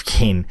White Life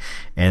Gain,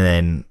 and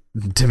then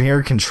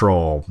Dimir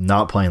Control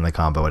not playing the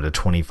combo at a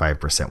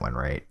 25% win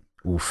rate.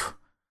 Oof.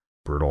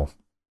 Brutal.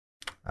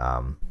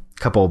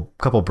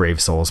 Couple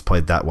Brave Souls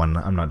played that one.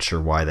 I'm not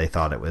sure why they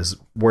thought it was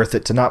worth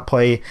it to not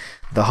play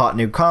the hot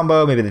new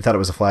combo. Maybe they thought it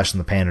was a flash in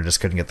the pan or just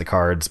couldn't get the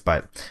cards,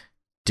 but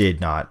did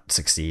not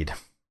succeed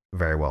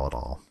very well at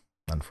all,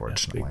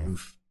 unfortunately.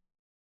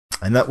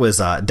 And that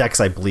was decks,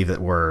 I believe,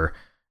 that were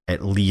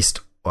at least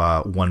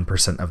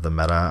 1% of the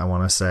meta, I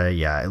want to say.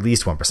 Yeah, at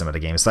least 1% of the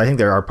game. So I think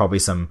there are probably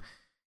some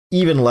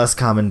even less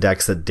common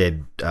decks that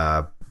did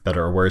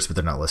better or worse, but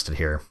they're not listed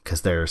here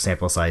because their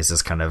sample size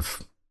is kind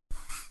of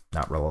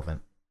not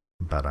relevant.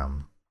 But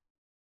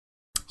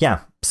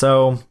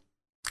so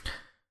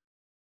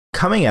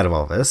coming out of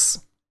all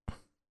this,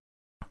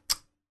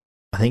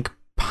 I think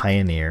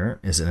Pioneer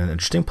is in an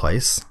interesting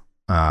place.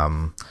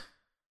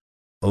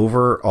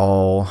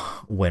 Overall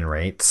win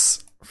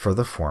rates for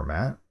the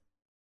format.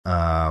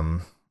 I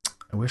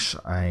wish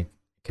I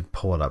could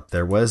pull it up.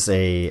 There was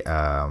a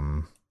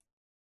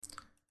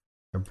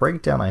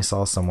breakdown I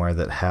saw somewhere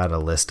that had a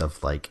list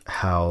of like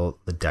how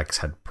the decks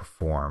had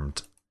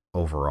performed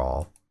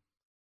overall,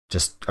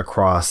 just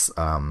across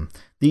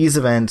these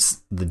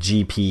events, the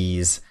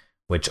GPs,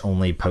 which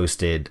only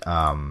posted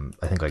I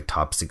think like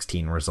top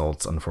 16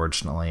 results,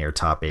 unfortunately, or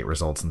top 8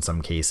 results in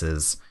some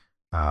cases.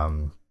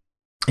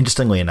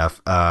 Interestingly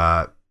enough,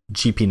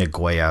 GP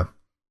Nagoya,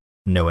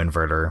 no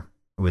Inverter,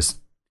 was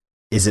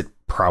Izzet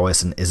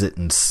Prowess and Izzet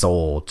and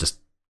Soul just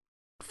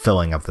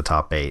filling up the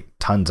top 8.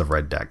 Tons of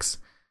red decks.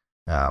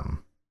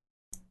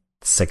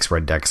 6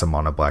 red decks, a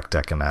Mono Black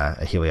deck, and a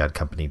Heliod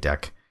Company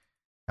deck.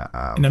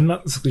 And I'm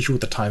not exactly sure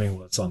what the timing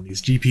was on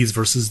these GPs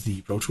versus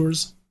the Pro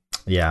Tours.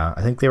 Yeah,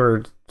 I think they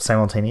were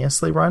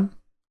simultaneously run.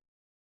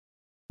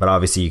 But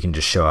obviously you can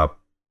just show up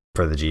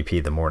for the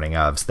GP the morning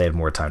of, so they had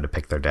more time to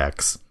pick their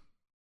decks.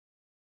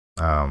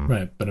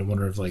 Right, but I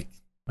wonder if, like,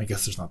 I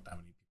guess there's not that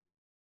many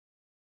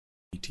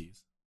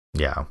GTs.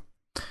 Yeah.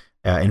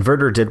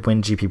 Inverter did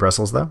win GP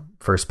Brussels, though,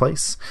 first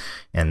place.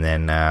 And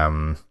then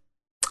kind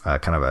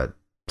of a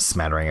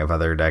smattering of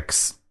other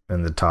decks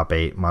in the top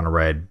 8.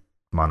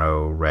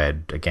 Mono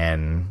Red,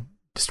 again,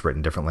 just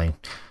written differently.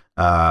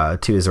 2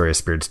 Azorius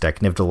Spirits deck,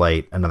 Niv to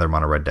Light, another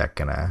Mono Red deck,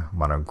 and a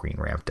Mono Green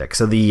Ramp deck.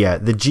 So the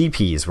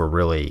GPs were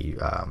really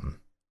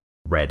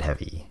red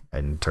heavy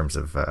in terms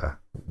of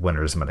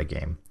winners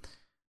metagame.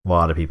 A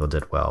lot of people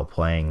did well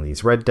playing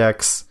these red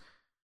decks.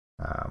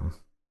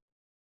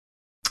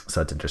 So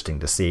that's interesting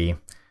to see.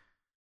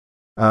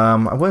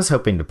 I was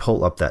hoping to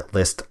pull up that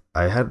list.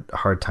 I had a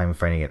hard time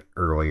finding it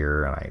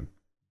earlier, and I'm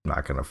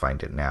not going to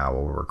find it now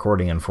while we're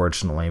recording,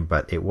 unfortunately,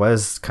 but it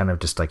was kind of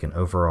just like an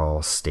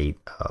overall state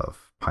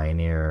of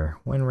Pioneer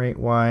win rate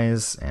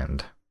wise,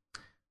 and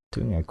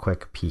doing a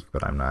quick peek,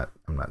 but I'm not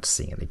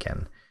seeing it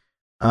again.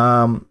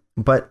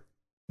 But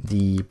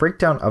the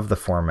breakdown of the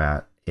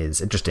format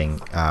is interesting.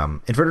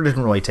 Inverter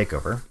didn't really take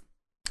over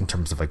in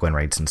terms of like win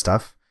rates and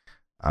stuff.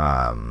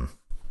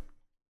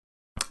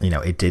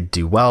 It did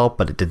do well,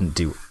 but it didn't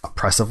do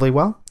oppressively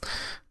well.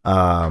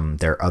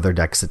 There are other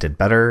decks that did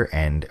better,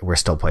 and we're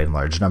still playing in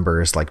large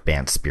numbers, like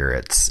Bant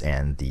Spirits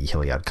and the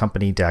Heliod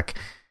Company deck.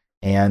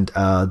 And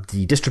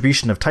the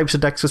distribution of types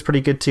of decks was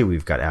pretty good too.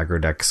 We've got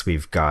aggro decks,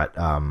 we've got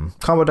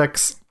combo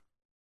decks,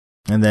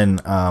 and then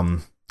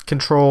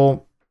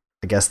control.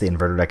 I guess the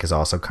Inverter deck is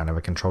also kind of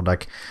a control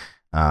deck,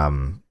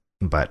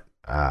 but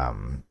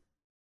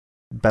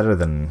better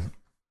than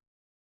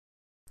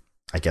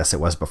I guess it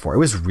was before. It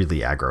was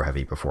really aggro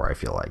heavy before, I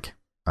feel like.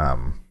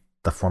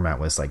 The format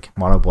was like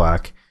Mono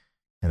Black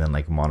and then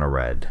like Mono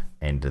Red,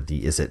 and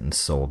the Izzet and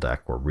Soul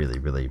deck were really,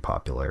 really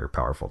popular,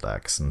 powerful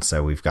decks. And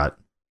so we've got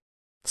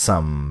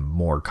some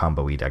more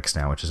combo-y decks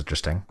now, which is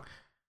interesting.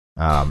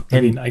 I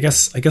mean, I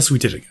guess we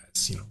did it,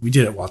 guys. We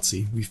did it,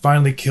 WotC. We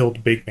finally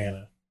killed big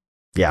mana.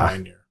 Yeah,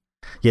 Pioneer.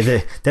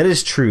 Yeah, that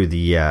is true.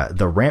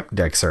 The ramp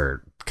decks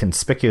are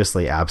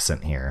conspicuously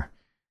absent here.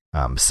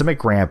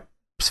 Simic Ramp's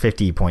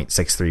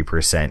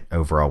 50.63%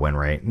 overall win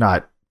rate.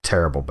 Not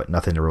terrible, but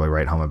nothing to really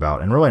write home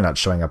about. And really not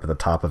showing up at the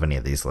top of any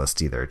of these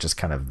lists either. Just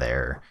kind of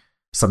there.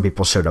 Some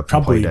people showed up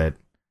and played it.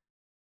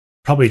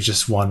 Probably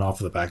just one off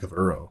the back of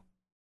Uro.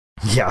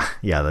 Yeah,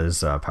 that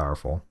is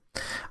powerful.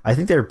 I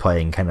think they're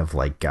playing kind of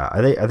like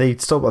are they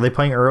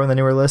playing Uro in the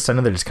newer list? I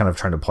know they're just kind of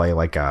trying to play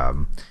like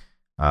Hour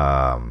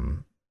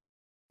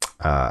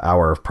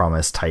of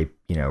Promise type,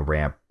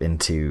 ramp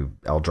into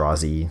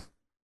Eldrazi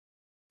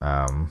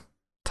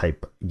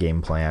type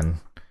game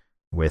plan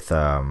with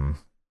Elvish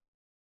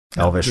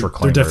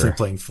Reclaimer. They're definitely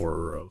playing for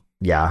Uro.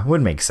 Yeah,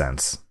 would make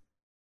sense.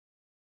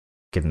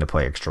 Getting to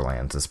play extra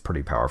lands is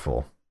pretty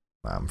powerful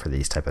for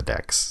these type of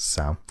decks.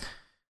 So,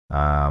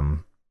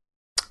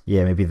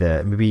 yeah,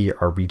 maybe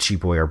our Ricci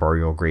Boy or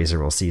Boreal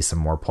Grazer will see some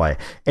more play.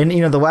 And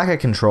the lack of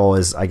control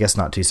is, I guess,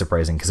 not too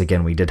surprising because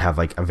again, we did have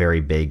like a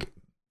very big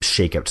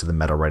shake up to the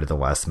meta right at the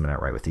last minute,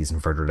 right, with these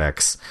inverter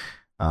decks.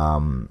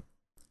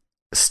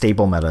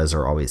 Stable metas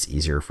are always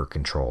easier for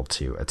control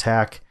to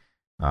attack.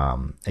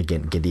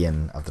 Again,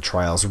 Gideon of the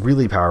Trials,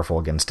 really powerful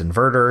against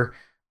inverter.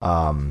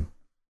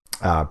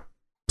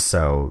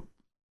 So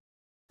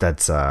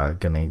that's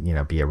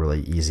gonna be a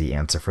really easy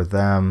answer for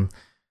them.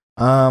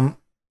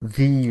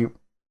 The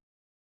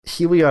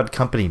Heliod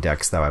Company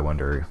decks, though, I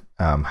wonder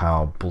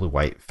how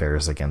blue-white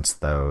fares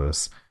against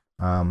those.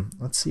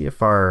 Let's see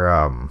if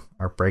our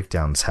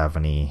breakdowns have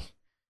any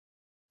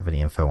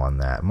info on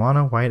that.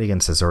 Mono white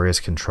against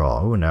Azorius Control.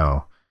 Oh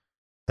no,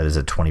 that is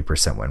a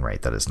 20% win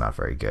rate. That is not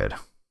very good.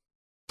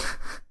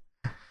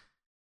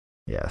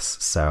 Yes,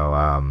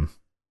 so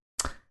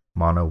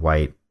mono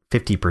white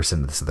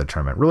 50% of this other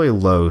tournament. Really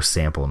low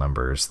sample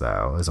numbers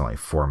though. There's only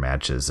 4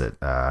 matches at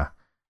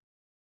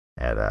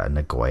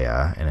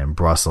Nagoya, and in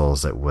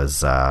Brussels it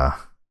was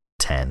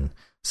 10.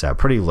 So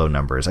pretty low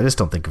numbers. I just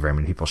don't think very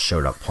many people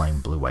showed up playing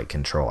blue-white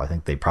control. I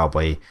think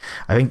Inverter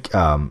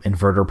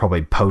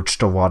probably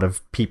poached a lot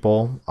of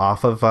people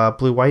off of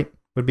blue-white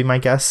would be my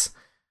guess.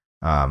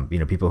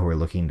 People who were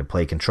looking to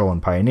play control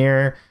and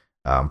Pioneer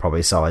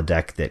probably saw a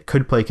deck that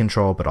could play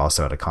control, but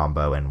also had a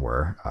combo and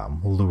were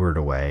lured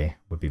away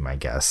would be my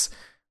guess.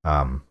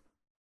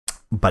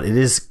 But it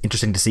is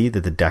interesting to see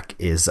that the deck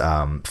is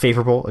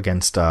favorable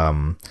against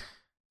mono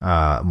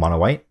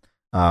white.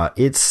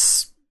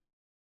 It's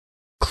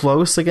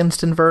close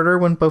against inverter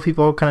when both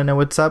people kind of know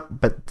what's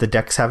up, but the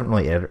decks haven't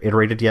really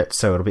iterated yet,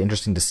 so it'll be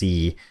interesting to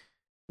see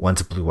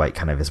once blue white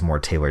kind of is more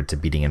tailored to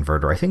beating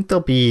inverter. I think they'll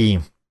be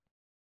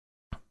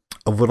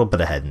a little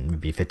bit ahead,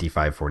 maybe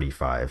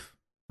 55-45.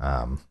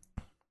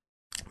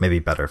 Maybe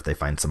better if they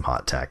find some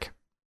hot tech,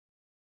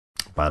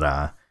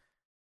 but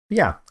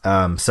yeah.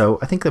 So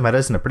I think the meta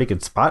is in a pretty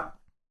good spot.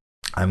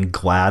 I'm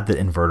glad that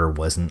inverter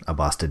wasn't a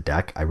busted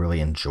deck. I really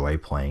enjoy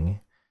playing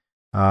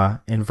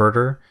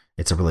inverter.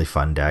 It's a really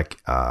fun deck.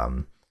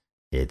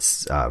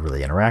 It's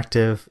really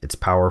interactive. It's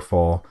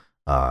powerful.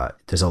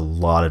 There's a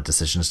lot of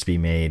decisions to be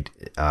made.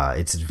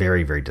 It's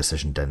very, very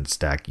decision dense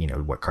deck.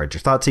 What cards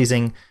you're thought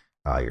seizing.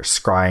 You're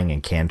scrying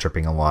and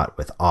cantripping a lot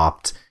with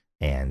Opt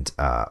and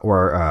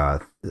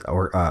or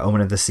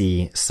Omen of the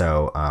Sea.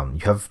 So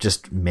you have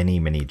just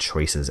many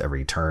choices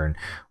every turn.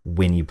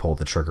 When you pull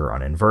the trigger on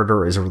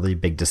inverter is a really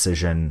big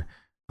decision.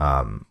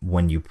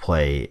 When you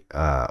play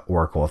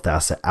Oracle of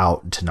Thassa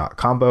out to not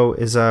combo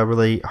is a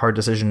really hard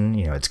decision.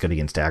 It's good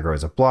against aggro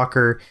as a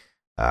blocker,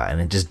 and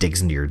it just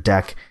digs into your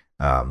deck.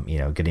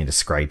 Getting to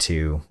scry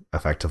 2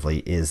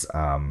 effectively is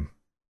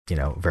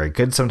very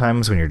good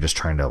sometimes when you're just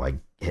trying to like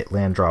hit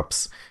land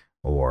drops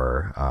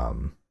or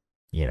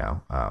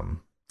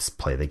just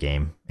play the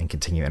game and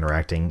continue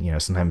interacting.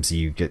 Sometimes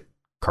you get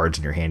cards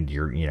in your hand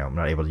you're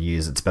not able to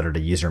use. It's better to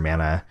use your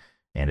mana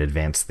and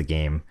advance the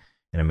game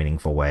in a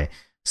meaningful way.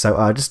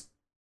 So just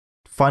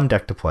fun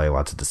deck to play,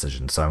 lots of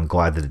decisions. So I'm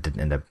glad that it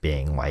didn't end up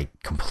being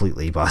like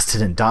completely busted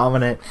and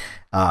dominant.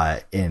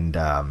 And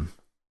I'm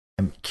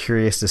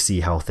curious to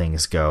see how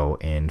things go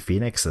in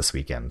Phoenix this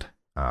weekend.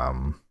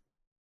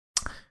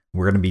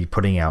 We're going to be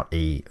putting out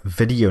a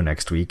video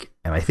next week,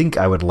 and I think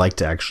I would like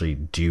to actually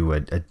do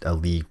a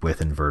league with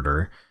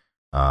Inverter.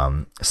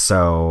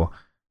 So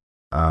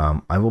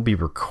I will be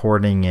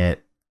recording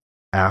it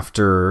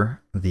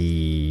after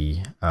the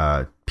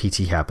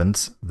PT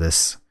happens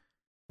this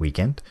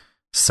weekend.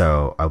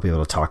 So I'll be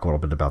able to talk a little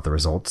bit about the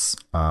results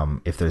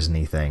if there's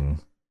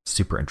anything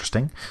super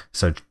interesting.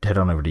 So head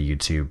on over to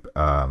YouTube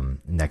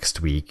next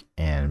week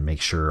and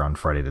make sure on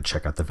Friday to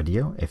check out the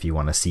video if you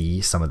want to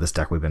see some of this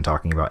deck we've been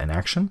talking about in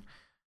action,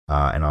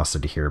 and also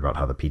to hear about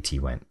how the PT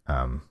went.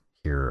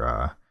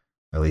 Hear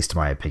at least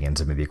my opinions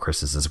and maybe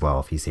Chris's as well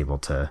if he's able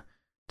to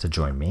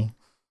join me.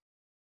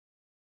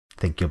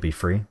 Think you'll be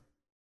free?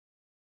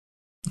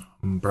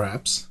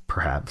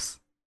 Perhaps.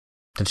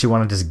 Don't you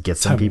want to just get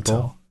some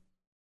people?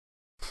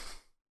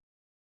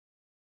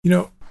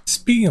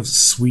 Speaking of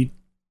sweet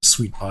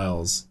sweet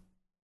piles.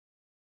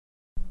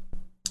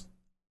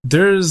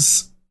 There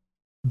is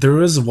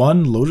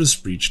one Lotus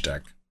Breach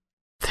deck.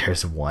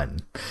 There's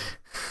one.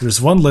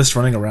 There's one list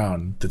running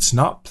around that's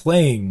not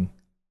playing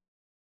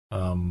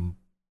the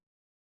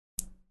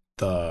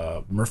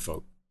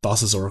Merfolk,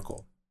 Thassa's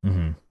Oracle.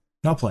 Mm-hmm.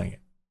 Not playing it.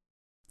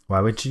 Why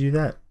would you do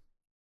that?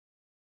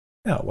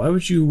 Yeah, why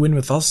would you win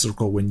with Thassa's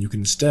Oracle when you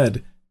can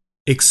instead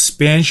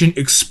expansion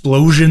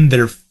explosion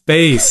their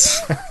face?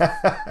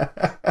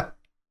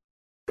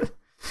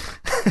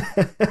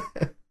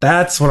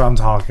 That's what I'm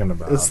talking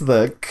about. It's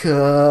the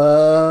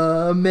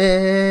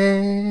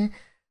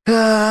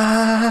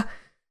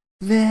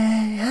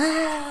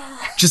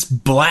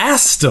just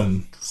blast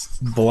them.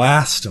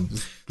 Blast them. Yeah.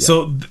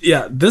 So,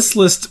 yeah, this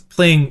list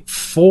playing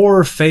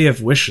 4 Fae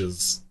of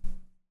Wishes.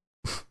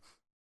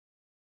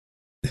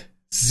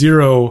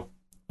 0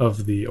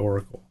 of the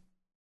Oracle.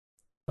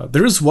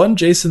 There is one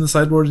Jace in the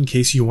sideboard in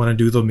case you want to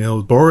do the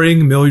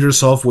mill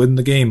yourself, win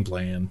the game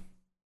plan.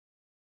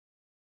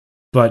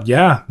 But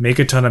yeah, make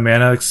a ton of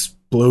mana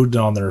explode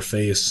on their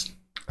face.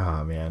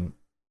 Oh man.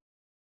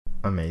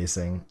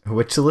 Amazing.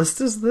 Which list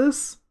is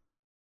this?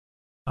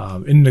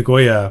 In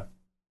Nagoya,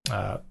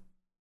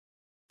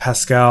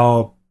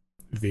 Pascal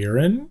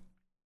Viren?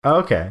 Oh,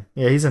 okay.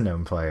 Yeah, he's a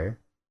known player.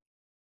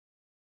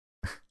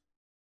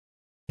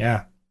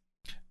 Yeah.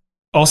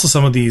 Also,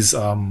 some of these,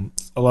 a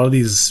lot of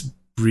these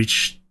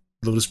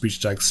Lotus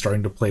Breach decks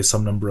starting to play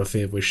some number of Fae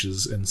of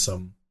Wishes and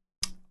some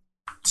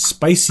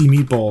spicy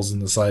meatballs in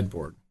the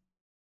sideboard.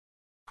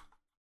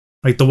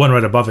 Like the one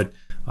right above it,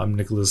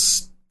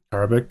 Nicholas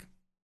Karabik.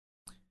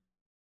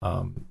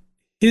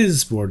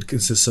 His board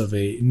consists of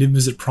a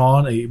Niv-Mizzet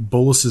Prawn, a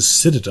Bolus's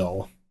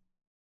Citadel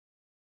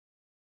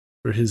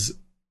for his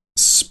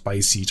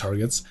spicy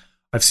targets.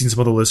 I've seen some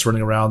other lists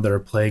running around that are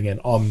playing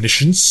an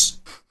Omniscience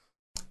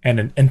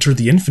and an Enter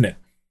the Infinite.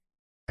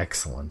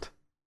 Excellent.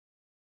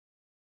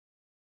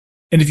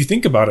 And if you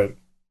think about it,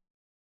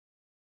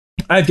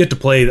 I've yet to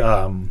play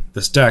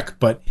this deck,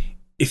 but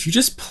if you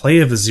just play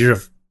a Vizier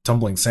of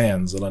Tumbling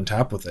Sands and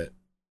untap with it,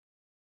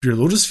 your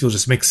Lotus Field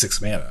just makes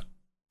 6 mana.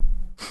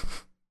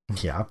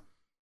 Yeah.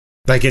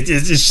 Like, it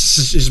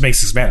just makes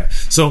 6 mana.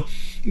 So,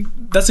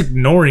 that's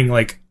ignoring,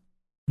 like,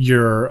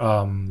 your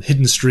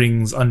Hidden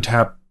Strings,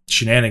 untap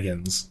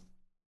shenanigans.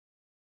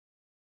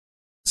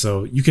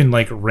 So, you can,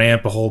 like,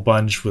 ramp a whole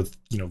bunch with,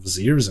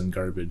 Viziers and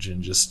garbage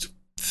and just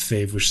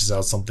Fave wishes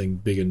out something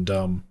big and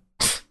dumb.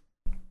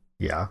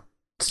 Yeah.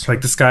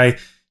 Like, this guy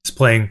is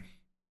playing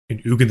an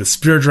Ugin the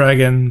Spirit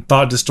Dragon,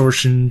 Thought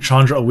Distortion,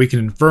 Chandra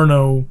Awakened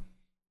Inferno,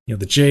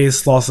 the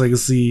Jace, Lost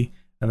Legacy,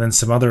 and then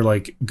some other,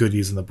 like,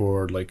 goodies on the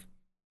board, like,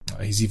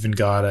 he's even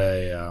got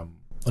a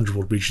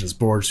Underworld Breach in his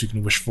board, so you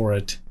can wish for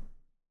it.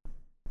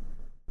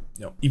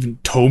 Even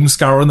Tome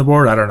Scour on the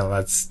board. I don't know.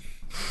 That's.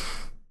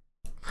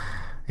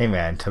 Hey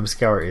man, Tome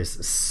Scour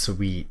is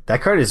sweet.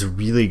 That card is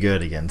really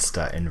good against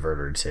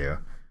Inverter too.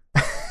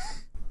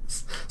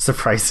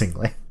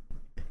 Surprisingly,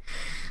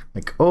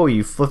 like, oh,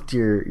 you flipped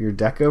your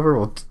deck over.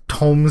 Well,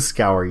 Tome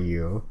Scour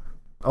you.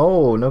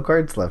 Oh, no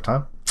cards left,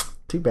 huh?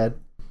 Too bad.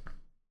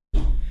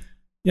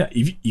 Yeah,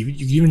 you can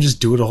even just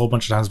do it a whole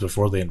bunch of times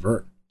before they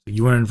invert.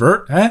 You want to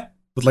invert,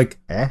 with like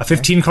a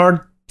 15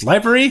 card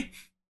library?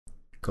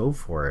 Go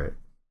for it.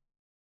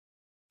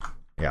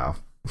 Yeah.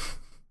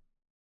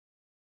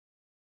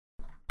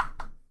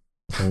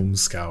 Tome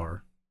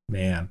Scour.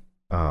 Man.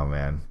 Oh,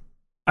 man.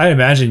 I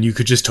imagine you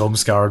could just Tome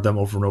Scour them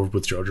over and over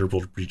with your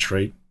Underworld Breach,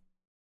 right?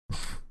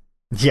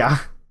 Yeah.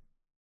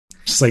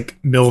 Just like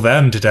mill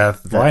them to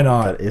death. Why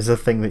not? That is a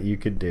thing that you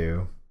could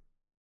do.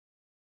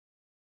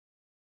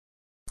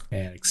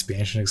 And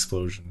Expansion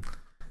Explosion.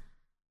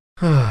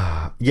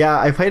 Yeah,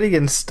 I played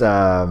against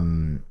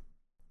one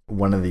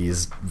of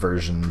these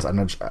versions. I'm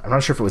not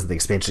sure if it was the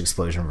Expansion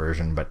Explosion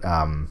version, but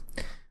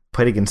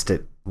played against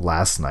it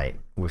last night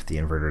with the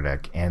Inverter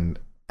deck, and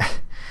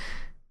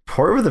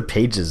Pour Over the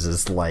Pages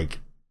is like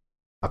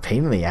a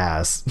pain in the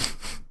ass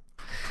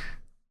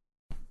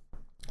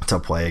to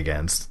play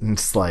against.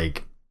 It's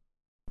like,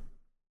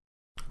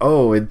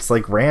 oh, it's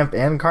like ramp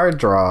and card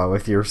draw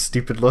with your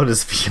stupid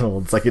Lotus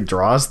Field. It's like it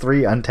draws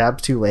 3,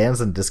 untaps 2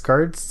 lands, and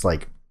discards. It's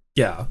like,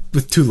 yeah,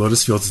 with 2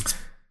 Lotus Fields,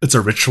 it's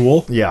a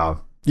ritual. Yeah.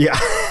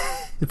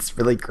 It's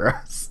really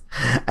gross.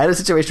 I had a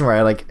situation where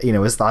I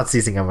was thought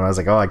seizing them, and I was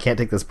like, oh, I can't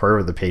take this Pour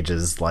Over the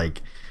Pages.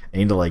 Like, I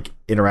need to like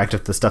interact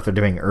with the stuff they're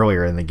doing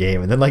earlier in the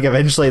game, and then like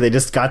eventually they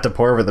just got to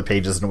Pour Over the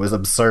Pages, and it was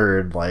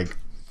absurd. Like,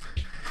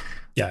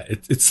 yeah,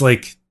 it's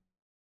like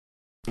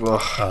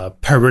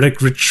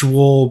Pyretic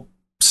Ritual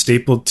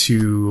stapled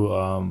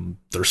to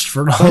Thirst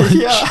for Knowledge.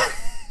 Yeah,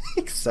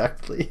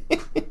 exactly.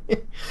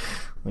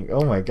 Like,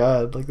 oh my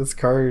god, like this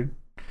card,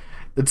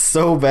 it's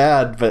so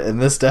bad, but in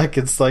this deck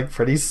it's like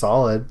pretty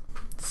solid.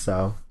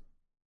 So,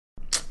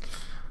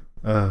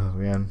 oh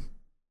man,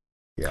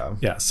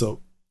 yeah.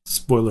 So,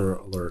 spoiler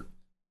alert: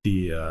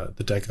 the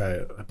deck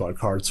I bought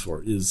cards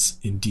for is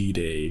indeed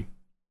a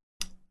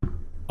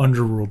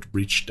Underworld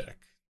Breach deck.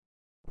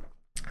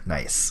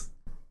 Nice,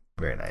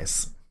 very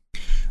nice.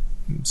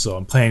 So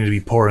I'm planning to be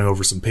pouring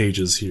over some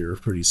pages here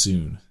pretty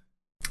soon.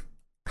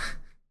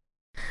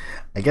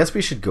 I guess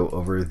we should go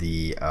over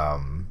the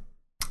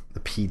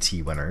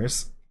PT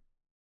winners,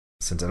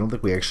 since I don't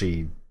think we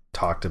actually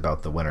talked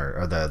about the winner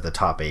or the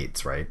top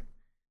eights, right?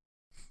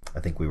 I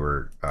think we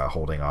were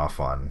holding off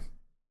on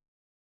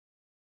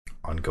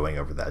going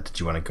over that. Did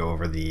you want to go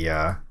over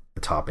the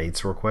top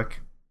eights real quick?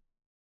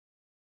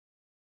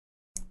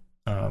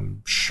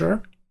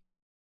 Sure.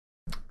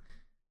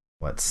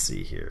 Let's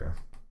see here.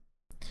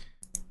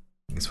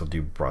 I guess we'll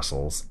do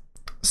Brussels.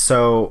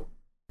 So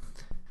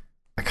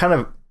I kind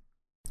of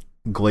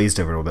glazed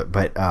over it a little bit,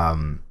 but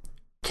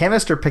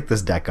Canister picked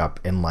this deck up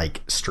and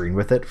like streamed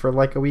with it for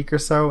like a week or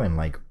so, and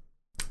like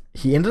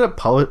he ended up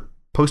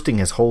posting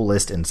his whole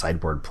list in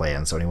Sideboard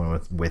Plan, so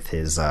anyone with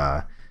his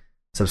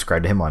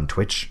subscribe to him on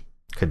Twitch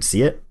could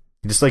see it.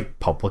 He just like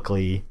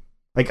publicly,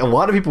 like a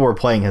lot of people were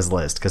playing his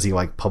list because he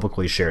like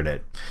publicly shared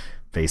it.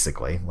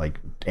 Basically, like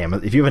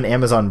if you have an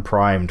Amazon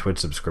Prime Twitch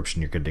subscription,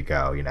 you're good to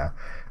go. You know,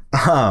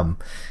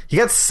 he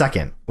got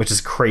second, which is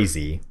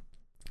crazy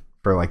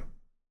for like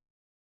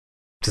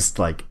just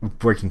like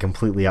working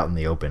completely out in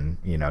the open.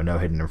 You know, no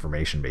hidden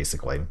information,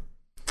 basically.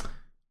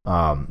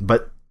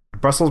 But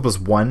Brussels was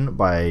won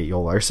by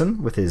Joel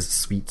Larson with his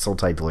sweet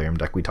Sultai Delirium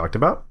deck we talked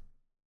about.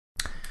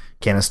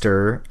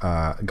 Canister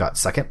got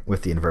second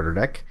with the Inverter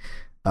deck.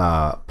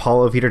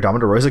 Paulo Vitor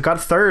Domino Rosa got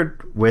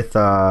third with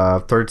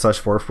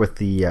third/fourth with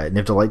the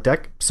Niv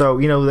deck. So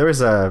you know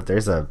there's a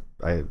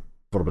little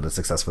bit of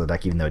success for the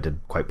deck, even though it did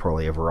quite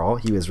poorly overall.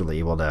 He was really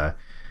able to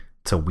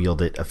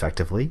wield it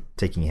effectively,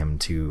 taking him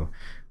to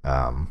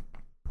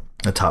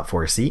the top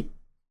 4 seat.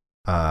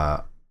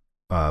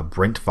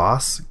 Brent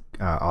Voss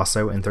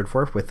also in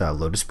third/fourth with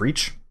Lotus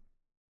Breach,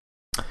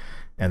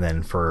 and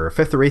then for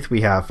 5th or 8th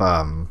we have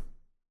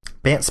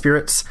Bant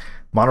Spirits,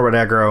 Mono Red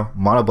Aggro,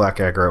 Mono Black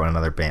Aggro, and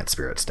another Bant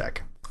Spirits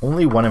deck.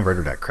 Only one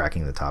Inverter deck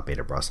cracking the top 8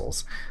 at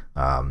Brussels.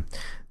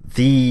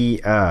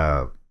 The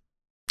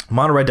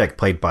Mono Red deck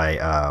played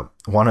by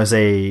Juan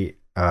Jose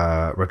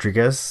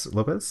Rodriguez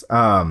Lopez.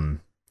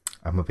 I'm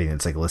hoping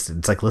it's like listed.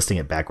 It's like listing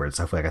it backwards.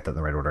 Hopefully I got that in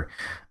the right order.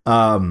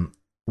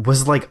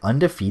 Was like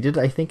undefeated,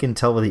 I think,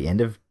 until the end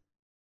of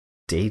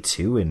day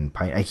 2, and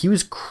he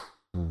was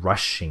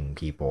crushing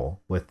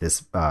people with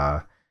this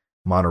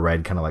Mono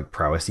Red kind of like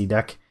prowessy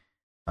deck.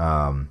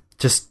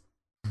 Just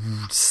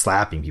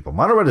slapping people.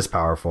 Mono Red is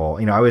powerful.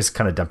 You know, I was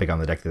kind of dumping on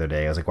the deck the other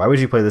day. I was like, why would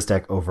you play this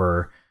deck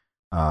over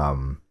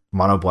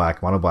Mono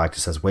Black? Mono Black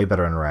just has way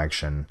better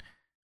interaction.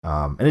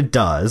 And it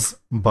does,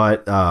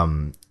 but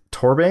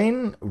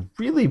Torbane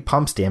really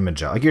pumps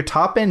damage out. Like your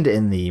top end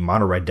in the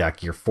Mono Red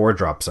deck, your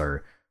 4-drops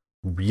are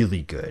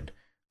really good.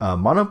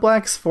 Mono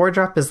Black's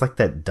 4-drop is like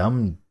that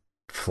dumb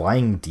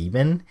flying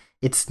demon.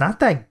 It's not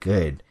that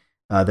good.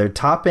 Their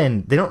top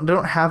end, they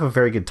don't have a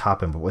very good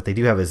top end, but what they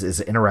do have is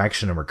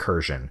interaction and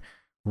recursion.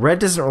 Red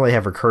doesn't really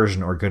have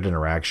recursion or good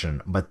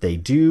interaction, but they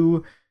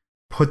do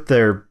put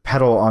their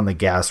pedal on the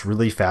gas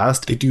really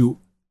fast. They do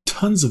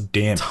tons of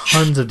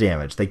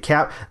damage. They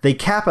cap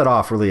it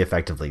off really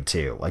effectively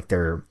too. Like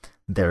their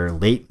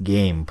late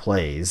game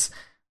plays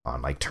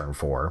on like turn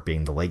 4,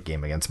 being the late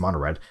game against Mono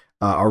Red,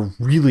 are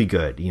really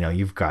good. You know,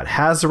 you've got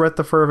Hazoret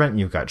the Fervent,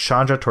 you've got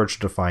Chandra Torch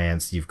of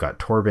Defiance, you've got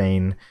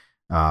Torbane.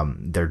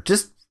 They're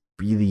just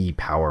really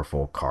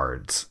powerful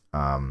cards.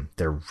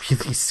 They're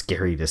really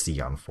scary to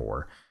see on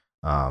 4.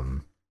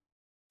 And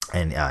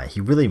he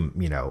really,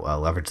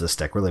 leveraged this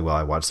deck really well.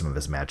 I watched some of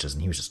his matches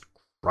and he was just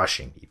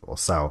crushing people.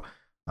 So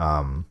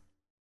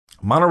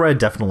Mono Red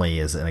definitely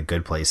is in a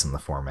good place in the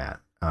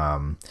format.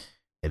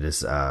 It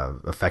is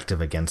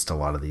effective against a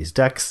lot of these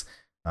decks.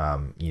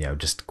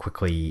 Just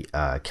quickly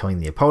killing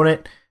the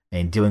opponent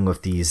and dealing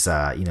with these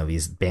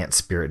these Bant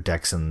Spirit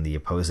decks and the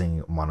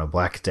opposing Mono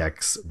Black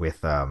decks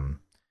with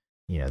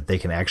they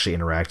can actually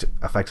interact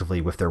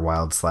effectively with their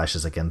wild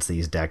slashes against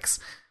these decks.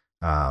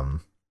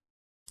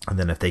 And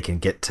then if they can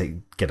get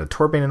a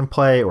Torbane in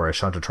play or a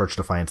Chandra Torch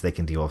Defiance, they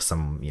can deal with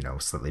some,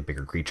 slightly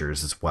bigger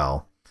creatures as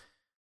well.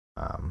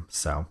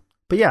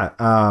 But yeah,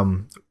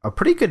 a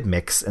pretty good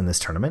mix in this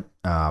tournament.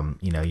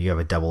 You have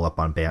a double up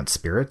on Bant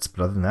Spirits,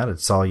 but other than that,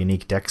 it's all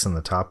unique decks in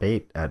the top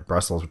 8 at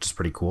Brussels, which is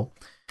pretty cool.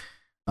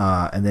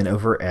 And then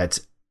over at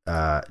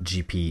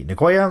GP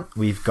Nagoya,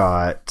 we've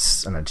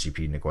got not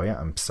GP Nagoya.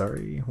 I'm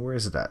sorry, where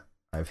is it at?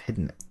 I've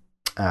hidden it.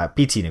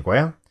 PT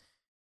Nagoya.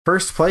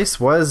 First place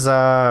was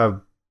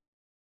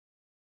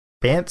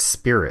Bant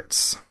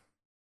Spirits.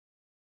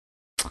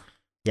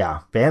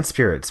 Yeah, Bant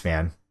Spirits,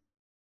 man.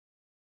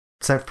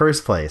 It's at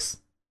first place.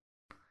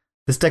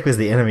 This deck was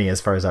the enemy as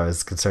far as I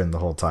was concerned the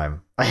whole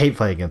time. I hate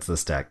playing against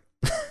this deck.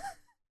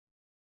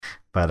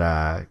 But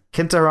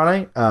Kenta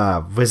Rane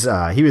was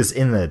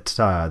in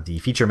the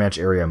feature match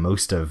area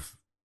most of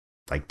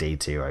like day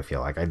 2. I feel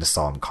like I just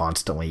saw him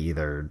constantly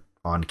either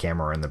on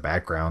camera or in the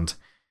background.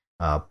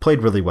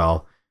 Played really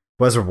well,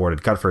 was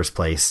rewarded, got first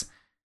place.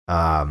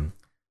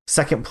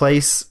 Second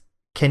place,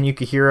 Ken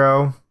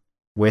Yukihiro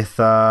with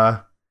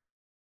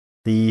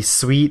the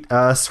sweet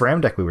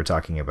SRAM deck we were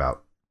talking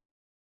about.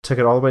 Took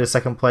it all the way to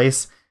second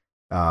place.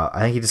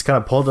 I think he just kind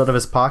of pulled it out of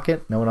his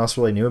pocket. No one else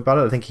really knew about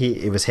it. I think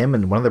it was him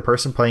and one other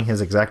person playing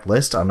his exact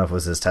list. I don't know if it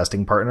was his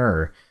testing partner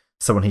or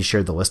someone he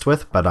shared the list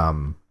with, but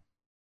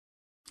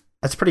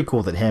that's pretty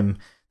cool that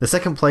the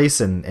second place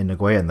in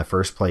Nagoya and the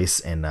first place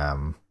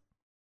in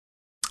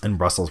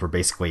Brussels were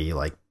basically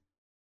like,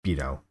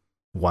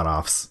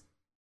 one-offs.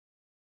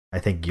 I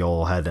think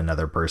Yol had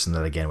another person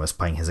that again was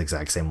playing his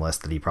exact same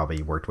list that he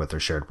probably worked with or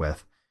shared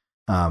with.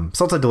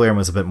 Sultai Delirium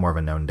was a bit more of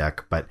a known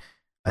deck, but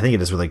I think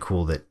it is really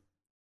cool that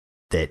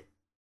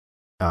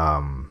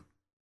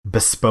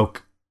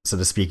bespoke, so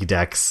to speak,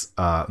 decks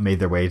made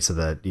their way to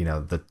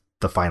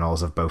the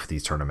finals of both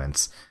these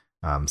tournaments.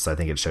 So I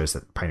think it shows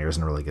that Pioneer's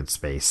in a really good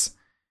space.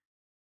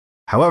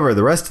 However,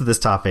 the rest of this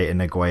top 8 in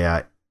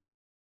Nagoya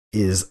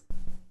is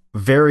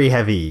very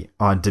heavy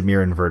on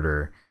Dimir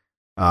Inverter.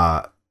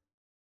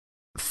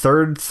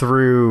 Third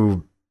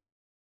through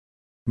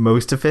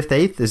most of 5th,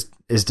 8th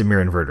is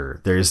Dimir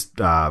Inverter. There's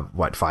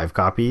 5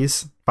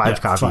 copies? Five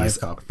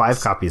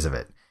copies of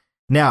it.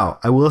 Now,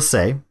 I will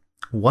say,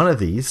 one of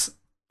these,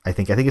 I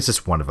think it's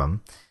just one of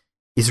them,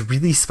 is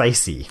really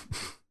spicy.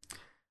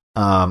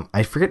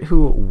 I forget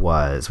who it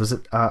was. Was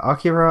it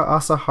Akira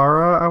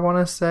Asahara, I want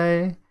to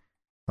say?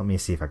 Let me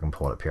see if I can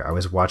pull it up here. I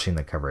was watching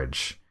the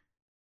coverage.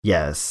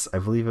 Yes, I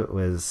believe it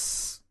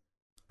was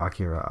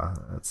Akira.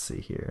 Let's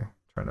see here.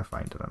 Trying to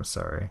find it. I'm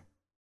sorry.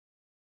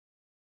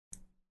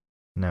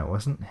 No, it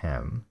wasn't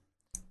him.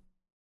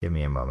 Give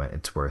me a moment.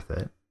 It's worth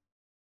it.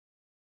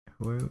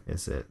 Who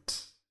is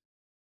it?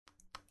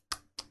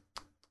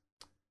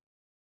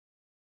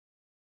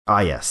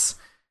 Ah, yes.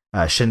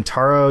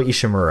 Shintaro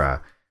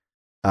Ishimura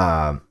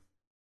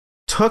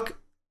took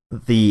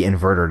the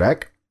Inverter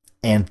deck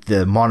and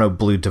the Mono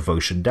Blue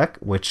Devotion deck,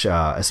 which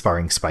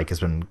Aspiring Spike has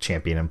been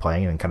champion and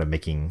playing and kind of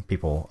making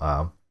people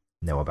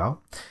know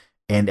about.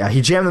 And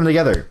he jammed them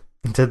together.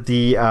 Did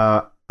the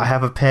I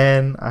have a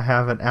pen, I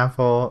have an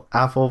apple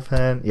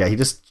pen. Yeah, he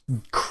just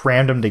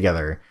crammed them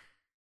together.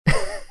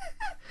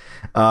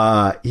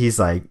 He's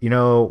like,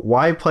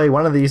 why play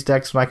one of these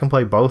decks when I can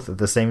play both at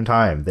the same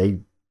time?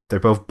 They're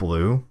both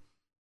blue.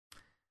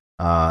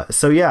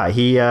 So yeah,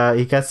 he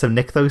got some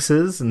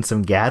Nykthoses and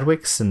some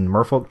Gadwicks and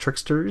Merfolk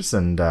Tricksters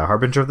and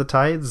Harbinger of the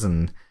Tides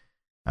and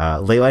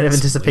Leyline of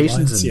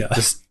Anticipations and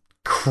just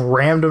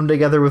crammed them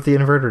together with the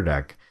Inverter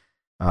deck.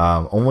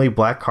 Only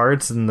black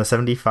cards in the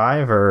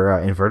 75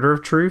 are Inverter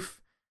of Truth,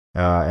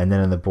 and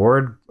then in the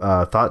board,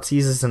 Thought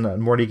Seizes and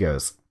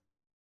Mortigos.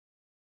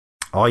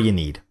 All you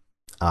need.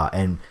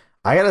 And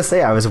I gotta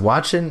say, I was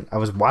watching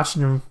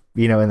him,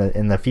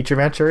 in the feature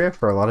match area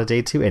for a lot of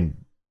day 2, and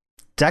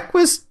deck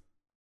was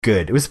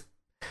good. It was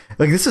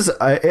like, this is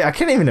I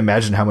can't even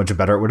imagine how much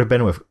better it would have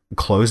been with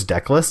closed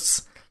deck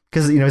lists,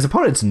 because his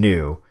opponent's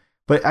new.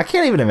 But I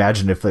can't even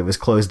imagine if it was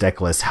closed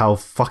deck list how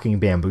fucking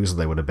bamboozled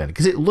they would have been,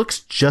 because it looks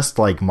just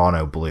like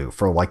Mono Blue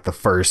for like the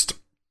first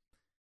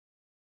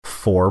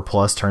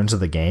 4+ turns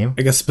of the game.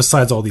 I guess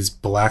besides all these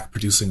black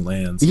producing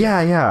lands.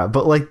 Yeah,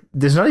 but like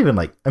there's not even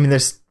like, I mean,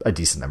 there's a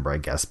decent number, I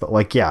guess, but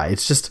like, yeah,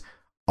 it's just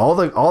all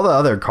the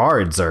other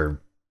cards are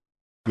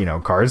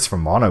cards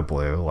from Mono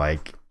Blue.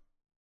 Like,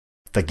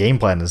 the game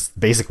plan is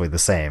basically the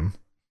same,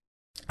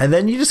 and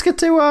then you just get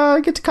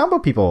to combo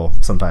people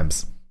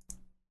sometimes.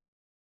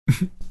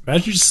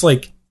 Imagine just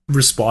like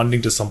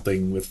responding to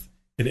something with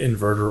an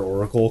Inverter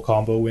Oracle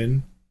combo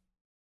win.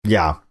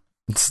 Yeah,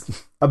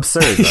 it's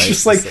absurd. Right? It's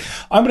just like,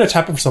 I'm going to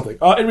tap it for something.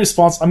 In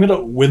response, I'm going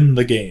to win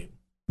the game.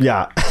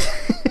 Yeah.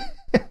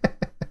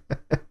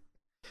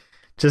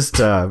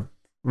 Just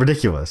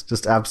ridiculous.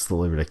 Just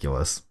absolutely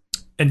ridiculous.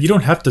 And you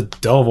don't have to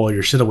delve all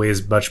your shit away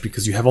as much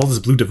because you have all this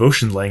Blue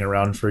Devotion laying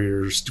around for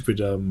your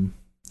stupid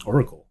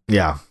Oracle.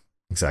 Yeah,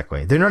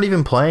 exactly. They're not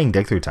even playing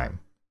Dig Through Time.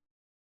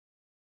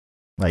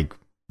 Like,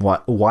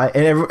 what? Why?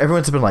 And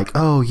everyone's been like,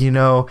 oh,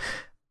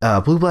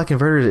 Blue Black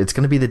Inverter, it's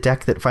going to be the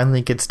deck that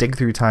finally gets Dig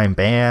Through Time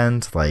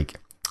banned. Like,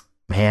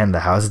 man,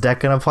 how's the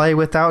deck going to play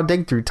without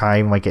Dig Through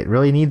Time? Like, it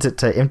really needs it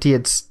to empty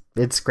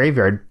its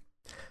graveyard.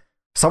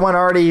 Someone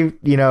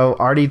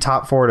already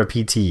top 4 to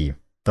PT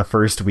the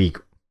first week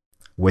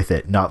with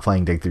it not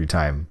playing Dig Through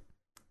Time.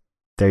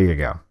 There you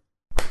go.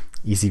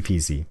 Easy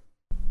peasy.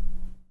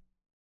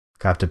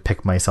 I have to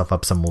pick myself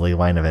up some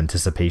Leyline of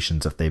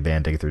Anticipations if they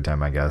ban Dig Through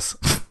Time, I guess.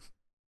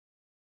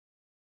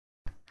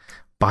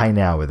 Buy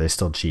now, where they're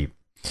still cheap.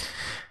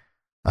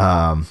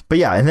 But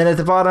yeah, and then at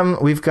the bottom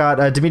we've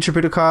got Dmitry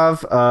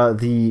Budakov,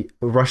 the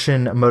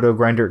Russian Moto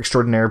Grinder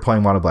extraordinaire,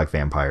 playing Mono Black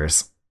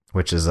Vampires,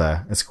 which is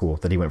it's cool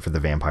that he went for the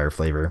vampire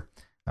flavor.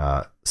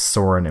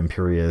 Soren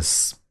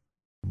Imperious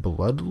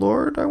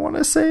Bloodlord, I want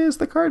to say is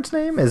the card's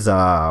name, is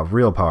a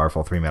real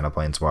powerful 3-mana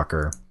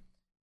planeswalker.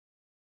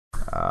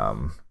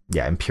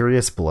 Yeah,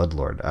 Imperious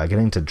Bloodlord,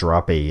 getting to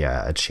drop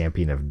a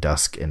Champion of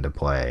Dusk into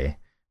play,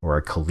 or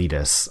a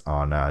Kalitas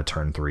on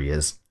turn 3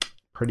 is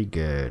pretty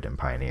good in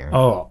Pioneer.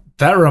 Oh,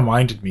 that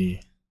reminded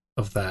me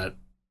of that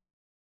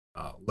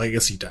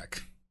Legacy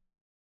deck.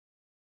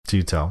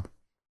 Do tell.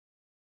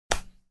 I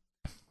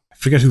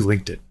forget who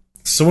linked it.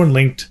 Someone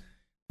linked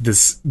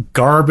this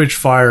garbage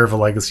fire of a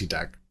Legacy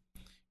deck,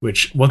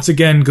 which once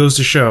again goes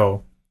to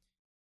show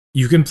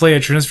you can play a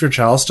Transfer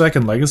Chalice deck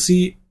in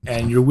Legacy,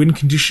 and your win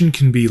condition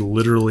can be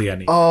literally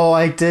any. Oh,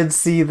 I did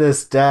see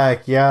this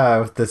deck. Yeah,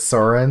 with the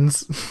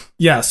Sorens.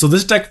 Yeah, so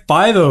this deck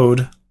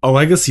 5-0'd a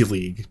Legacy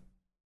League,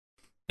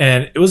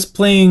 and it was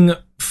playing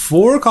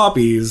 4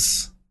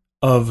 copies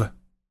of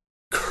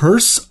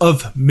Curse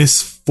of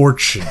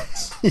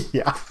Misfortunes.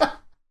 Yeah.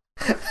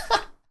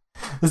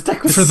 This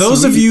deck was For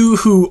those of sweet. you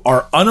who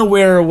are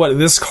unaware what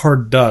this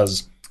card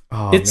does,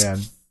 Oh, it's man.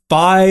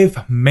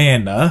 5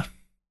 mana.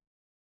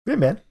 Yeah,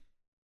 man.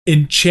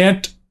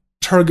 Enchant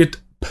target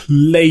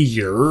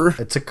player.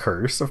 It's a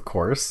curse, of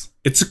course.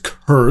 It's a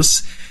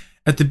curse.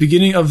 At the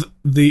beginning of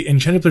the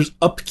enchanted player's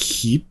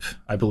upkeep,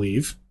 I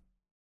believe,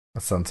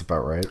 That sounds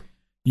about right.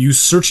 you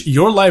search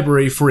your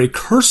library for a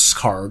curse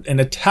card and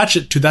attach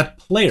it to that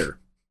player.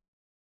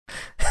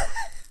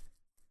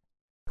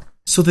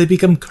 So they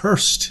become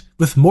cursed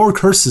with more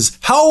curses.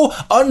 How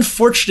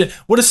unfortunate.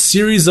 What a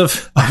series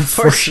of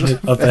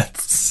unfortunate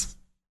events.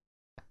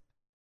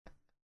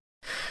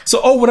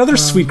 So, what other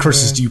sweet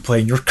curses do you play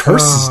in your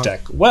curses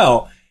deck?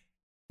 Well,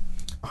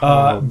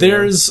 man.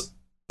 there's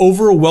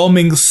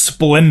Overwhelming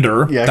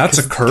Splendor. Yeah, That's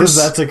a 'cause curse.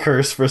 that's a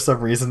curse for some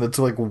reason. It's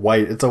like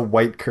white. It's a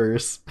white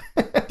curse.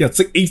 Yeah, it's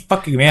like 8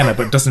 fucking mana,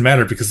 but it doesn't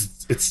matter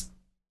because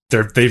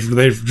they're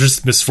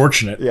just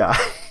misfortunate. Yeah.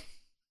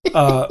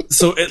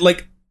 So it's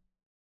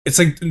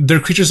like their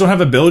creatures don't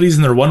have abilities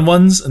and they're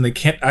 1/1s and they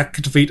can't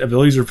activate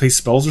abilities or play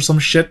spells or some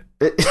shit.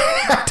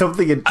 I don't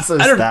think it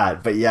says I don't-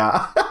 that, but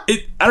yeah.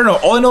 I don't know.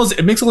 All I know is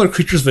it makes all their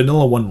creatures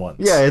vanilla 1/1s.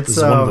 Yeah, it's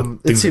Is one of the things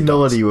it does.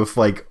 humility with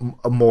like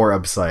more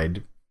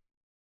upside.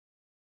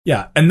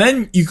 Yeah, and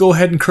then you go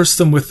ahead and curse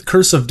them with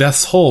Curse of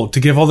Death's Hold to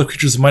give all the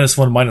creatures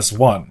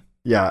 -1/-1.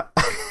 Yeah.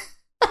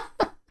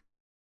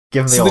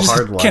 Give them the So they old just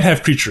hard luck. can't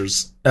have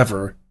creatures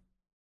ever.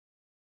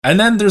 And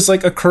then there's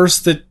like a curse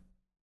that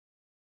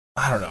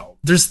I don't know.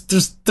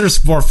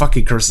 There's more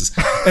fucking curses.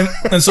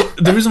 And so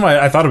the reason why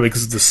I thought of it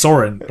because it's the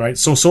Sorin, right?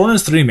 So Sorin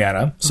is 3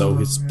 mana, so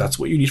that's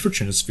what you need for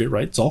Chinosphere,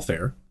 right? It's all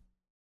fair.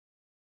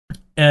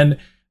 And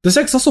this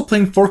deck's also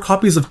playing 4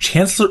 copies of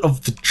Chancellor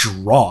of the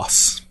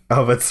Dross.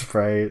 Oh, that's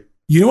right.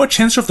 You know what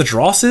Chancellor of the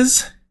Dross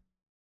is?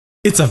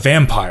 It's a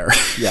vampire.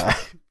 Yeah,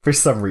 for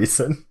some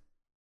reason.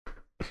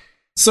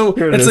 So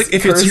Here it it's is. like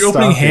if it's Curse your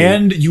opening Stompy.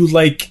 hand, you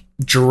like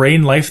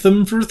drain life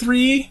them for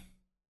 3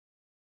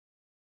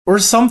 or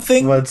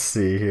something. Let's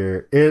see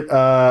here. It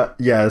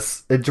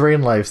yes, it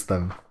drain lifes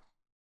them.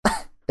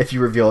 If you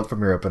reveal it from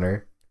your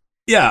opener.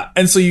 Yeah,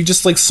 and so you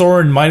just like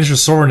Sorin minus your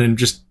Sorin and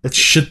just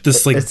shit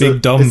this like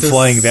big dumb it's a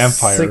flying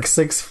vampire,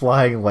 6/6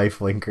 flying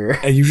lifelinker.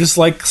 and you just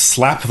like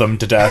slap them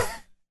to death.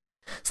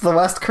 So the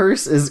last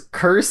curse is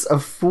Curse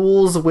of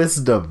Fool's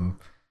Wisdom,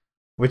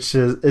 which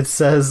is, it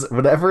says,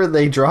 whenever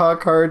they draw a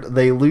card,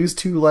 they lose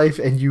 2 life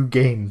and you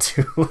gain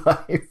 2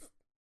 life.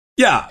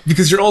 Yeah,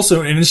 because you're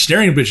also in a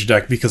Ensnaring Bridge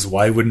deck. Because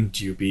why wouldn't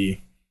you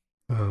be?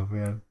 Oh,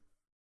 man.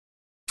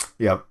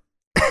 Yep.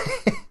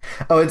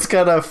 Oh, it's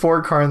got a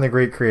 4 Karn the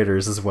Great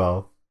Creators as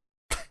well.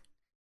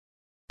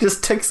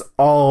 Just ticks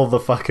all the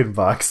fucking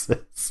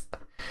boxes.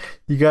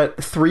 You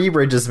got 3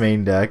 Bridges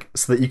main deck,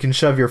 so that you can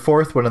shove your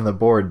 4th one on the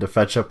board to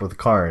fetch up with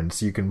Karn,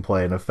 so you can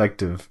play an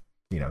effective,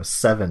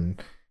 7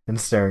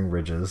 Ensnaring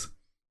Bridges.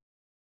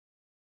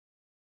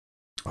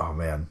 Oh,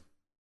 man.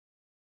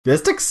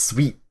 This deck's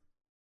sweet.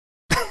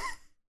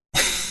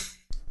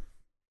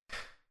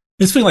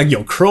 It's been like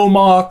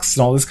Chromox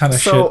and all this kind of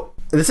shit. So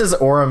this is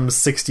Aurum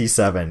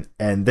 67,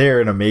 and they're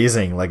an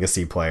amazing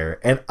Legacy player.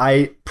 And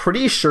I'm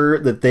pretty sure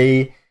that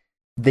they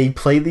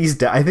play these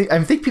decks.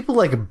 I think people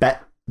like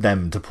bet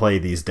them to play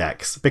these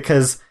decks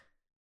because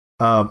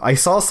I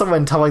saw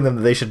someone telling them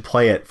that they should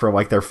play it for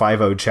like their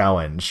 5-0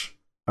 challenge.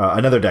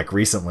 Another deck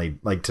recently,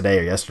 like today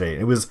or yesterday.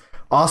 It was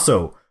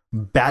also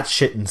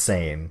batshit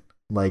insane.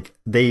 Like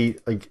they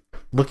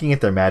looking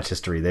at their match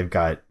history, they've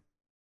got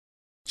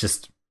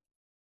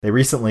they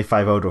recently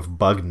 5-0'd with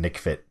Bug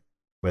Nickfit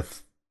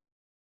with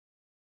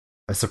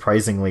a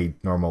surprisingly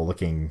normal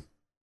looking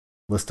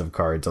list of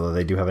cards, although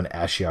they do have an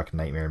Ashiok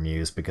Nightmare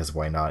Muse because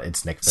why not?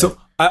 It's Nickfit. So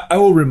I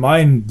will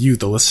remind you,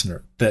 the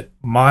listener, that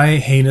my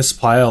heinous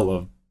pile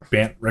of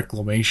Bant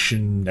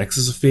Reclamation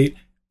Nexus of Fate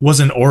was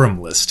an Aurum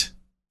list.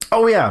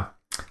 Oh yeah.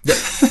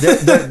 This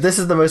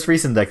is the most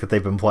recent deck that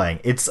they've been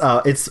playing. It's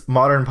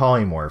Modern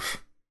Polymorph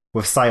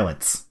with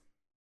Silence.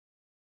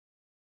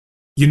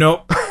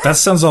 That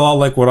sounds a lot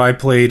like what I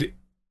played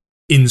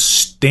in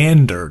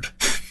Standard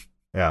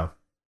Yeah.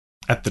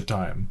 at the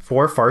time.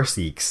 4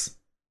 Farseeks.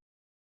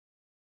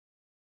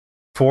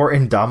 4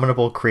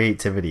 Indomitable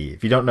Creativity.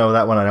 If you don't know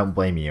that one, I don't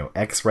blame you.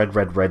 X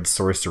red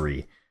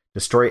sorcery.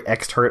 Destroy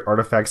X target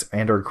artifacts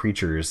and or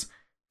creatures.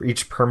 For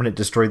each permanent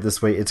destroyed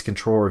this way, its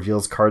control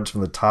reveals cards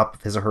from the top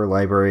of his or her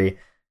library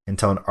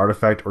until an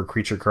artifact or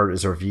creature card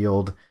is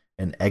revealed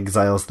and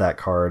exiles that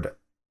card.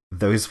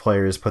 Those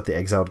players put the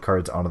exiled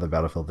cards onto the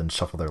battlefield and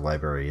shuffle their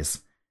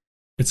libraries.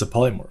 It's a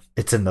polymorph.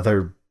 It's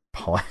another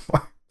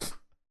polymorph.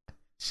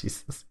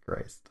 Jesus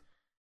Christ.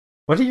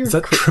 What are your Is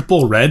that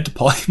triple red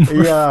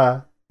polymorph?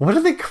 Yeah. What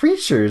are the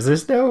creatures?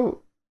 There's no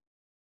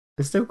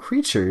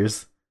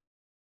creatures.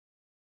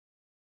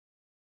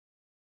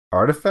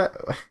 Artifact?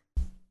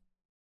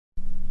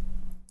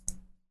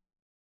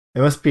 It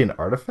must be an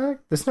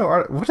artifact? There's no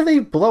art. What are they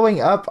blowing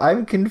up?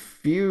 I'm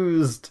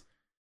confused.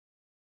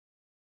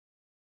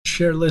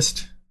 Share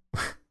list.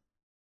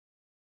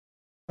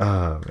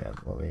 Oh man,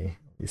 let me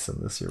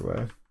send this your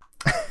way.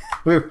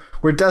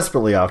 we're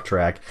desperately off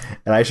track,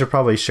 and I should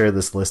probably share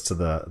this list to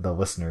the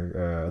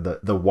listener.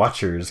 The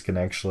watchers can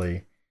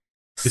actually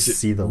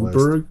see the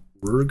list.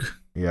 Rurg?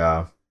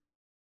 Yeah.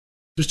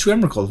 There's 2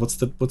 Emeralds. What's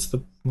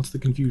the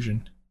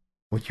confusion?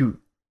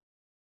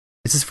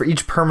 This is for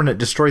each permanent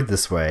destroyed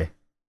this way.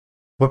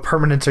 What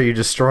permanents are you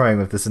destroying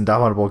with this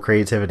indomitable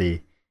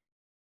creativity?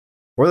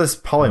 Or this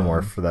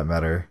polymorph, for that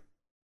matter.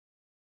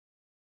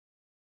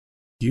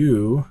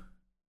 You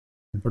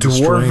are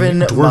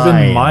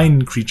Dwarven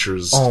mine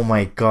creatures. Oh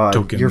my god.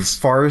 Tokens. You're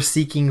far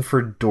seeking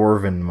for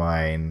Dwarven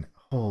mine.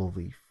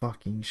 Holy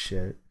fucking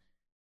shit.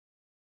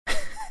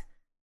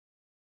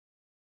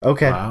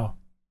 Okay.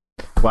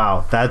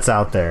 Wow, that's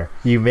out there.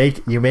 You make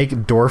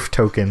dwarf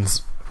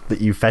tokens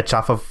that you fetch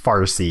off of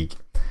Farseek.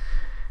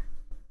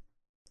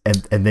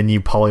 And then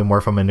you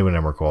polymorph them into an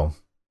Emrakul.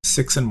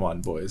 6 and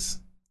 1, boys.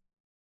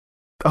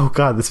 Oh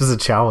god, this was a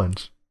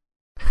challenge.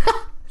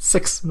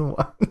 6 and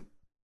 1.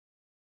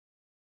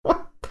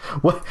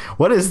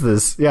 What is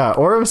this? Yeah,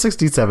 Aurum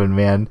 67,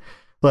 man.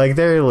 Like,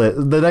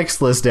 the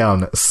next list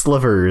down: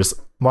 Slivers,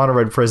 Mono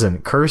Red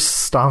Prison, Curse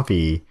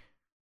Stompy.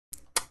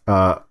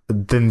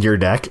 Then your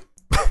deck.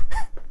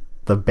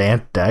 The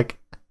Bant deck.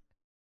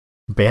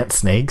 Bant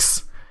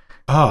Snakes.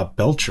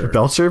 Belcher,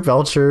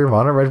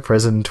 Mono Red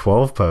Prison,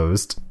 12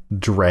 post.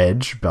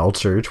 Dredge,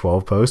 Belcher,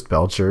 12 post,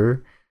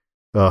 Belcher.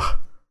 Ugh,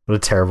 what a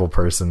terrible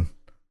person.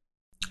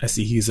 I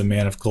see he's a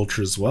man of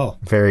culture as well.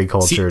 Very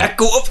cultured. See,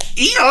 Echo of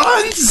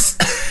Eons!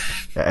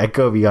 Yeah,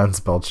 Echo of Eons,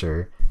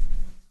 Belcher.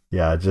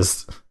 Yeah,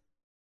 just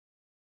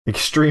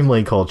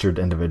extremely cultured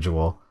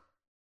individual.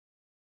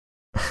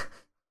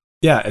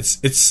 Yeah,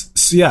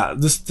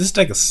 this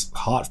deck is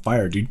hot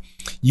fire, dude.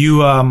 You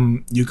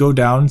go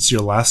down to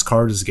your last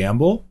card is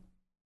Gamble,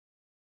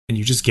 and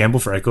you just gamble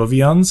for Echo of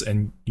Eons,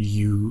 and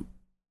you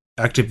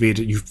activate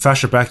it. You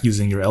flash it back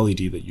using your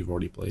LED that you've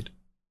already played.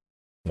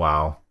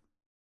 Wow,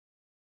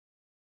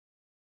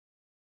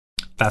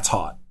 that's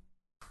hot.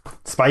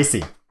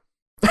 Spicy.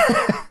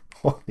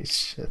 Holy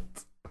shit.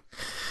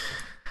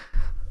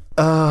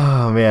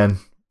 Oh man,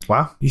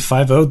 wow. He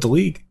 5-0'd the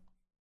league.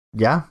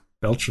 Yeah,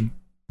 Belcham.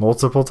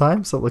 Multiple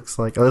times, it looks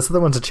like. Oh, this other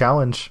one's a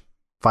challenge.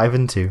 5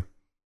 and 2.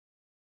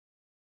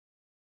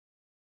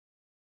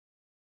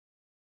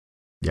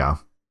 Yeah.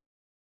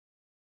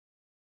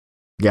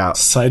 Yeah.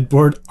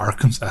 Sideboard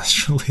Arkham's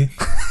Astrolabe.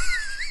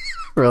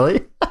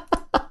 Really?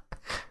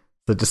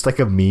 So just like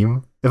a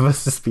meme? It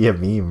must just be a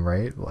meme,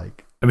 right?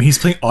 Like, I mean, he's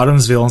playing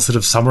Autumn's Veil instead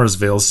of Summer's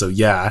Veil, so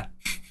yeah,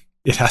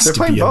 it has to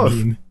be both. a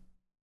meme.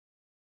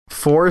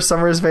 4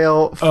 Summer's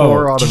Veil,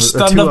 4 Autumn. Just 2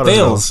 not enough Autumn's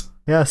veils. Veil.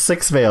 Yeah,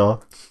 6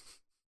 Veil.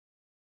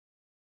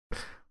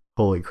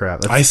 Holy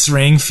crap! Ice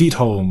Ring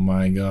Feet. Oh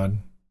my god!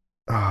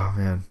 Oh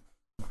man!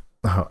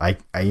 Oh,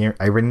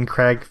 Iron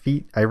Crag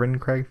feet.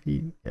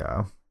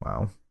 Yeah.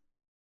 Wow.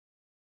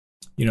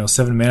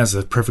 7 mana is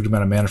the perfect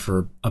amount of mana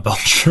for a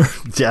Belcher.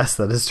 Yes,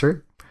 that is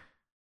true.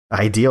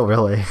 Ideal,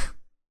 really.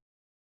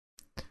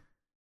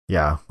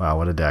 Yeah. Wow.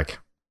 What a deck.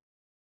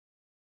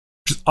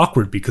 Which is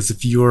awkward because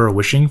if you are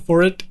wishing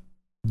for it,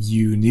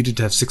 you needed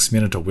to have 6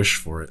 mana to wish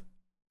for it,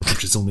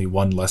 which is only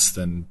 1 less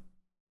than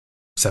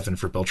 7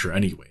 for Belcher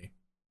anyway.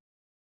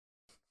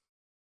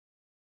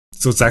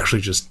 So it's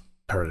actually just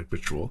Paralytic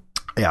Ritual.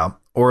 Yeah.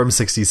 Aurum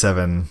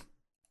 67.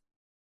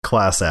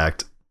 Class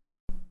Act.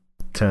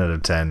 10 out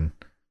of 10.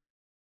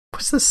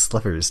 What's this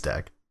Slivers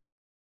deck?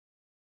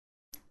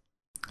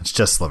 It's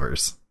just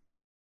Slivers.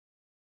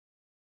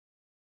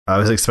 I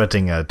was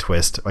expecting a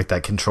twist, like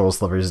that Control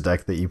Slivers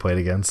deck that you played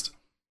against.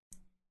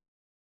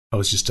 Oh,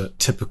 it's just a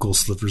typical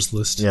Slivers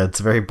list. Yeah, it's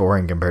very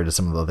boring compared to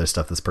some of the other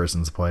stuff this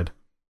person's played.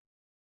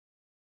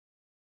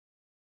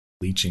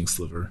 Leeching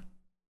Sliver.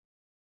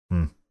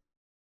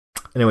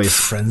 Anyways,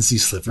 Frenzy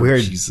Sliver. We're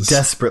Jesus.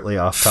 desperately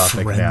off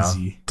topic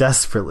Frenzy. now.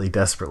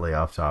 Desperately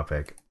off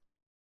topic.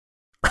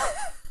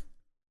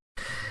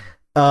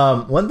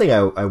 One thing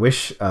I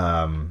wish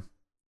had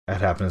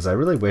happened is I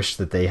really wish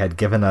that they had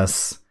given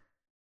us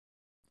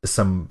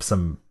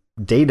some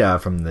data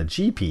from the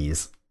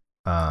GPs.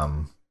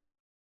 I'm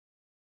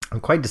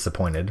quite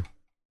disappointed,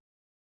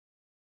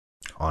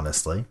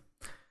 honestly.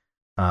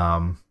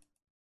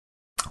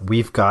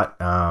 We've got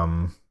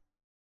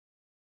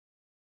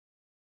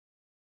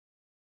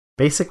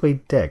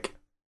basically Dick.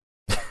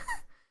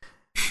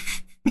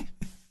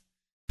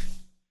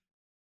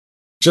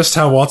 Just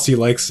how Watsy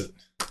likes it.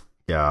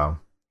 Yeah,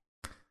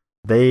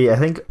 I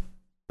think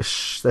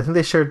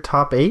they shared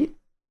top 8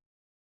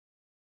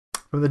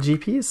 from the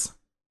GPs.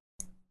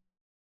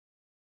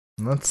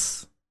 And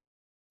that's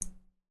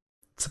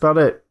about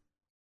it.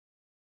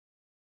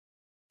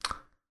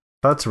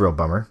 That's a real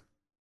bummer.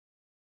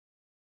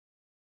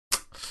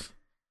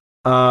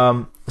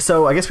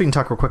 So I guess we can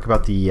talk real quick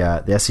about the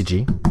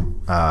SCG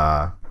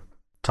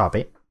top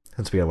 8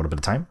 since we got a little bit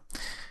of time.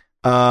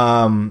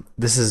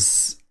 This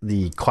is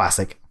the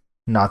classic,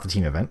 not the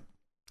team event.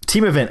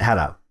 Team event had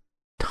a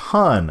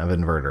ton of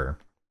inverter.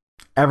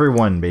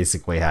 Everyone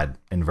basically had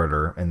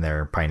inverter in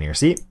their Pioneer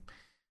seat.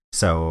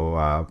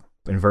 So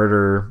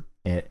inverter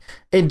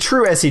in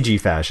true SCG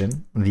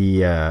fashion,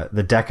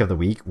 the deck of the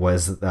week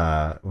was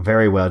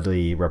very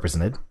widely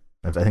represented.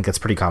 I think that's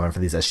pretty common for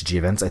these SCG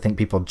events. I think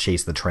people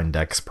chase the trend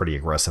decks pretty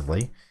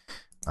aggressively,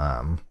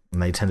 and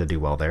they tend to do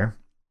well there.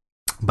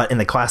 But in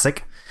the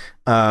classic,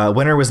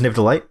 winner was Niv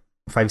Delight,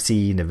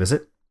 5C Niv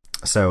Visit.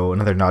 So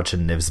another notch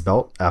in Niv's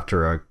belt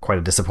after quite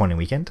a disappointing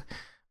weekend.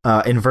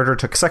 Inverter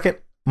took second.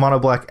 Mono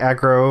black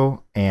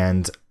aggro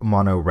and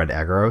mono red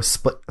aggro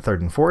split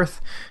third and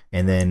fourth.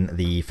 And then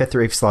the fifth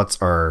through eighth slots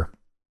are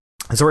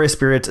Azorius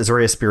Spirits,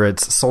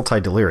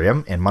 Sultai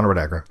Delirium, and mono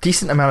red aggro.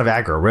 Decent amount of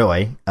aggro,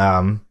 really.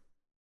 And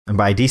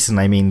by decent,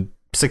 I mean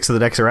 6 of the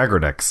decks are aggro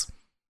decks.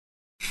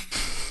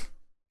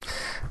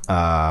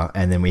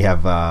 And then we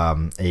have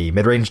a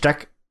mid-range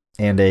deck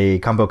and a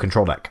combo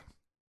control deck.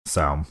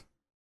 So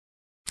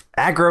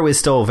aggro is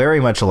still very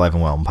much alive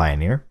and well in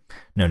Pioneer.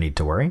 No need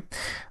to worry.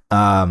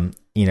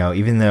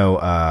 Even though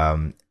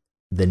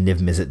the Niv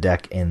Mizzet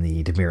deck and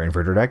the Dimir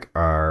Inverter deck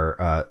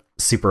are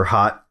super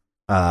hot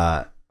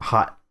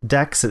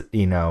decks,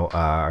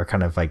 are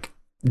kind of like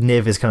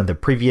Niv is kind of the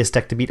previous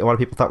deck to beat. A lot of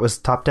people thought was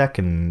top deck,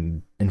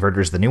 and Inverter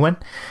is the new one.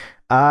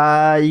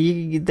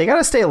 They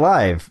gotta stay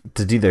alive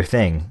to do their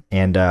thing,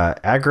 and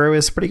aggro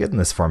is pretty good in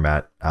this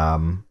format,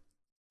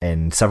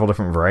 in several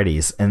different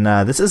varieties. And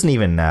this isn't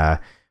even we're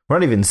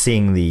not even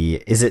seeing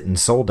the Izzet and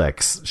Soul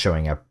decks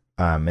showing up.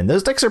 And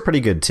those decks are pretty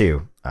good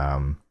too.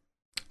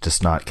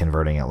 Just not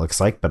converting, it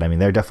looks like. But I mean,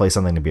 they're definitely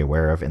something to be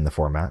aware of in the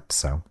format.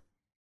 So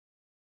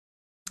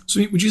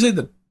would you say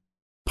that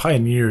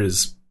Pioneer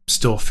is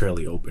still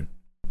fairly open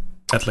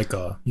at like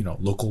a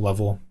local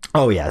level?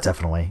 Oh yeah,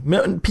 definitely.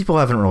 People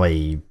haven't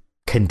really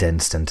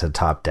condensed into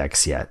top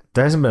decks yet.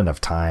 There hasn't been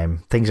enough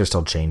time. Things are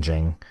still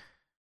changing.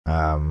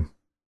 Yeah,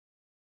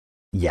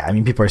 I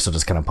mean, people are still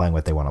just kind of playing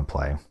what they want to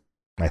play,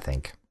 I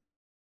think.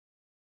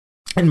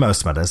 In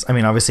most metas. I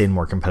mean, obviously in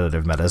more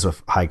competitive metas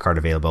with high card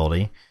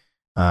availability,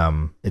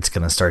 it's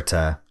going to start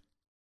to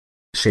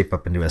shape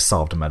up into a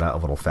solved meta a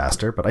little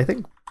faster. But I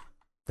think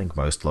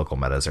most local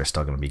metas are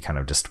still going to be kind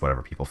of just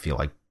whatever people feel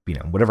like,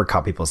 whatever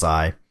caught people's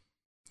eye.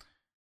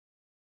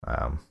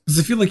 Because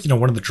I feel like,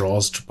 one of the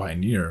draws to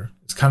Pioneer,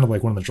 it's kind of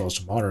like one of the draws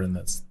to Modern, and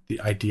that's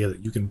the idea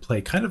that you can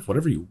play kind of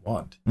whatever you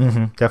want.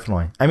 Mm-hmm,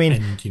 definitely. I mean,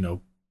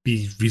 and,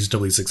 be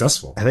reasonably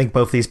successful. I think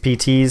both these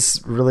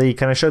PTs really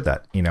kind of showed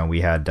that.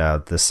 We had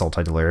the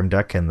Sultai Delirium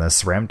deck and the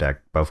SRAM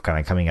deck both kind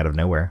of coming out of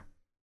nowhere,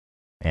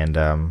 and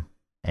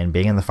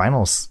being in the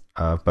finals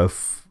of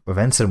both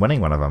events and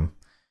winning one of them.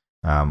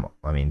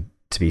 I mean,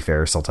 to be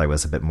fair, Sultai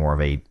was a bit more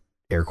of a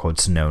air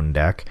quotes known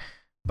deck,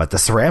 but the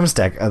SRAM's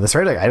deck, the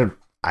SRAM deck,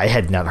 I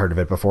had not heard of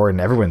it before, and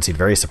everyone seemed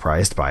very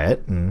surprised by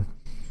it, and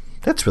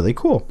that's really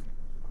cool.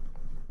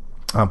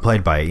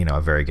 Played by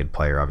a very good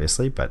player,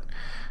 obviously, but.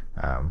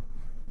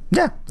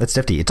 Yeah, that's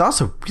nifty. It's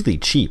also really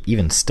cheap,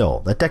 even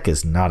still. That deck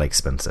is not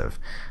expensive.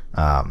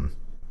 I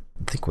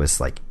think it was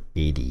like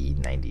 80,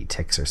 90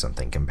 ticks or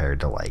something compared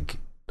to like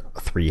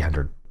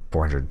 300,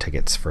 400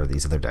 tickets for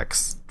these other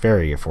decks.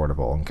 Very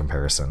affordable in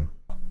comparison.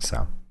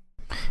 So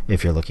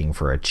if you're looking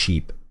for a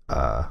cheap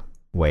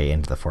way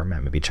into the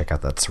format, maybe check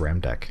out that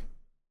SRAM deck.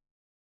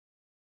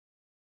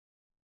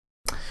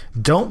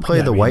 Don't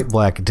play the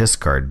white-black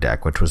discard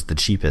deck, which was the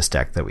cheapest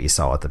deck that we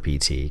saw at the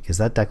PT, because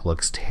that deck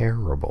looks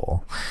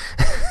terrible.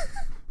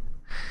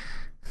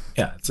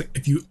 Yeah, it's like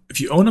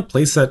if you own a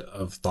playset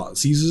of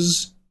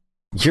Thoughtseizes,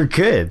 you're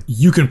good.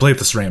 You can play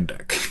the SRAM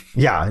deck.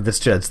 Yeah,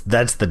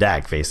 that's the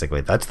deck,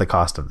 basically. That's the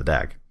cost of the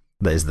deck.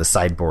 That is the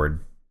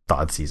sideboard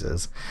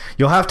Thoughtseizes.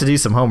 You'll have to do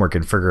some homework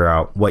and figure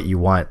out what you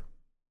want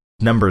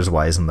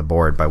numbers-wise on the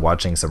board by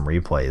watching some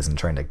replays and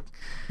trying to... I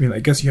mean, I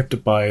guess you have to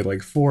buy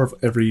like 4 of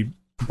every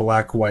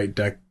black-white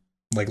deck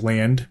like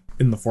land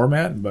in the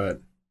format,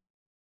 but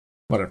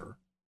whatever.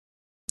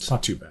 It's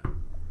not too bad.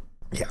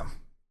 Yeah.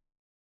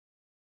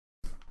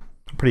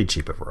 Pretty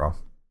cheap overall.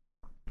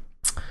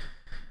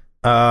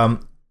 I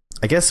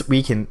guess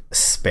we can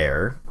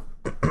spare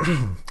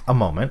a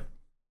moment,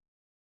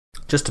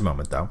 just a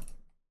moment though,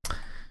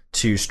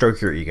 to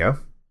stroke your ego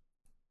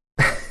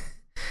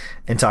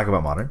and talk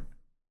about Modern.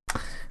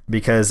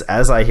 Because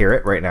as I hear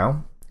it right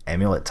now,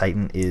 Amulet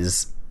Titan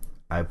is,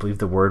 I believe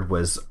the word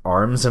was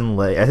arms and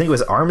legs. I think it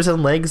was arms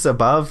and legs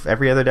above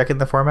every other deck in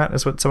the format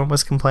is what someone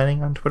was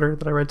complaining on Twitter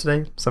that I read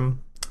today.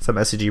 Some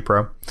SCG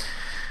pro.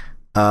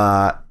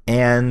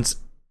 And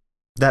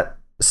that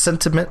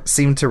sentiment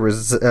seemed to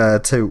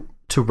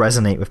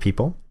resonate with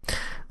people.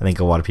 I think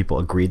a lot of people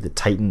agreed that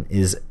Titan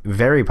is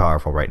very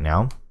powerful right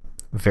now.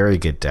 Very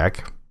good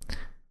deck.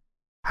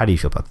 How do you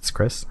feel about this,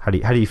 Chris? How do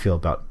you feel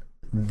about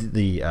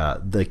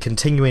the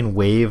continuing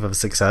wave of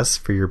success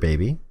for your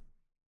baby?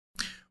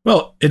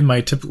 Well, in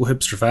my typical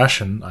hipster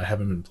fashion, I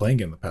haven't been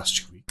playing it in the past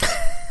 2 weeks.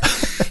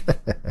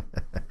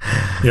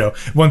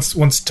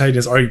 Once Titan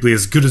is arguably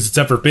as good as it's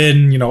ever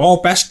been,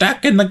 best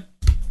deck in the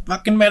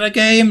fucking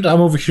metagame.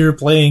 I'm over here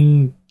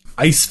playing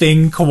Ice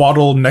Fang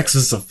Coatl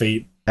Nexus of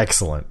Fate.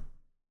 Excellent.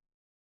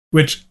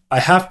 Which I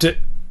have to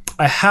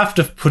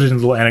put in a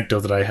little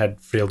anecdote that I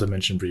had failed to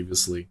mention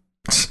previously.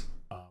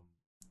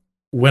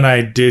 When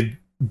I did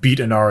beat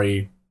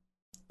Inari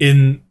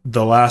in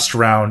the last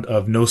round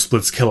of No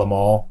Splits Kill 'Em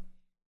All,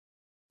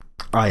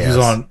 Yes. he was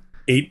on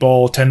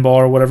 8-ball, 10-ball,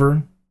 or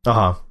whatever.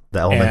 The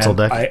elemental and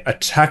deck. I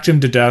attacked him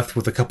to death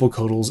with a couple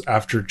Codals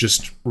after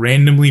just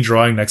randomly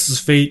drawing Nexus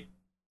of Fate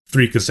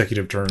 3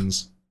 consecutive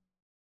turns.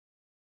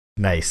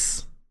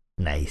 Nice.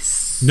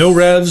 No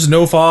revs,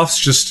 no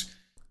foffs, just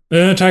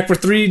attack for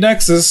 3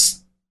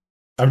 Nexus.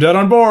 I'm dead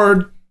on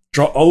board.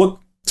 Draw. Oh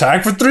look,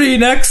 attack for 3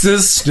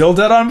 Nexus. Still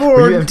dead on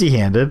board. Were you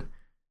empty-handed?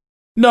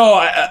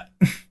 No,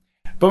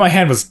 but my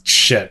hand was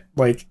shit.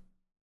 Like,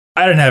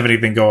 I didn't have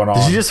anything going on.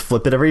 Did you just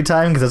flip it every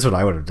time? Because that's what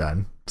I would have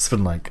done. Just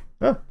been like,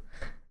 oh.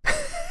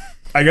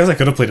 I guess I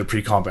could have played a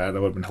pre-combat.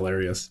 That would have been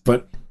hilarious.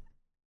 But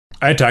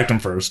I attacked him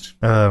first.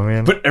 Oh,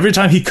 man. But every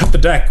time he cut the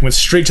deck, went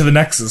straight to the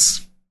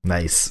Nexus.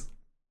 Nice.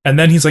 And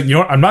then he's like, you know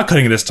what? I'm not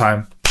cutting it this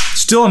time.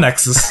 Still a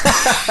Nexus.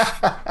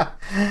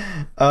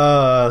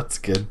 That's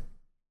good.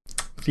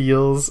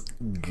 Feels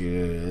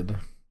good.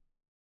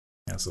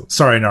 Yeah, so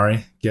sorry,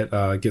 Nari.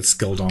 Get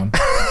skilled on.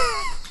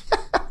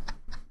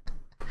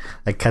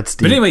 That cuts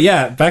deep. But anyway,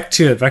 yeah, back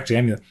to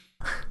Amulet.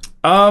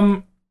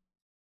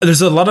 There's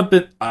been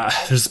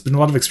a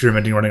lot of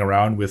experimenting running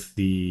around with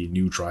the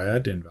new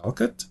Dryad in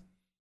Valakut.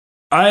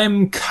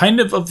 I'm kind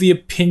of the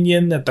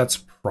opinion that that's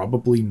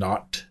probably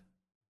not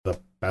the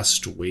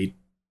best way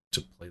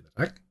to play the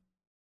deck.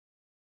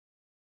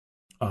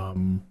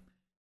 And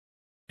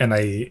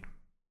I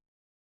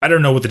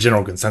don't know what the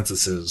general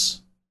consensus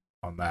is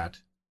on that,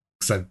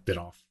 because I've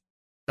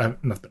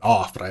not been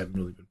off, but I haven't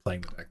really been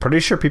playing the deck. Pretty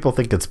sure people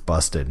think it's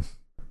busted.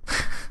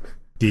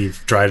 The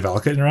Dryad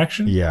Valakut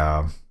interaction?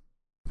 Yeah.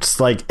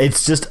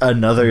 It's just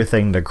another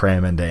thing to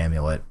cram into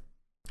Amulet.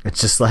 It's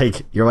just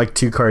like, you're like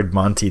 2-card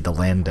Monty, the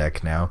land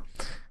deck now.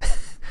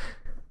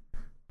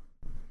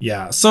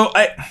 Yeah, so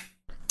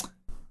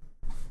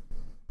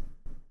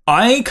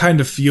I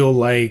kind of feel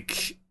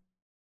like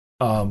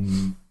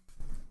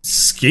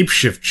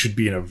Scapeshift should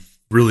be in a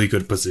really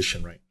good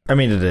position right now. I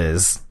mean, it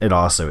is. It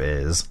also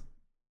is.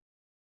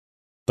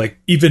 Like,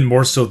 even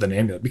more so than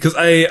Amulet. Because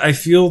I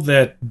feel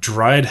that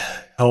Dryad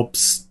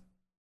helps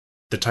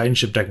the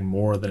Titanship deck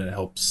more than it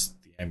helps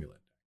the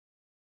Amulet.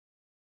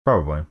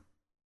 Probably.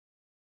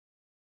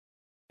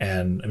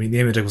 And, I mean, the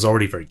Amulet deck was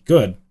already very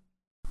good.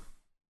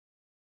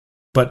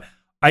 But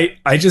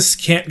I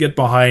just can't get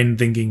behind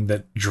thinking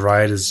that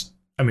Dryad is...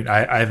 I mean,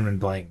 I haven't been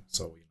playing,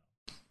 so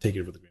take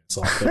it with a grain of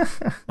salt.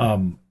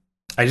 But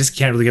I just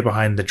can't really get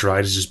behind that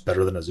Dryad is just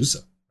better than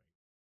Azusa.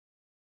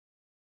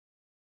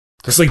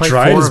 Just like play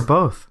Dryad 4 is of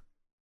both.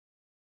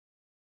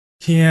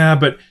 Yeah,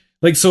 but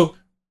like, so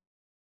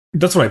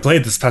that's what I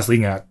played this past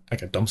league. I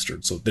got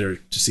dumpstered, so there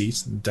to see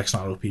the deck's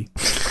not OP.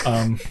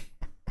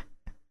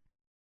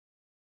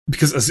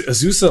 Because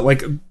Azusa,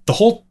 like, the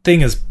whole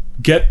thing is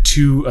get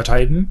to a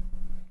Titan,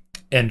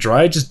 and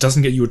Dryad just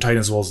doesn't get you a Titan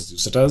as well as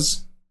Azusa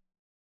does.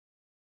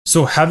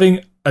 So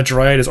having a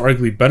Dryad is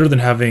arguably better than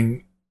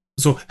having...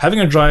 So having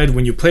a Dryad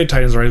when you play a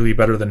Titan is arguably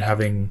better than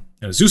having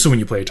an Azusa when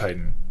you play a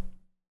Titan.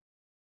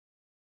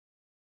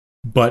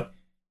 But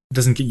it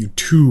doesn't get you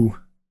to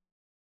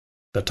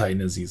the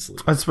Titan as easily.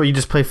 That's why you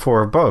just play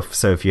 4 of both.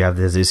 So if you have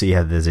the Azusa, you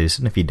have the Azusa,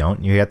 and if you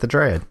don't, you got the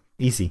Dryad.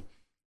 Easy.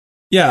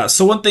 Yeah,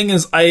 so one thing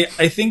is, I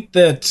think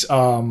that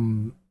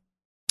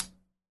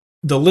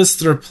the lists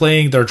that are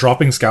playing, they're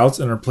dropping scouts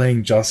and are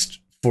playing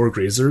just 4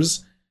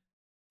 grazers,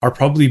 are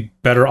probably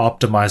better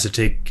optimized to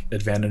take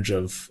advantage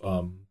of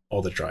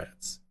all the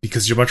Dryads.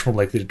 Because you're much more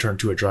likely to turn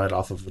 2 a Dryad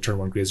off of a turn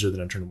 1 grazer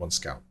than a turn 1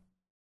 scout.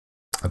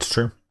 That's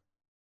true.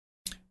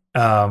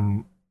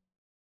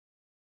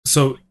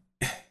 So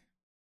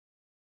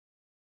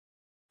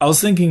I was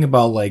thinking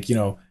about, like, you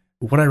know,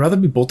 would I rather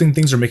be bolting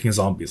things or making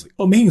zombies? Like,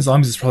 oh, making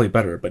zombies is probably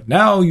better, but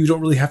now you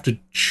don't really have to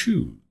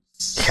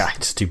choose. Yeah,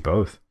 just do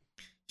both.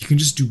 You can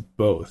just do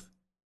both,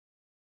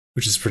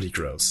 which is pretty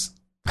gross.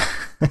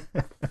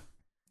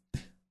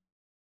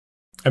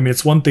 I mean,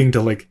 it's one thing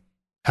to, like,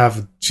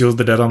 have Shield of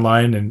the Dead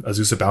online and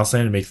Azusa bounce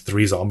land and make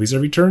 3 zombies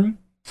every turn.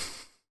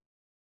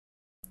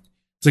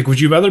 It's like, would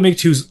you rather make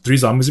 3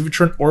 zombies every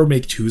turn or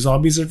make 2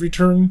 zombies every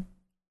turn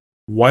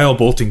while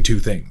bolting 2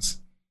 things?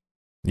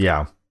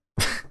 Yeah.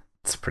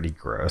 It's pretty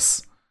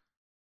gross.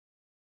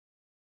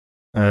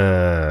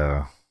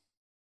 Yeah,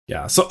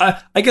 so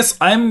I guess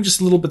I'm just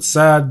a little bit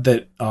sad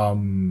that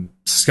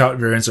Scout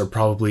variants are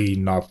probably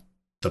not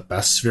the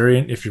best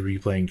variant if you're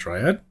replaying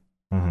Dryad.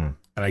 Mm-hmm.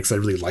 And I guess I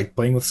really like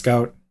playing with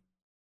Scout.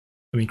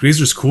 I mean,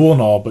 Grazer's cool and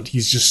all, but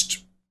he's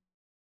just...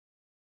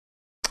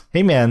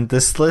 Hey man,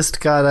 this list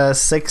got a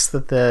 6th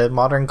at the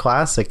Modern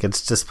Classic.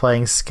 It's just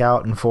playing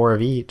Scout and 4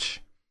 of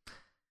each.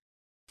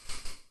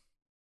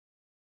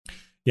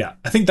 Yeah,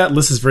 I think that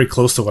list is very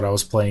close to what I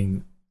was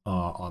playing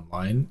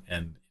online,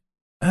 and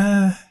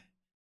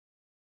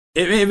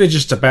it was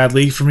just a bad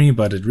league for me,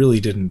 but it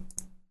really didn't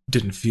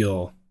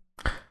feel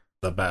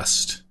the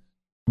best.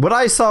 What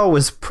I saw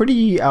was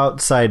pretty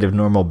outside of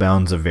normal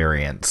bounds of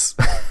variance.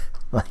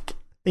 Like, I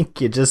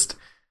think your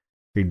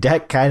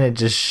deck kind of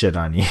just shit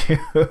on you.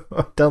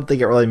 I don't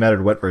think it really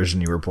mattered what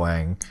version you were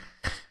playing.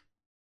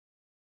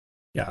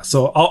 Yeah,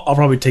 so I'll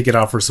probably take it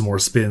out for some more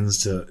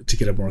spins to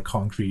get a more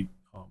concrete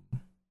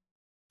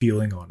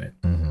feeling on it.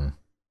 Mm-hmm.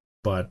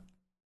 But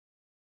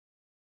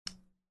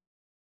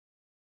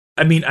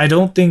I mean, I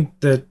don't think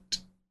that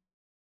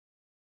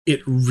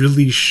it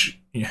really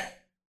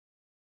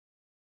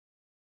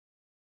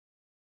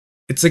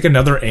it's like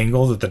another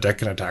angle that the deck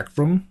can attack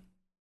from.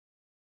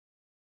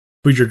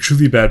 But your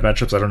truly bad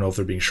matchups, I don't know if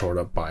they're being shored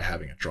up by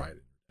having a Dryad in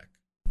the deck.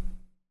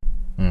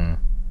 Mm.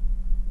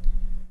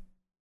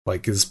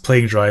 Like, is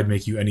playing Dryad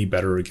make you any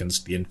better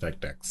against the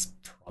Infect decks?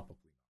 Probably.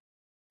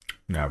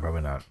 No,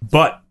 probably not.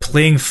 But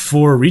playing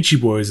 4 Ricci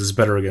Boys is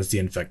better against the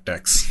Infect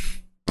decks.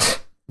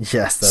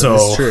 Yes, that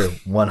is true.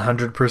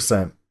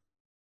 100%.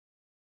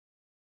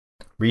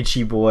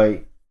 Ricci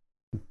Boy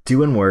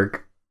doing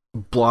work,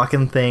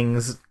 blocking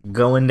things,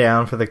 going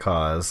down for the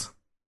cause.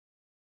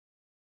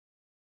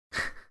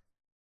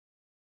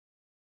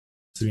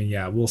 So, I mean,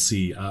 yeah, we'll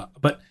see.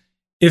 But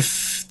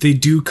if they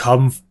do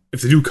come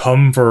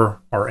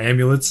for our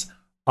amulets,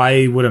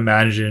 I would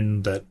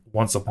imagine that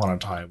Once Upon a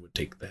Time would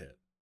take the hit.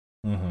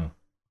 Mm-hmm.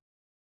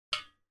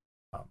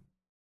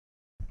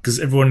 Because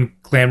everyone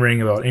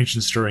clamoring about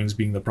Ancient Stirrings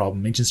being the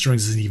problem. Ancient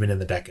Stirrings isn't even in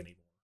the deck anymore.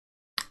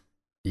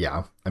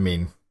 Yeah, I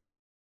mean,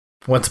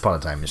 Once Upon a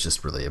Time is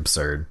just really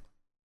absurd.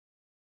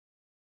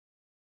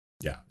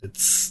 Yeah,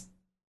 it's...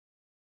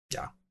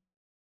 Yeah.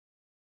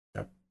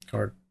 Yep.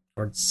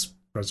 Cards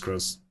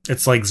gross.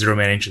 It's like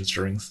 0-man Ancient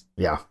Stirrings.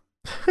 Yeah.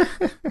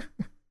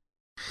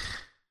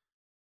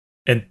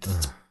 And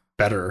it's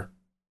better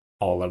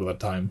all out of the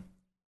time.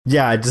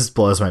 Yeah, it just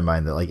blows my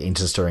mind that like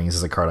Ancient Stirrings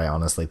is a card I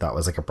honestly thought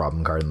was like a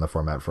problem card in the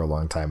format for a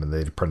long time, and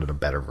they printed a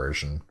better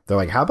version. They're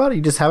like, how about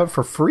you just have it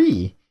for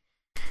free?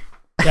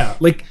 Yeah,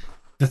 like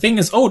the thing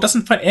is, it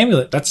doesn't find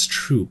Amulet. That's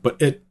true,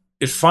 but it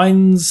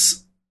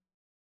finds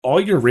all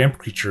your ramp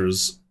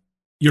creatures,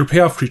 your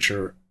payoff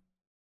creature,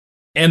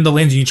 and the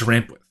lands you need to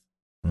ramp with.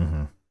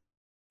 Mm-hmm.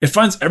 It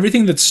finds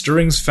everything that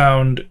Stirrings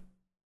found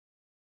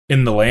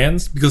in the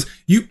lands, because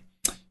you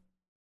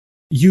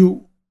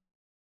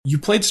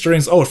played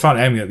Stirrings. It found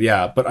Amulet,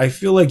 yeah, but I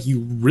feel like you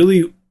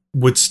really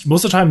would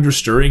most of the time you're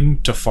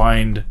stirring to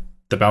find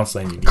the bounce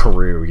land you need.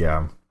 Karoo,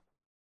 yeah.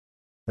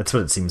 That's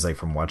what it seems like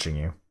from watching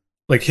you.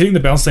 Like, hitting the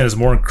bounce land is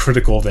more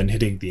critical than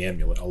hitting the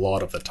Amulet a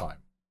lot of the time.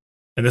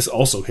 And this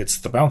also hits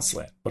the bounce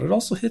land, but it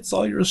also hits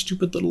all your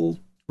stupid little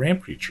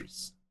ramp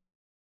creatures.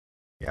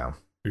 Yeah.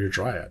 Or your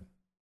Dryad.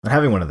 And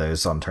having one of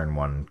those on turn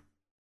 1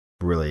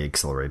 really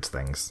accelerates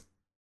things.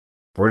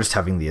 Or just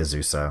having the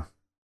Azusa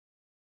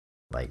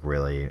like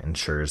really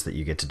ensures that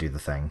you get to do the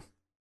thing.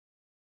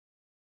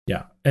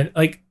 Yeah, and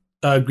like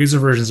Greaser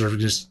versions are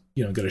just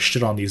gonna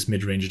shit on these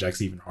mid-range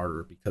decks even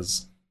harder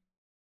because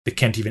they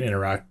can't even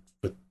interact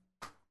with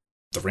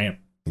the ramp.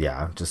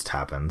 Yeah, it just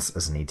happens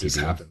as an ETB. It just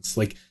happens.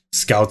 Like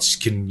Scouts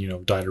can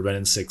die to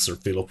Renin 6 or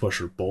Fatal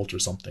Push or Bolt or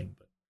something,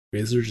 but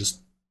Greaser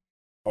just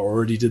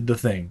already did the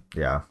thing.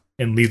 Yeah,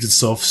 and leaves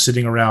itself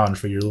sitting around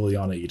for your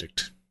Liliana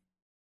Edict.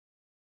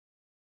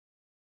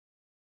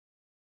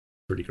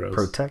 Pretty gross.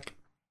 Protect.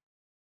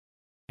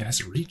 It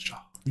has reach.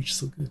 Reach is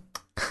so good.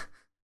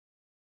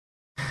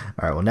 All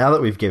right. Well, now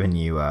that we've given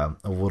you a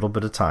little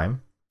bit of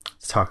time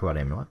to talk about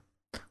Amulet,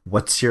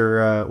 what's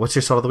your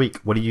start of the week?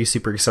 What are you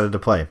super excited to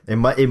play?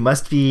 It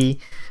must be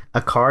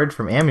a card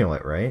from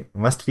Amulet, right? It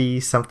must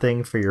be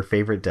something for your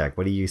favorite deck.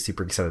 What are you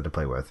super excited to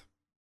play with?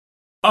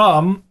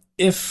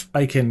 If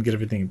I can get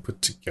everything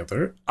put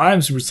together,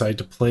 I'm super excited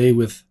to play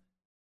with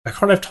a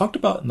card I've talked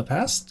about in the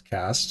past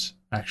cast.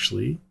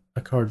 Actually,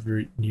 a card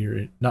very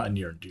not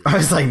near and dear. I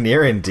was like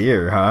near and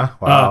dear, huh?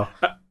 Wow.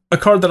 A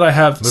card that I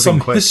have Moving some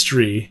quick.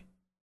 History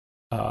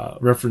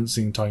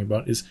talking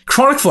about is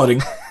Chronic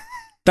Flooding.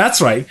 That's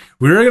right.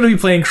 We're going to be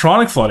playing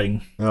Chronic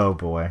Flooding. Oh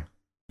boy.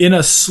 In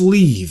a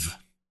sleeve.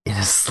 In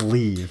a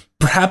sleeve.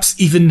 Perhaps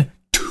even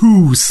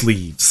 2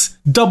 sleeves.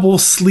 Double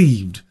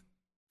sleeved.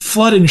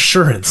 Flood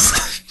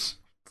insurance.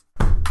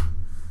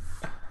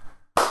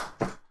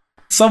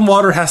 Some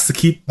water has to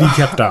be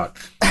kept out.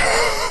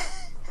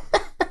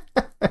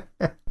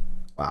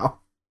 Wow.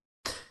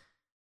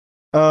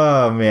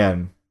 Oh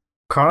man.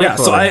 Chronic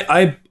so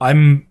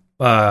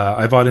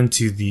I bought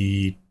into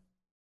the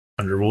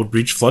Underworld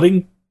Breach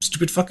Flooding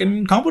stupid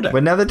fucking combo deck.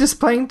 But now they're just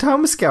playing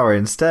Tome Scour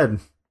instead.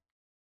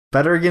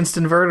 Better against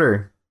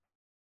Inverter.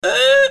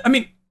 I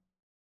mean,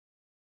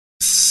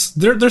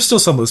 there's still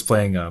some of us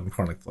playing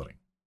Chronic Flooding.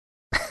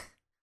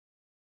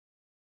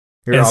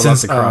 You're all about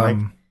the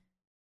Chronic.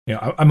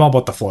 I'm all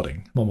about the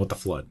flooding. I'm all about the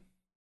flood.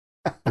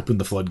 Open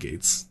the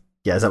floodgates.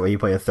 Yeah, is that why you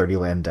play a 30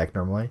 land deck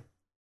normally?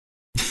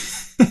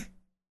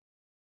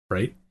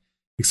 Right?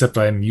 Except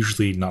I'm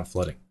usually not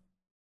flooding.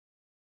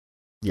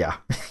 Yeah.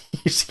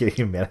 You're just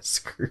getting mana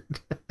screwed.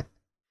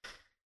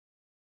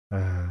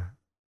 Yeah,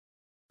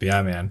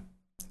 man.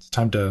 It's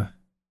time to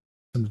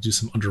do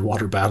some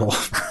underwater battle.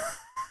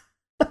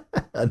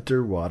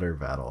 Underwater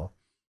battle.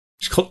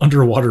 It's called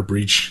Underwater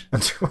Breach.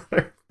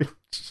 Underwater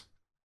Breach.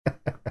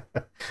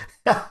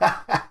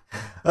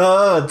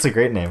 Oh, it's a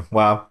great name.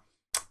 Wow.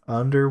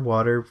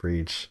 Underwater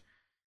Breach.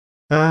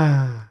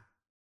 Ah,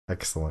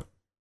 excellent.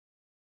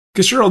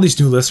 Because sure, all these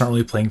new lists aren't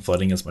really playing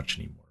flooding as much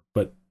anymore,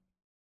 but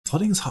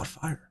flooding is hot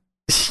fire.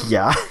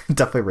 Yeah,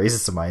 definitely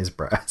raises some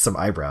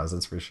eyebrows,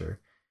 that's for sure.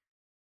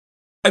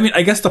 I mean,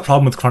 I guess the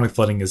problem with chronic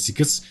flooding is it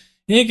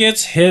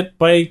gets hit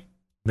by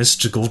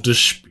mystical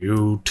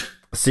dispute.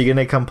 So you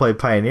gonna come play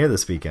Pioneer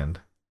this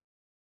weekend?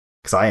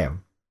 Because I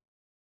am.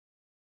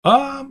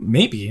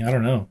 Maybe. I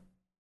don't know.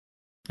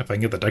 If I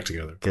can get the deck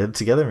together. Get it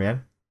together,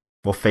 man.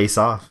 We'll face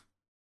off.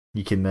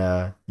 You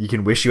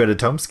can wish you had a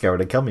Tome Scour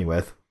to kill me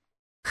with.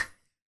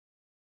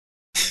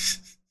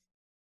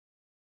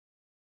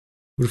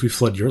 What if we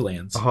flood your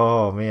lands?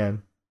 Oh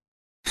man,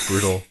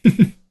 brutal.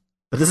 That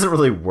doesn't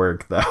really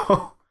work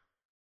though.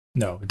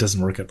 No, it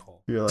doesn't work at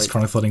all. You're like,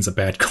 chronic flooding's a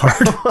bad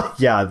card.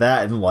 Yeah,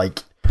 that and like,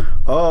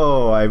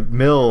 oh, I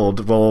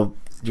milled. Well,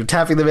 you're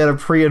tapping the mana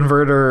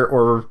pre-inverter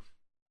or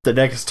the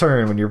next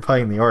turn when you're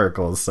playing the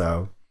oracles,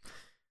 so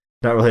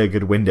not really a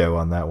good window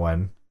on that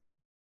one.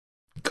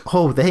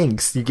 Oh,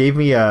 thanks. You gave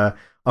me a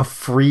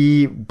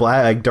free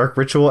black dark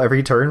ritual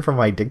every turn from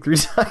my dig through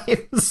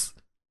times.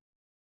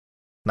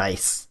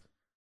 Nice.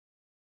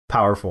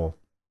 Powerful.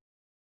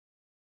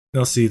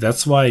 No, see,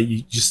 that's why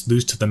you just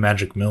lose to the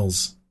magic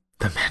mills.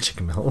 The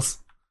magic mills?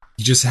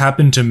 You just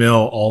happen to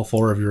mill all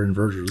 4 of your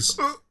inverters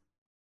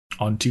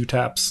on 2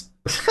 taps.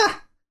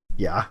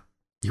 Yeah,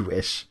 you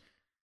wish.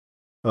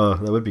 Oh,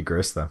 that would be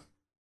gross, though.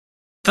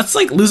 That's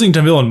like losing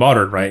to mill in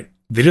Modern, right?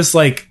 They just,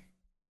 like,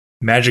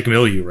 magic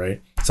mill you,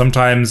 right?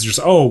 Sometimes just,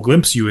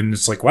 glimpse you, and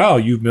it's like, wow,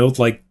 you've milled,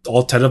 like,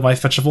 all 10 of my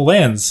fetchable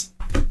lands.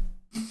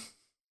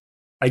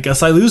 I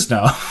guess I lose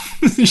now.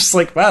 It's just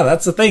like, wow,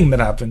 that's a thing that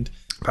happened.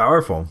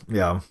 Powerful,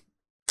 yeah.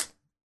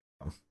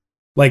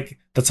 Like,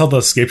 that's how the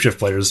Scapeshift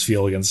players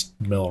feel against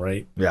mill,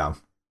 right? Yeah.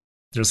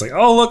 They're just like,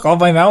 oh, look, all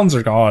my mountains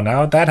are gone.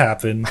 How'd that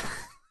happen?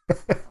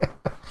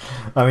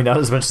 I mean, not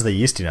as much as they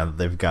used to now that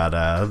they've got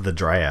the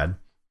Dryad.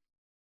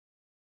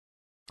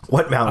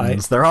 What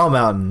mountains? They're all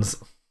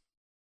mountains.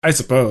 I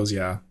suppose,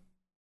 yeah.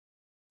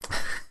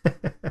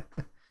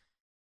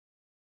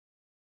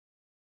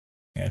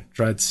 Yeah,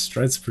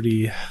 Dryad's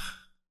pretty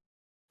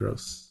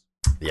gross.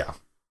 Yeah.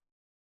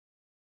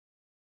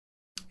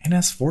 And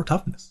has 4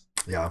 toughness.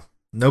 Yeah.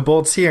 No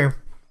bolts here.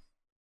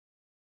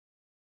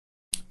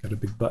 Got a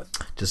big butt.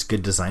 Just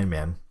good design,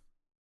 man.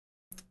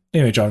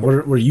 Anyway, John, what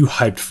are you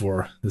hyped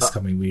for this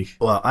coming week?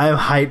 Well, I am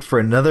hyped for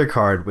another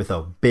card with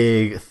a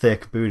big,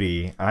 thick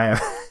booty. I'm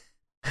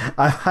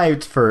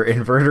hyped for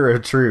Inverter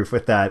of Truth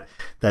with that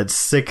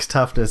 6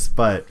 toughness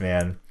butt,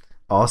 man.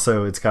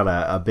 Also, it's got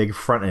a big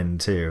front end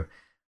too.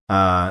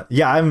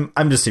 Yeah,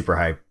 I'm just super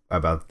hyped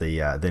about the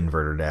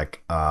Inverter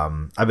deck.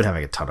 I've been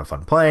having a ton of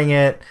fun playing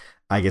it.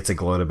 I get to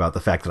gloat about the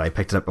fact that I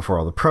picked it up before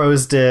all the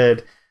pros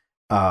did.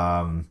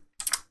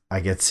 I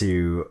get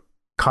to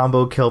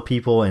combo kill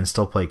people and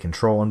still play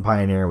control in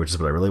Pioneer, which is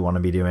what I really want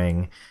to be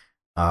doing.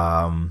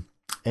 And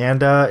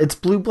it's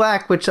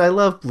blue-black, which I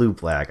love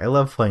blue-black. I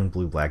love playing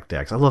blue-black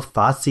decks. I love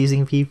thought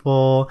seizing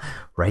people,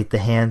 write the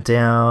hand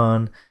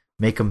down,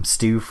 make them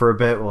stew for a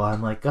bit while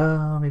I'm like,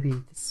 oh, maybe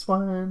this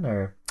one,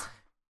 or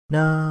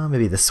no,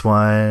 maybe this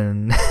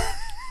one.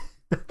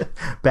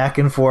 Back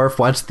and forth,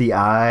 watch the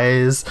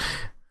eyes.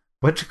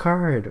 Which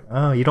card?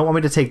 Oh, you don't want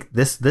me to take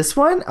this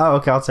one? Oh,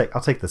 okay, I'll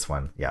take this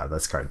one. Yeah,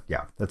 this card.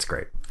 Yeah, that's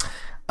great.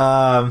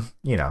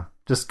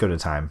 Just go to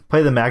time.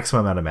 Play the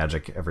maximum amount of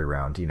Magic every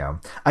round,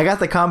 I got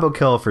the combo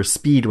kill for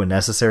speed when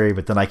necessary,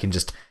 but then I can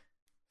just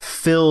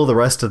fill the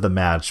rest of the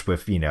match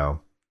with,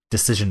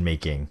 decision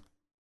making.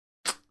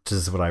 Which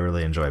is what I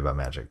really enjoy about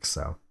Magic,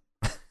 so.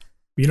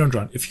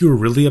 John, if you were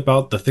really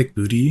about the thick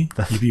booty,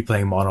 you'd be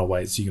playing mono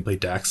white so you can play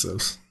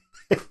Daxos.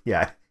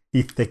 Yeah,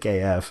 he thick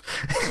AF.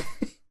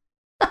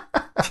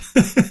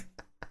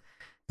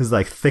 It's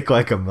like thick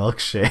like a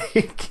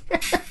milkshake.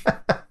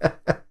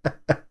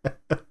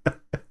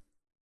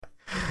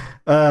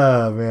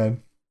 Oh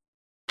man.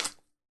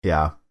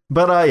 Yeah.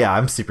 But yeah,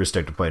 I'm super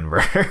stoked to play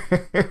Inverter.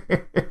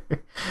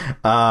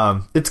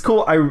 It's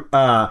cool.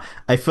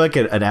 I feel like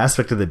an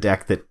aspect of the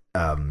deck that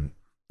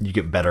you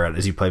get better at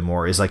as you play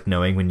more is like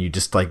knowing when you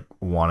just like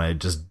want to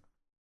just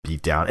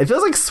beat down. It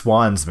feels like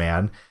Swans,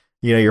 man.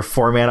 Your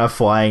 4 mana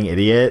flying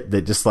idiot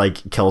that just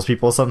like kills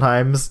people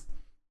sometimes.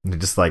 And you're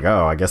just like,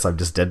 oh, I guess I'm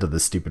just dead to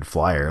this stupid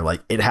flyer.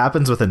 Like, it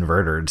happens with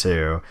Inverter,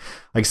 too.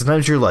 Like,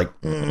 sometimes you're like,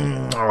 they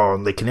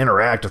can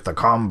interact with the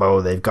combo.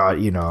 They've got,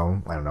 I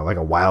don't know, like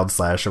a Wild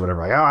Slash or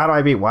whatever. Like, oh, how do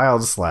I beat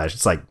Wild Slash?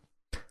 It's like,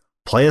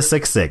 play a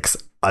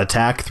 6/6,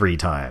 attack 3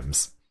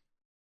 times.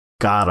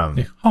 Got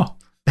him. Huh.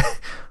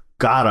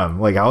 Got him.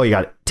 Like, oh, you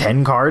got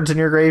 10 cards in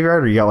your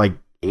graveyard? Or you got, like,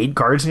 8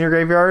 cards in your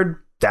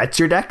graveyard? That's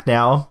your deck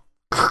now.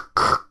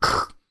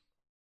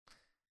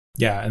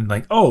 Yeah, and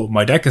like, oh,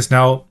 my deck is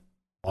now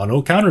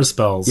mono counter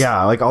spells.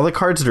 Yeah, like all the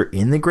cards that are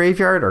in the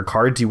graveyard are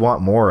cards you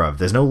want more of.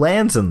 There's no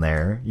lands in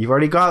there. You've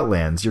already got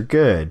lands. You're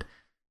good.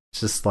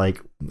 It's just like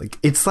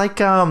it's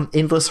like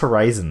Endless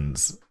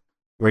Horizons,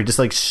 where he just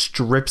like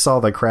strips all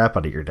the crap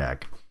out of your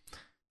deck.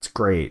 It's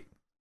great.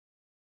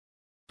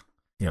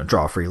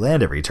 Draw free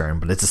land every turn,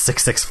 but it's a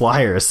 6/6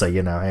 flyer, so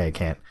hey, I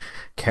can't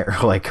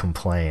really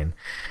complain.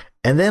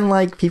 And then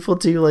like people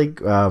do like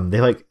they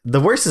like the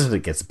worst is when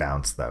it gets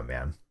bounced though,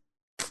 man.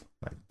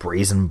 Like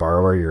Brazen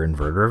Borrower, your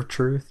Inverter of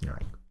Truth. You're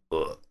like,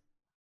 ugh.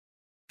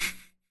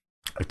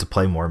 I have to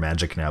play more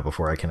Magic now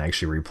before I can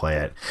actually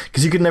replay it,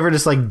 because you can never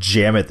just like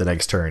jam it the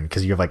next turn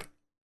because you have like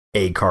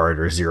a card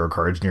or 0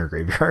 cards in your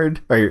graveyard,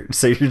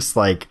 so you're just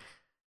like,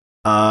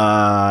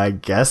 I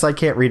guess I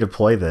can't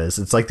redeploy this.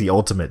 It's like the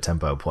ultimate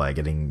tempo play,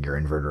 getting your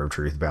Inverter of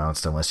Truth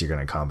bounced unless you're going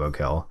to combo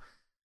kill.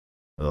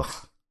 Ugh.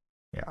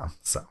 Yeah,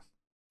 so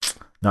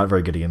not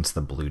very good against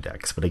the blue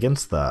decks, but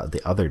against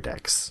the other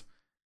decks,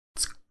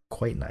 it's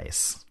quite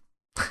nice.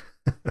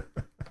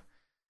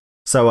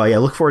 So yeah,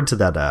 look forward to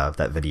that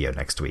video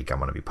next week. I'm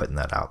going to be putting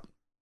that out.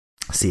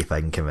 See if I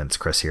can convince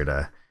Chris here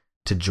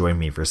to join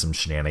me for some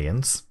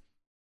shenanigans.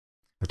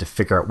 We got to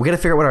figure out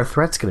what our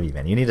threat's going to be,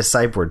 man. You need a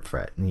sideboard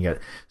threat, and you got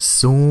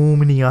so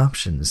many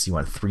options. You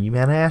want 3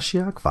 mana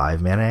Ashiok,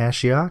 5 mana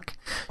Ashiok?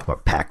 You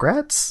want Pack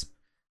Rats?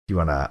 Do you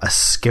want a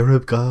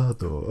Scarab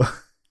God? Or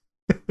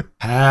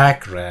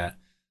Pack Rat.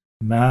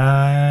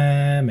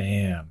 My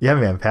man. Yeah,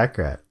 man, Pack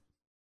Rat.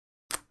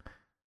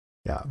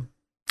 Yeah.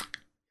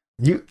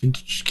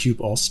 Vintage Cube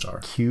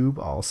All-Star. Cube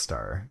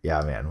All-Star.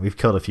 Yeah, man. We've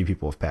killed a few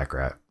people with Pack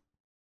Rat.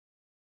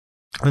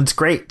 And it's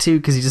great, too,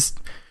 because you just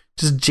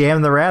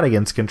jam the rat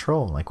against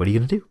control. Like, what are you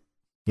gonna do?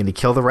 You gonna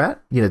kill the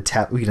rat? You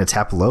gonna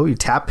tap low? You're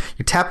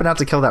tapping out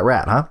to kill that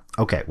rat, huh?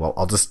 Okay, well,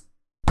 I'll just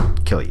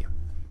kill you.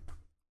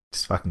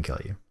 Just fucking kill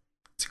you.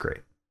 It's great.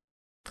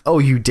 Oh,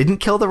 you didn't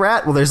kill the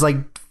rat? Well, there's like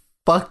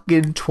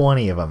fucking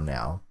 20 of them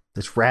now.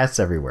 There's rats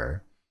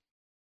everywhere.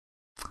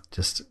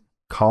 Just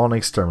call an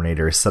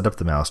exterminator, set up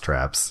the mouse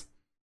traps.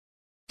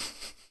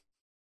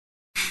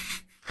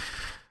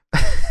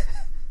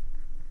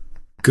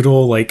 Good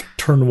old like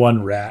turn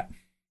 1 rat.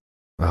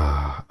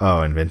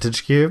 Oh, and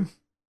Vintage Cube?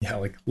 Yeah,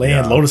 like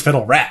land, Lotus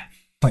Petal, rat.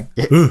 Like,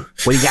 yeah. Ugh.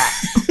 What do you got?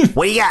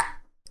 What do you got?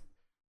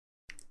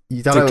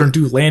 You thought like turn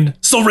 2, land,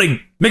 Soul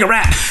Ring, make a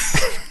rat.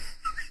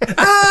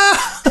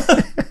 Ah!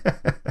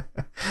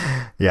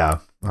 Yeah.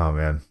 Oh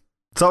man,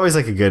 it's always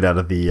like a good out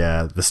of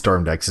the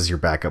storm decks is your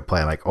backup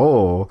plan. Like,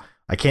 oh,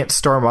 I can't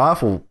storm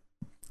off. Well,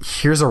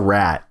 here's a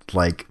rat.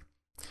 Like,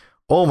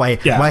 oh my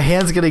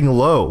hand's getting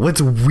low.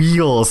 Let's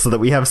wheel so that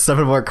we have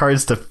 7 more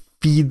cards to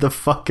feed the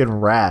fucking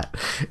rat.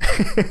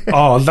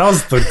 Oh, that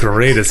was the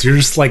greatest. You're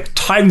just like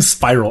time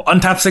spiral,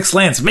 untap 6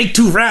 lands, make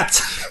 2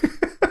 rats.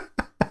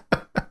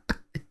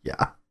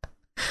 Yeah.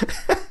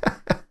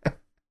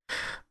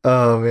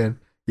 Oh man,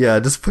 yeah.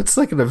 It just puts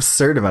like an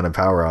absurd amount of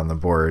power on the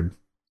board,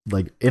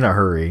 like in a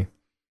hurry.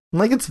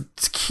 Like it's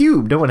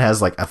Cube. No one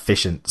has like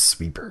efficient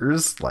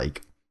sweepers.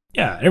 Like,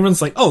 yeah,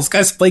 everyone's like, oh, this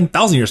guy's playing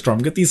 1,000-Year Storm.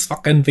 Get these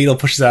fucking fatal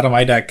pushes out of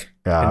my deck.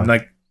 Yeah. And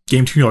like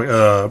game 2, you're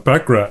like,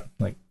 back rat.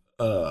 Like,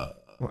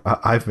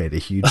 I've made a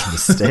huge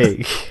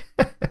mistake.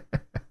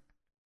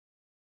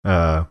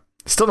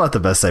 Still not the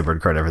best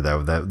sideboard card ever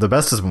though. The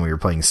best is when we were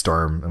playing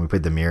Storm and we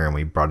played the Mirror and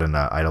we brought in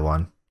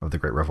Eidolon of the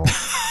Great Revel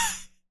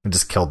and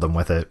just killed them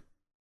with it.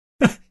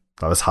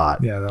 That was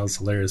hot. Yeah, that was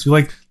hilarious. We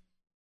like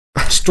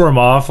storm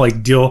off,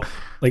 like deal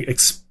like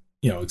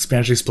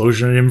expansion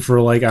explosion at him for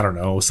like, I don't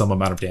know, some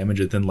amount of damage,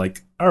 and then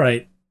like, all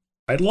right,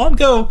 Eidolon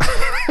go.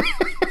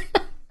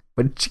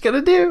 What you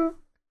gonna do?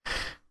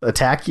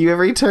 Attack you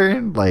every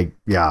turn? Like,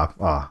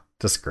 yeah,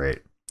 just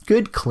great.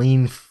 Good,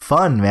 clean,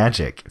 fun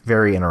Magic.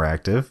 Very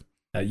interactive.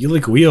 You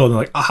like wheel and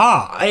like,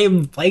 aha, I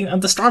am playing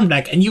on the Storm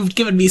deck, and you've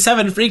given me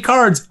 7 free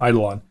cards.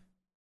 Eidolon.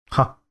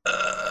 Huh.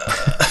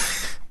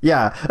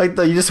 Yeah, like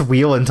you just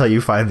wheel until you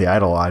find the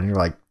Eidolon. You're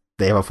like,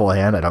 they have a full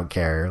hand. I don't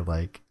care.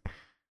 Like,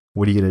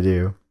 what are you gonna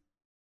do?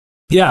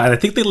 Yeah, and I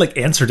think they like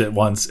answered it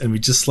once, and we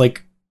just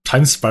like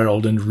time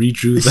spiraled and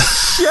redrew the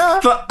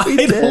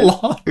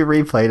Eidolon. We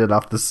replayed it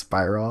off the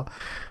spiral.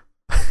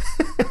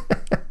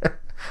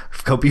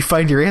 Hope you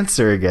find your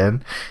answer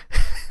again.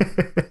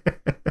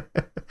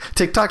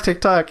 Tick tock,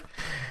 tick tock.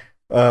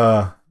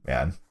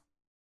 Man,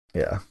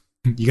 yeah.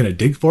 You gonna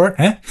dig for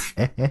it,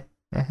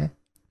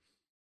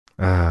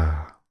 huh?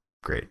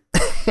 Great.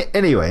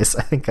 Anyways,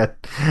 I think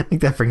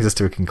that brings us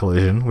to a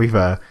conclusion.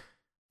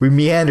 We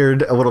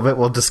meandered a little bit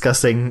while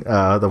discussing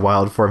the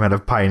wild format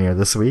of Pioneer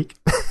this week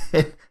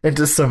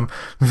into some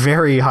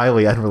very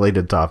highly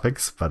unrelated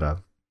topics, but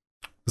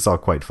it's all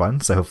quite fun.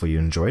 So hopefully you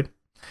enjoyed.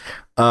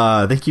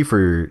 Thank you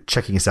for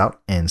checking us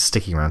out and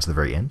sticking around to the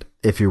very end.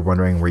 If you're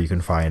wondering where you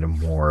can find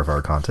more of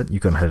our content, you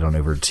can head on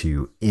over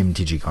to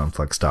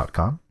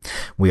mtgconflicts.com.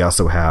 We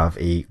also have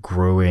a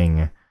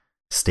growing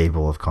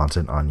stable of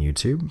content on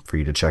YouTube for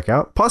you to check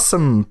out, plus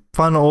some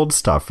fun old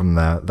stuff from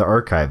the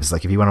archives.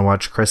 Like if you want to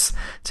watch Chris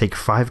take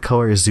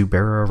 5-color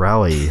Zubera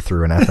Rally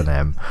through an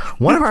FNM,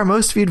 one of our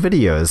most viewed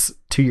videos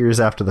 2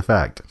 years after the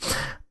fact.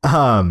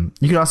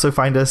 You can also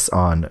find us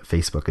on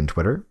Facebook and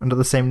Twitter under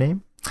the same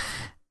name.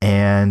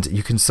 And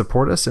you can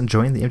support us and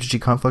join the MTG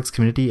Conflux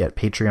community at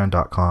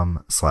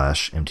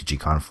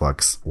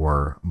patreon.com/MTGConflux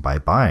or by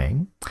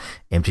buying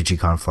MTG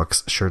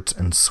Conflux shirts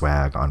and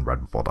swag on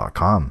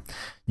redbubble.com.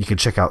 You can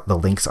check out the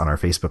links on our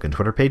Facebook and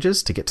Twitter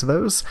pages to get to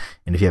those.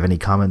 And if you have any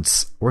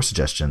comments or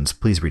suggestions,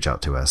 please reach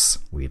out to us.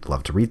 We'd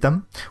love to read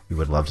them. We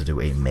would love to do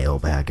a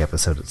mailbag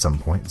episode at some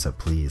point, so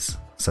please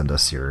send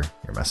us your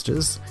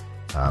messages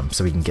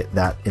so we can get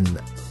that in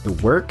the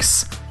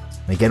works.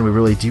 And again, we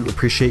really do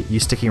appreciate you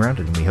sticking around,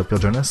 and we hope you'll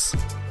join us in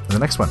the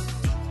next one.